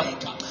 Hallelujah.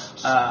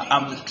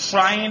 I'm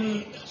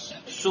trying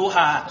so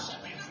hard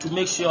to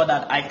make sure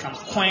that I can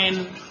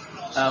coin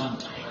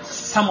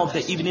some of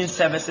the evening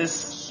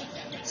services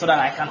so that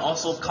I can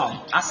also come.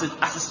 As it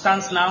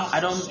stands now, I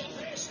don't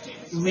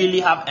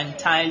really have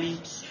entirely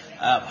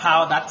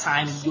how that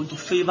time is going to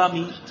favor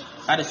me.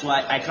 That is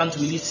why I can't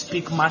really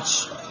speak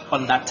much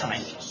on that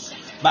time.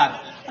 But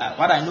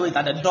what I know is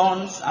that the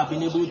dawns have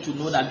been able to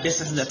know that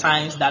this is the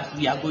times that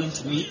we are going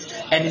to meet,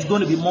 and it's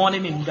going to be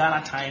morning in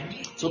Ghana time.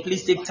 So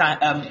please take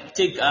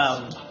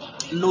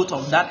note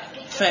of that.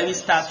 Fairy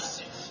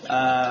Starts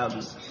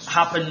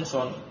happens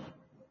on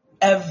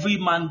every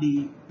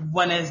Monday,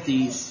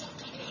 Wednesdays,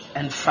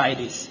 and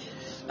Fridays.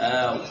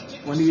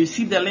 When you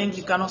receive the link,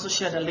 you can also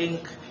share the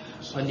link.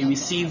 When you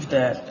receive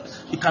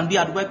you can be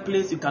at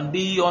workplace, you can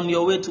be on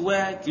your way to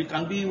work, you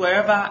can be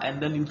wherever,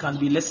 and then you can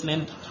be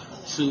listening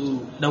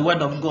to the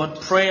word of God,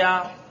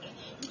 prayer,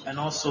 and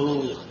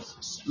also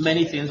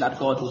many things that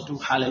God will do.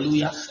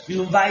 Hallelujah.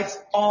 You invite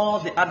all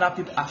the other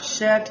people. I've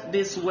shared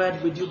this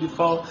word with you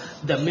before,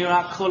 the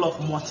miracle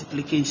of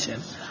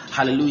multiplication.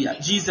 Hallelujah.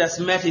 Jesus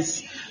met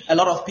a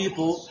lot of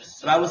people.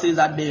 The Bible says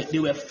that they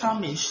were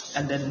famished,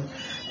 and then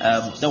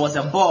there was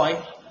a boy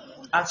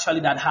actually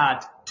that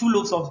had 2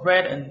 loaves of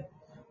bread and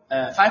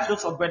 5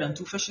 loaves of bread and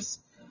 2 fishes.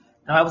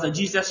 The Bible says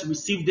Jesus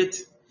received it,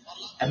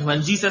 and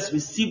when Jesus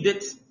received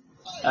it,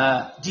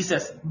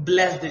 Jesus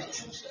blessed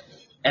it.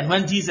 And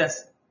when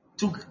Jesus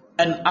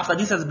after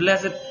Jesus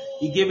blessed it,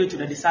 he gave it to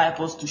the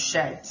disciples to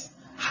share it.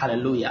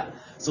 Hallelujah.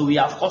 So we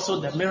have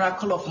also the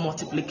miracle of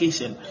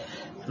multiplication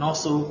and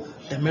also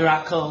the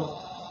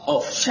miracle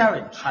of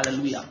sharing.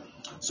 Hallelujah.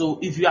 So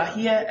if you are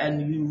here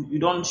and you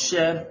don't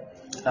share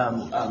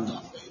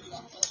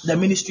the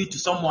ministry to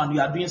someone,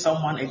 you are doing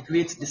someone a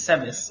great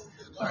disservice.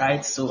 All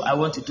right. So I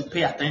want you to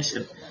pay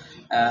attention.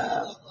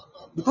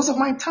 Because of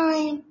my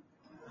time,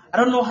 I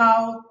don't know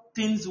how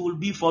things will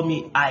be for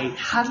me. I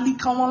hardly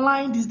come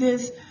online these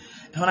days.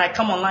 And when I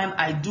come online,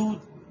 I do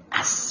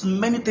as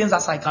many things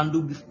as I can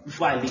do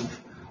before I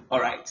leave. All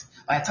right.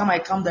 By the time I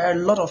come, there are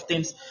a lot of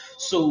things.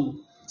 So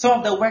some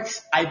of the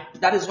works,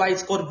 that is why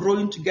it's called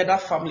Growing Together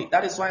Family.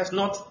 That is why it's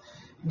not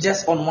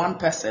just on one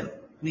person.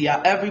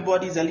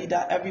 Everybody is a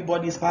leader.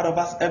 Everybody is part of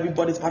us.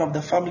 Everybody is part of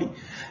the family.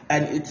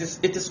 And it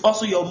is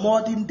also your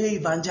modern day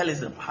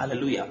evangelism.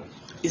 Hallelujah.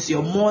 It's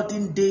your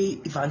modern day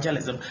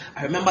evangelism.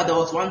 I remember there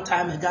was one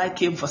time a guy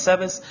came for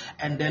service,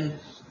 and then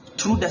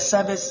through the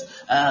service,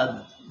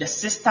 the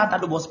sister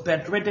that was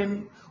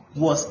bedridden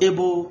was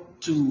able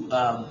to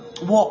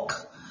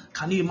walk.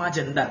 Can you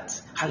imagine that?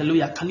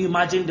 Hallelujah. Can you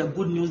imagine the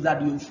good news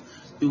that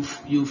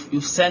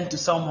you've sent to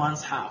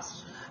someone's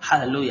house?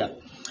 Hallelujah.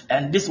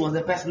 And this was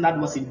the person that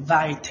was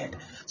invited.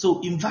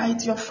 So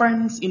invite your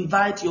friends,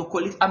 invite your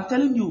colleagues. I'm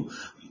telling you,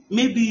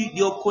 maybe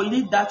your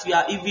colleague that you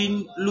are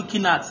even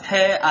looking at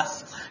her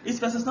as, this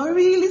person is not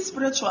really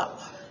spiritual.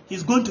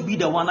 He's going to be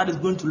the one that is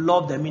going to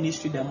love the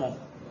ministry the more.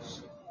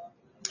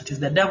 It is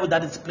the devil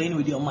that is playing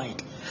with your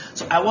mind.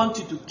 So I want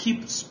you to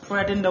keep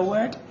spreading the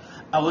word.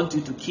 I want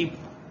you to keep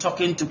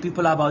talking to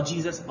people about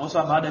Jesus and also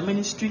about the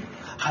ministry.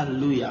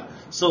 Hallelujah.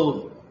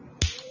 So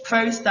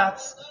Fairy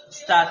starts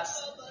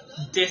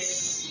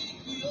this.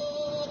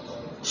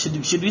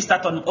 Should we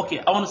start on? Okay,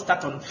 I want to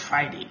start on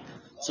Friday.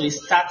 So it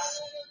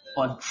starts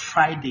on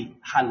Friday.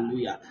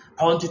 Hallelujah.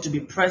 I want you to be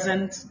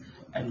present,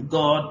 and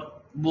God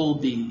will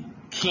be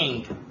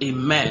King.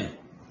 Amen.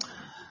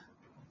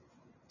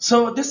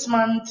 So this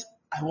month,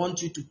 I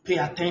want you to pay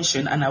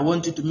attention, and I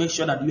want you to make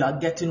sure that you are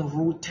getting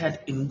rooted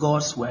in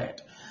God's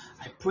word.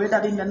 I pray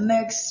that in the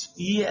next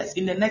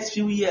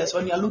few years,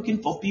 when you are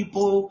looking for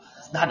people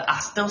that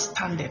are still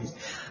standing,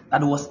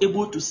 that was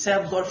able to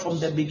serve God from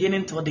the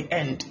beginning till the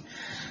end,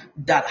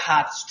 that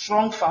had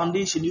strong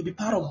foundation, you'll be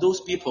part of those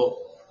people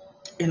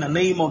in the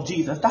name of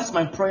Jesus. That's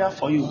my prayer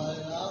for you,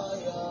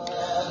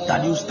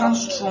 that you stand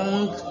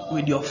strong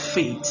with your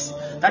faith.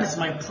 That is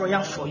my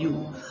prayer for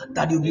you,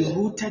 that you'll be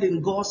rooted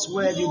in God's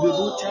word, you'll be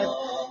rooted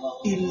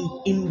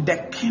in the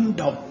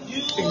kingdom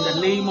in the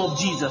name of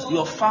Jesus.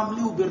 Your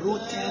family will be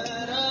rooted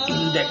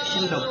in the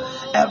kingdom.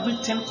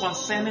 Everything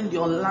concerning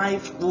your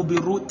life will be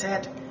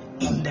rooted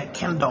in the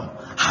kingdom.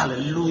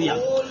 Hallelujah.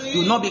 You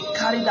will not be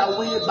carried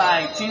away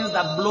by things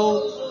that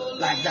blow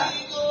like that.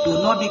 You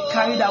will not be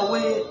carried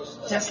away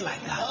just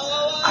like that.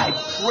 I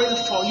pray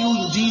for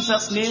you in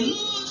Jesus' name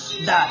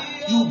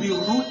that you will be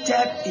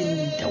rooted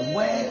in the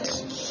word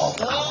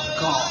of our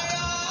God.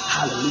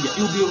 Hallelujah.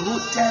 You will be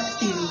rooted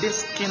in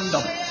this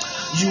kingdom.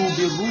 You will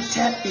be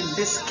rooted in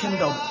this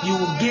kingdom. You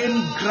will gain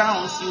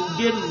grounds. You will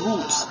gain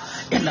roots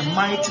in the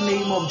mighty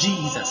name of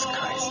Jesus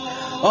Christ.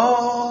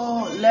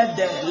 Oh, let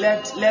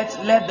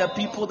the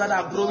people that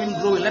are growing.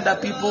 Let the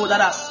people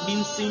that are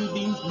being seen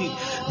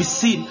be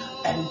seen,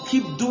 and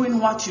keep doing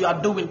what you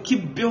are doing.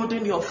 Keep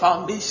building your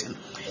foundation.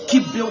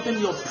 Keep building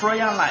your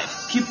prayer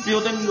life. Keep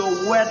building your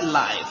word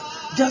life.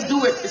 Just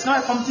do it. It's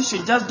not a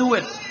competition. Just do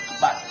it.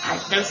 But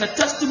there's a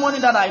testimony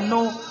that I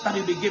know that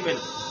will be given.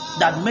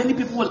 That many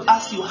people will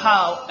ask you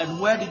how and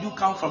where did you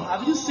come from.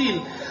 Have you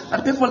seen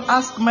that people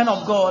ask men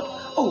of God,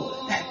 oh,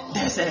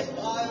 there's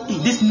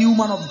this new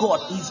man of God,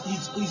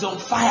 he's on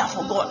fire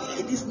for God.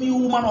 This new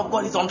woman of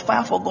God is on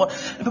fire for God.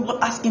 And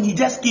people asking, he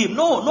just came.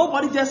 No,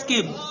 nobody just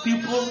came.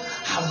 People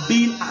have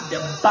been at the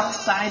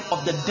backside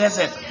of the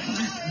desert.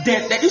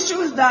 The issue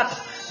is that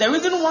one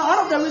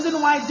of the reasons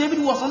why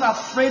David was not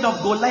afraid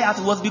of Goliath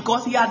was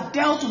because he had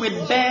dealt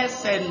with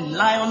bears and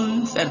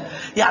lions, and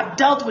he had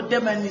dealt with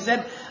them, and he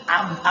said,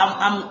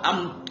 I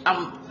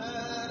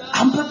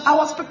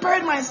was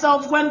preparing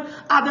myself when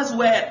others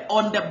were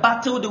on the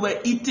battle. They were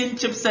eating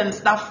chips and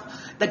stuff.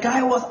 The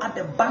guy was at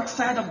the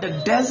backside of the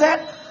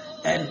desert,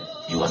 and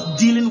he was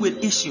dealing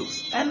with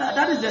issues. And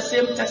that is the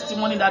same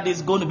testimony that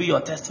is going to be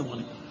your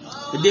testimony.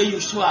 The day you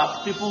show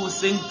up, people will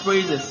sing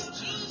praises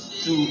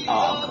to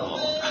our God.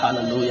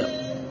 Hallelujah.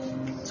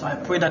 So I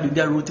pray that you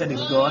get rooted in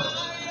God.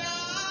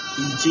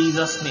 In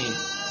Jesus' name.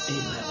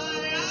 Amen.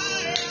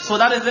 So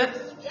that is it.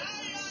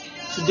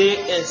 Today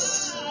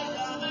is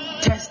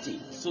Thursday.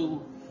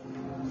 So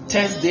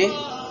Thursday,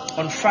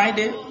 on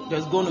Friday,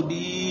 there's going to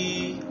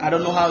be, I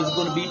don't know how it's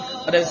going to be,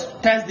 but there's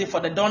Thursday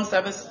for the dawn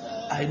service.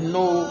 I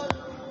know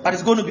that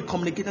it's going to be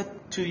communicated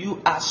to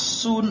you as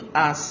soon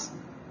as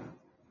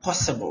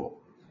possible.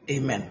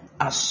 Amen.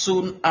 As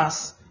soon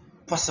as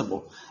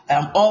possible.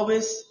 I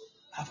always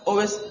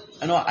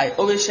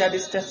share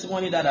this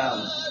testimony that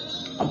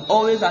I'm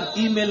always an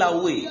email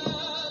away.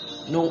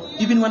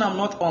 Even when I'm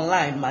not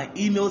online, my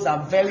emails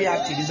are very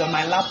active. It's on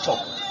my laptop.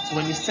 So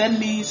when you send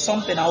me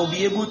something, I will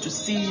be able to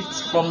see it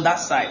from that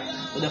side.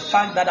 But the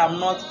fact that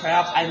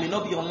perhaps I may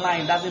not be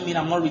online doesn't mean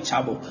I'm not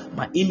reachable.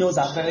 My emails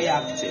are very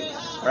active.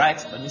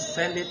 Right? When you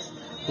send it,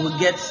 it will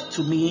get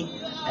to me,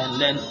 and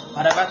then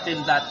whatever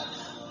thing that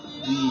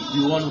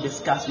we want to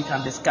discuss, we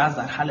can discuss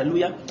that.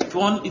 Hallelujah.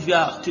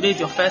 Today is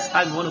your first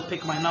time, you want to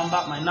pick my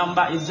number. My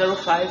number is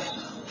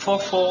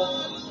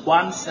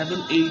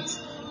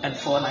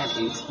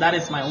 0544178498. That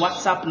is my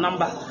WhatsApp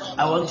number.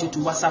 I want you to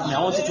WhatsApp me.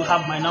 I want you to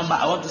have my number.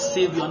 I want to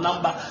save your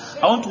number.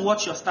 I want to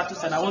watch your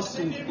status, and I want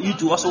you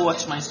to also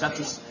watch my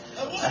status,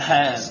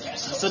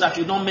 so that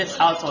you don't miss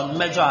out on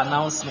major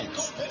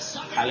announcements.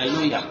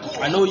 Hallelujah.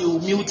 I know you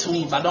mute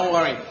me, but don't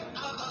worry.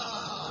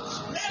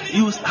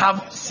 You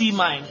see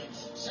mine.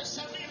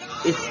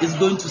 It's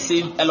going to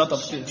save a lot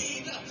of things.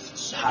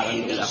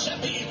 Hallelujah.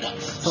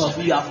 Some of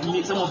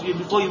you,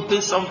 before you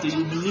pay something,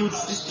 you mute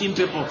 16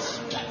 people.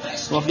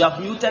 So if you have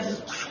muted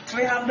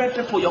 300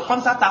 people, your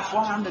contact are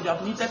 400, you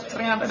have muted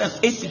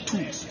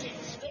 382.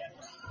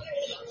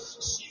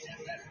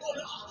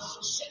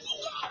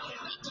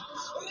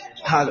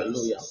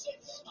 Hallelujah.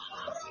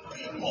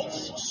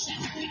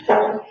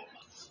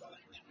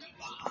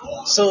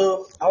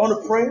 So I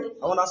want to pray.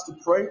 I want us to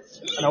pray.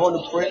 And I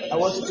want to pray. I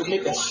want you to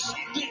make a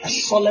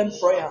solemn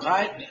prayer,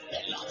 right?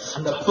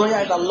 And the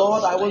prayer is that,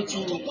 Lord, I want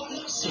you to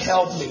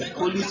help me.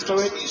 Holy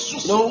Spirit,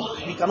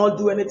 we cannot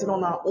do anything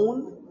on our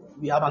own.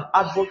 We have an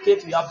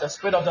advocate. We have the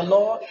Spirit of the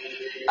Lord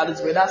that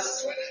is with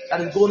us, that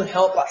is going to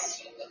help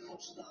us.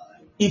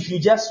 If you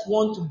just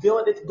want to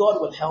build it, God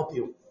will help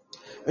you.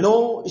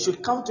 It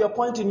should come to a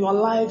point in your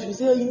life, you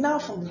say,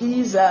 enough of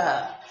these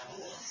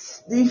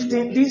things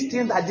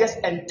that just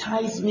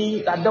entice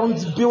me, that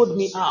don't build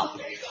me up.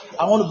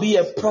 I want to be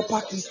a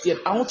proper Christian.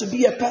 I want to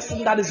be a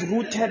person that is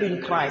rooted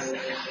in Christ.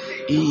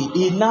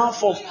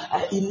 Enough of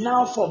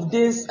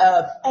these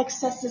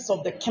excesses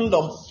of the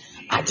kingdom.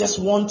 I just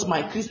want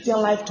my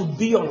Christian life to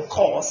be on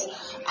course.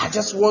 I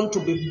just want to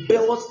be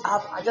built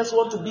up. I just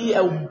want to be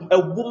a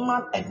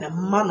woman and a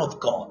man of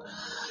God.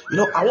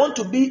 I want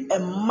to be a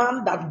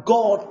man that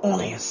God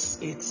honors.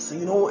 It is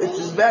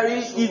very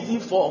easy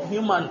for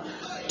human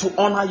to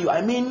honor you.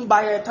 I mean,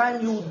 by the time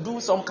you do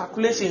some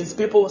calculations,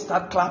 people will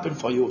start clapping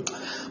for you.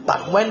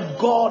 But when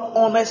God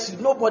honors you,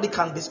 nobody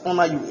can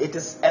dishonor you. It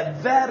is a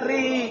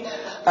very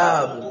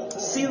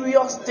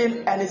serious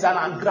thing, and it's an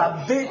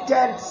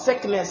aggravated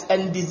sickness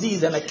and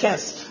disease and a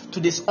curse to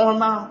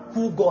dishonor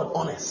who God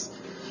honors.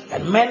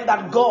 And men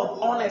that God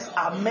honors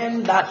are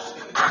men that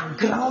are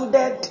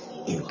grounded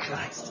in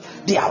Christ.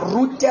 They are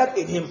rooted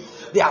in Him.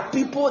 They are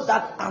people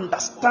that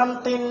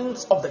understand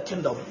things of the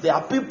kingdom. They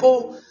are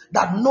people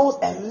that know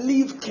and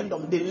live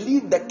kingdom. They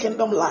live the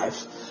kingdom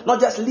life.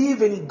 Not just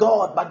live in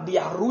God, but they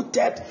are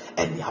rooted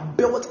and they are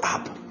built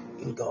up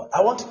in God.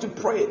 I want you to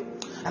pray.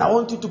 And I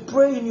want you to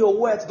pray in your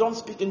words. Don't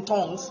speak in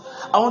tongues.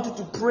 I want you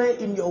to pray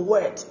in your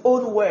words,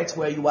 own words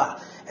where you are.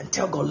 And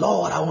tell God,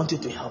 Lord, I want you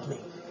to help me.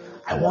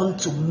 I want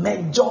to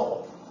measure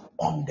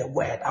on the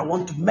word. I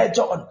want to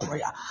measure on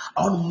prayer.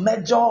 I want to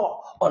measure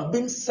on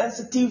being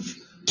sensitive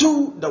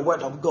to the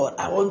word of God.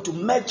 I want to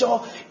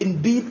measure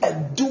in being a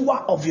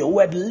doer of your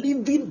word,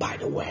 living by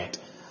the word.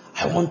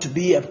 I want to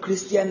be a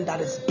Christian that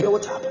is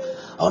built up.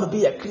 I want to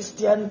be a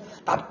Christian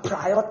that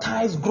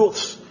prioritizes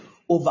growth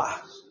over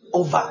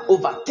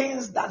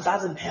things that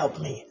doesn't help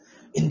me.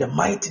 In the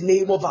mighty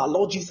name of our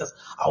Lord Jesus,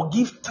 I'll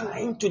give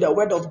time to the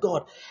word of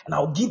God, and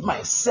I'll give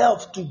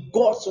myself to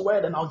God's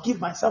word, and I'll give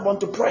myself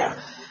unto prayer,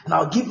 and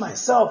I'll give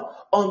myself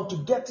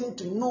unto getting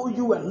to know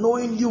you and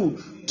knowing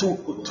you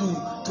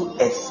to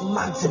its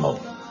maximum.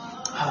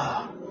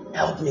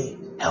 Help me.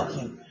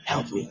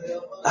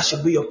 That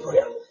should be your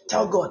prayer.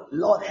 Tell God,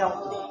 Lord,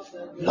 help me.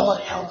 Lord,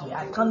 help me.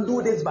 I can't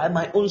do this by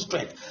my own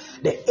strength.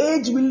 The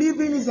age we live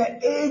in is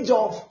an age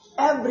of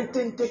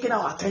everything taking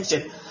our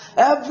attention.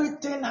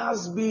 Everything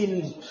has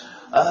been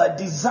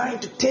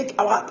designed to take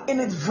our,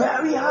 and it's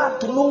very hard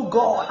to know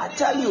God. I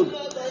tell you,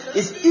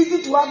 it's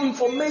easy to have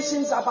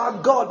information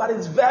about God, but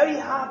it's very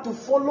hard to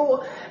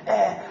follow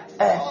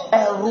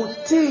a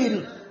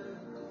routine,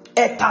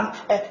 a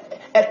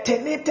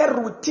tenacious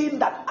routine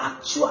that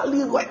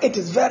actually works. It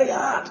is very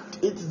hard.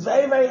 It's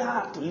very, very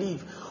hard to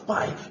live.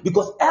 Why?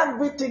 Because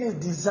everything is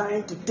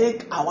designed to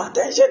take our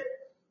attention.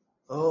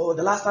 Oh,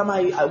 the last time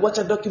I watched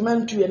a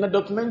documentary, and the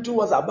documentary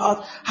was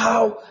about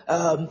how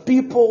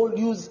people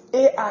use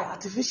AI,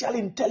 artificial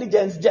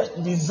intelligence, just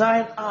to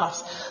design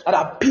apps that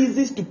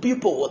appeases to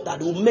people, that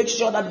will make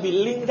sure that we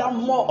linger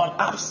more on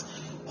apps.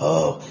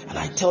 Oh, and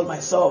I tell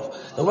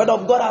myself, the word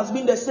of God has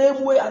been the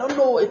same way. I don't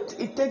know,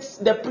 it takes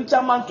the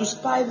preacher man to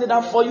spice it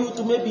up for you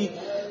to maybe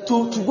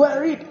to go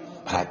and read.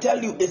 But I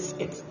tell you, it's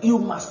you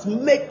must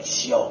make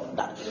sure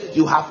that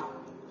you have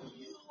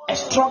a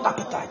strong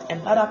appetite,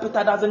 and that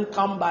appetite doesn't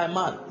come by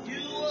man.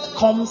 It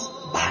comes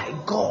by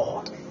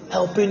God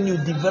helping you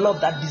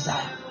develop that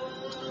desire.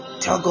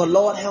 Tell God,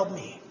 Lord, help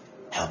me.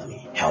 I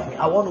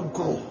want to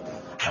grow.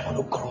 I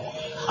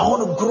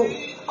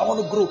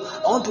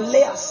want to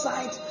lay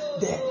aside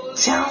the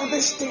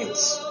childish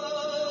things.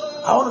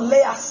 I want to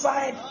lay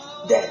aside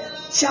the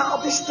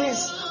childish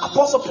things.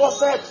 Apostle Paul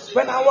said,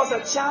 when I was a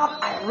child,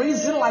 I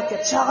reasoned like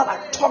a child,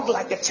 I talked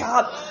like a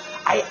child,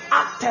 I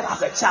acted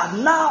as a child.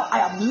 Now I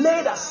have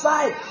laid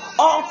aside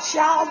all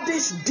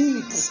childish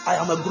deeds. I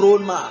am a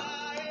grown man.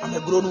 I'm a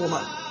grown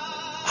woman.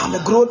 I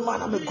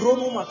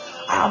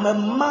am a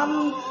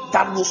man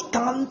that will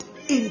stand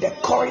in the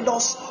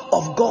corridors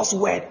of God's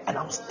word, and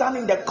I'll stand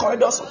in the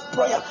corridors of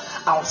prayer.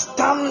 I'll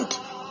stand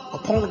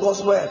upon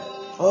God's word.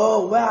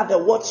 Oh, where are the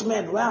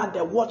watchmen? Where are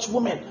the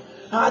watchwomen?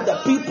 Where are the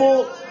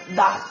people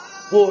that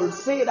will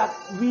say that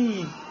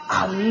we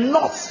are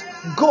not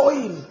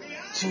going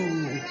to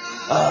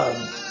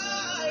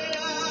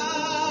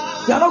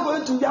we are not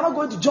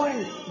going to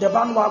join the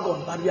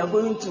bandwagon, but we are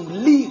going to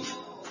live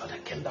for the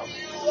kingdom.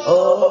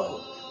 Oh,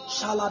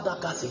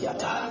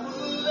 Shaladakasiyata,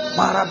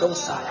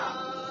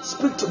 Maradosaya.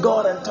 Speak to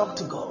God and talk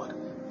to God.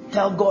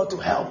 Tell God to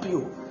help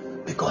you,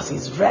 because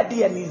He's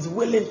ready and He's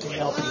willing to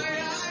help you.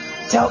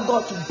 Tell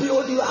God to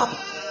build you up,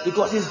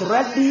 because He's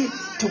ready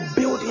to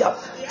build you up.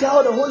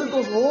 Tell the Holy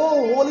Ghost,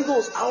 oh Holy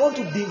Ghost, I want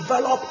to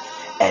develop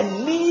a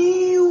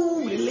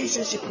new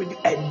relationship with you,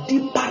 a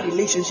deeper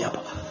relationship.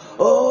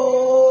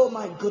 Oh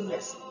my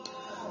goodness.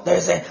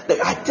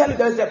 I tell you,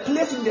 there is a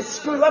place in the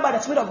spirit whereby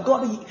the Spirit of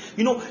God,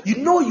 you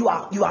know you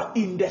are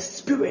in the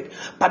spirit,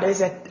 but there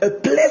is a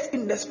place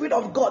in the Spirit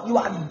of God, you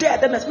are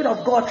dead, and the Spirit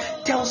of God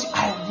tells you,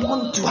 I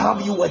want to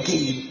have you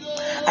again.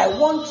 I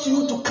want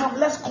you to come.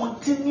 Let's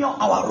continue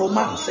our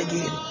romance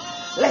again.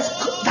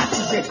 That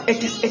is it.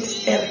 It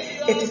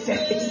is a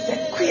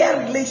queer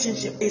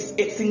relationship.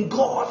 It's in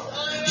God.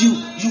 You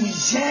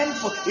yearn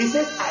for. He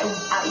says, I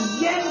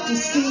yearn to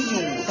see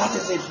you. That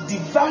is it.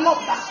 Develop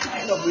that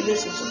kind of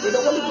relationship with the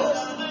Holy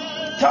Ghost.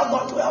 Tell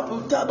God to help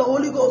you. Tell the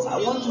Holy Ghost, I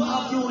want to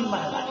have you in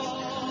my life.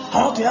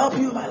 I want to help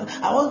you in my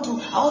life. I want to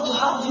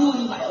have you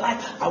in my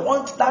life. I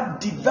want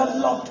that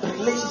developed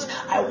relationship.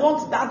 I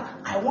want that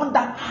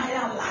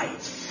higher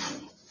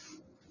life.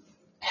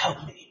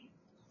 Help me.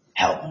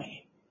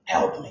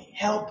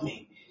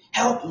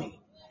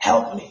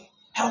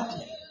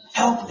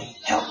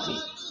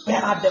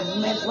 Where are the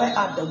men? Where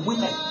are the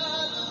women?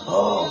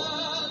 Oh,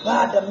 where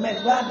are the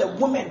men? Where are the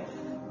women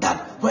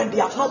that when they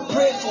have not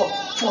prayed for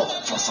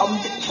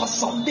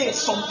some days,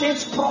 some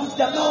things prompt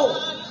them? No,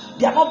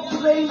 they are not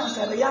praying as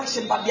a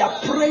reaction, but they are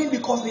praying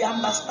because they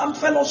understand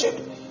fellowship.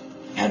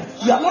 And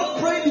we are not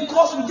praying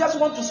because we just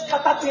want to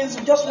scatter things.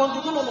 We just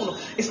want to no.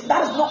 That is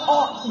not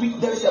all.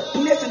 There is a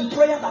place in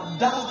prayer that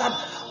does that,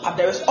 but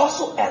there is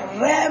also a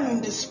realm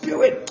in the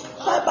spirit.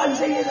 Bible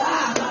says,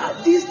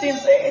 these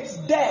things, it's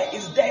there,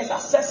 it's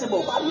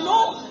accessible. But you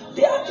know,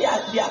 they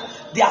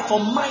are for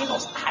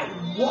minors. I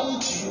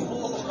want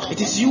you. It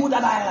is you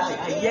that I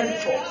yearn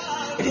for.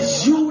 It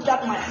is you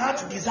that my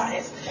heart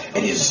desires.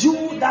 It is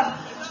you that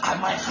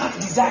my heart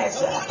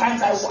desires. At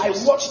times I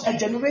watch a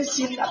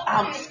generation that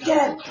I'm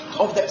scared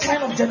of, the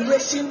kind of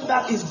generation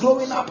that is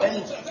growing up,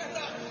 and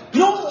you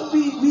know,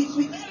 we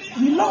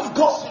love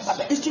God, but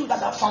the issue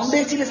that our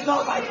foundation is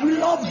not right. We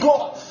love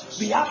God,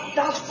 we have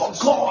that for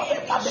God,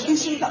 but the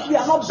issue that we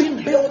are not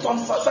being built on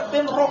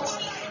certain rocks.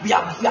 We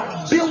are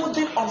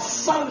building on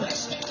sand,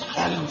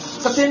 and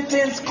certain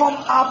things come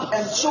up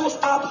and shows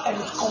up, and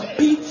it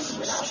competes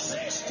with us.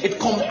 It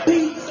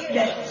competes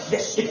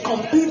the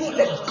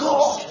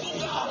God.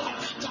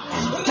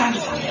 And that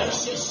is an error.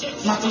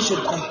 Nothing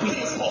should compete.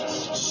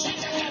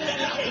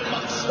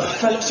 The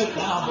fellowship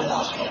we have with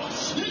our God.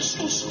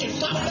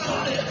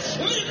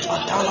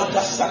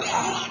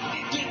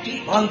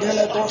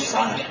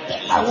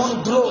 I want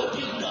to grow.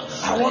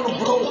 I want to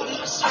grow.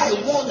 I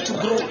want to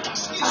grow.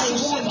 I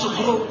want to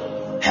grow.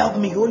 Help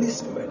me, Holy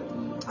Spirit.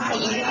 I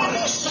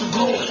want to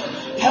grow.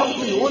 Help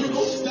me, Holy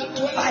Ghost.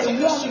 I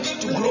want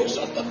to grow.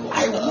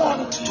 I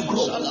want to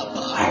grow.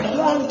 I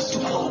want to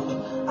grow.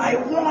 I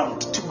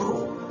want to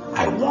grow.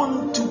 I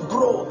want to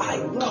grow. I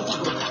want to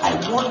grow. I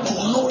want to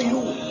know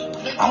you.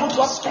 I want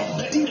to have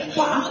a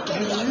deeper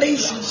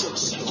relationship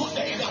with you.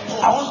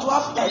 I want to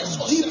have a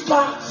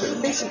deeper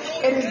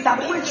relationship. It is that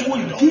which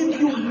will give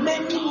you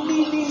many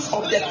meanings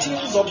of the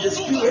things of the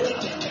Spirit.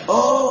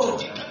 Oh.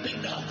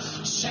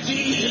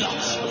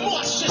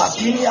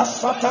 Patinia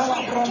Satara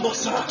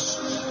Brandosa.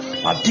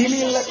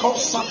 Patini Leko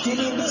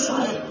Satini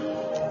Messiah.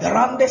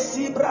 Rande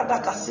Sibra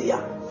Dakasia.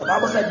 The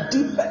Bible said,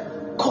 deep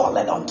called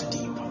unto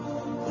deep.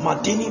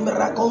 Madini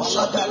Miracle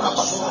Satara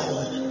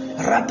Messiah.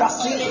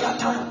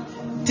 Radasiliata.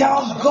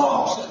 Tell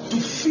God to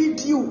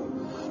feed you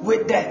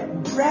with the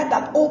bread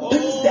that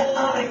opens the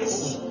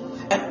eyes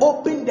and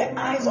open the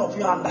eyes of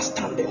your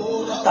understanding.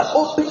 That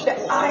open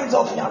the eyes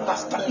of your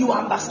understanding. You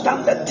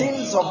understand the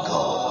things of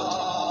God.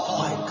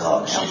 My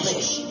God, help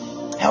me.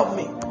 Help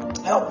me.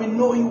 Help me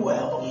know you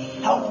well.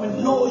 Help me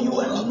know you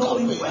and know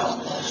you well.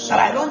 That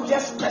I don't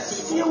just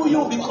pursue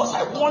you because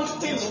I want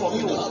things from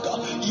you.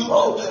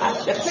 Oh,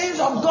 and the things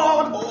of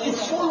God, it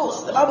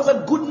follows. The Bible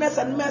said goodness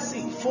and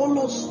mercy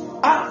follows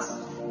us.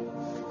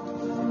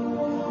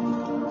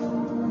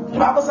 The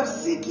Bible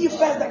says, seek ye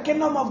first the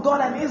kingdom of God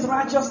and his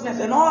righteousness,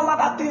 and all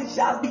other things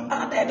shall be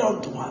added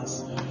unto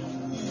us.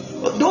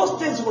 But those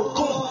things will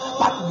come,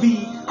 but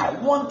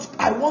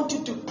I want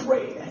you to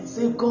pray and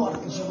say,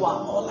 God, you are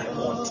all I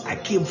want. I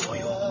came for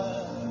you.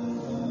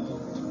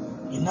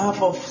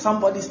 Enough of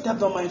somebody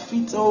stepped on my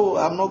feet. Oh,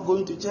 I'm not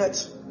going to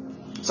church.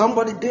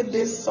 Somebody did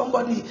this.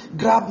 Somebody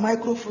grabbed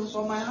microphones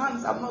from my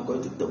hands. I'm not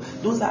going to do.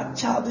 Those are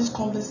childish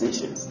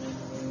conversations.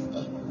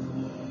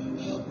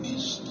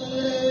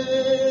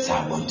 So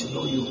I want to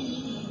know you.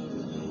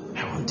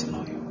 I want to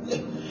know you.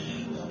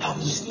 Help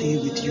me stay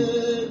with you.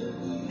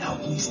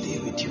 Help me stay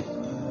with you.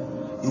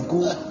 You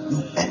go,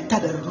 you enter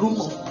the room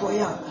of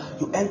prayer.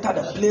 You enter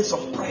the place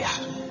of prayer.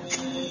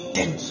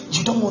 Then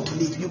you don't want to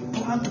leave. You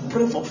plan to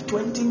pray for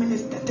 20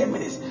 minutes, 30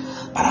 minutes.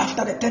 But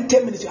after the 30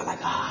 minutes, you're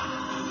like,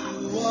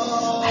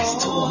 I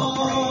still want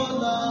to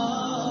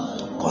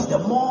pray. Because the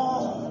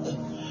more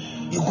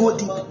you go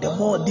deep, the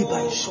more deeper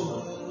you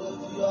show.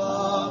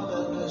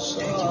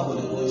 Thank you,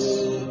 Holy Ghost.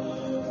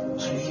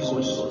 Thank you,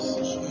 Holy Ghost.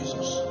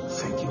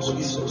 Thank you,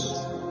 Holy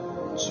Ghost.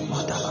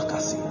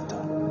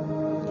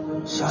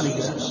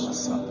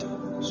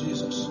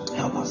 Jesus.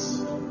 Help us.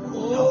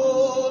 Help.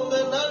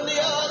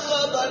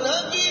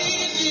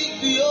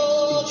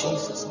 In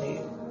Jesus'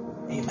 name.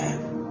 Amen.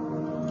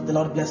 The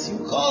Lord bless you.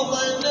 The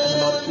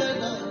Lord keep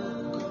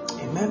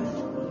you. Amen.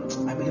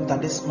 I believe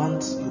that this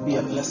month will be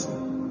a blessing.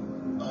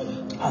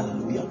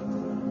 Hallelujah.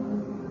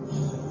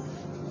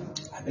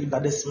 I believe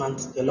that this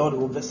month the Lord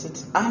will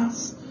visit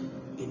us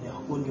in a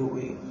whole new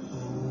way.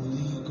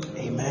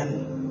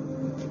 Amen.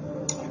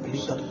 I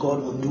believe that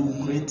God will do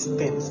great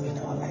things in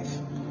our life.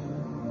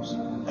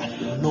 And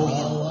we'll know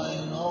Him.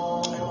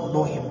 And we'll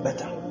know Him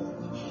better.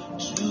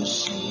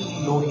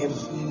 Know Him.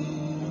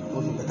 Know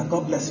Him better.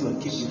 God bless you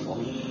and keep you for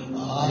me.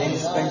 My name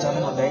is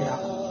Benjamin Odenya.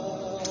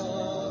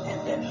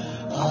 And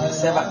I'm a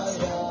servant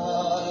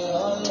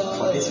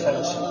for this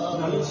fellowship.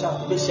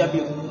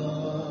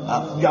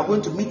 You are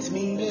going to meet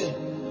me.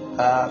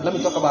 Let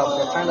me talk about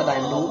the time that I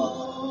know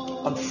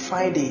on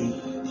Friday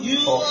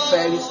for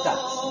Fairy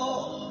Starts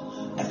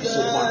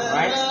episode 1,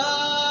 right?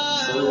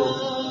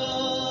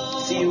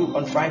 So see you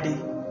on Friday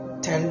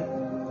 10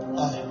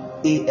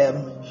 a.m.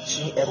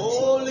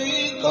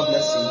 GMT. God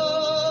bless you.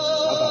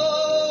 Bye bye.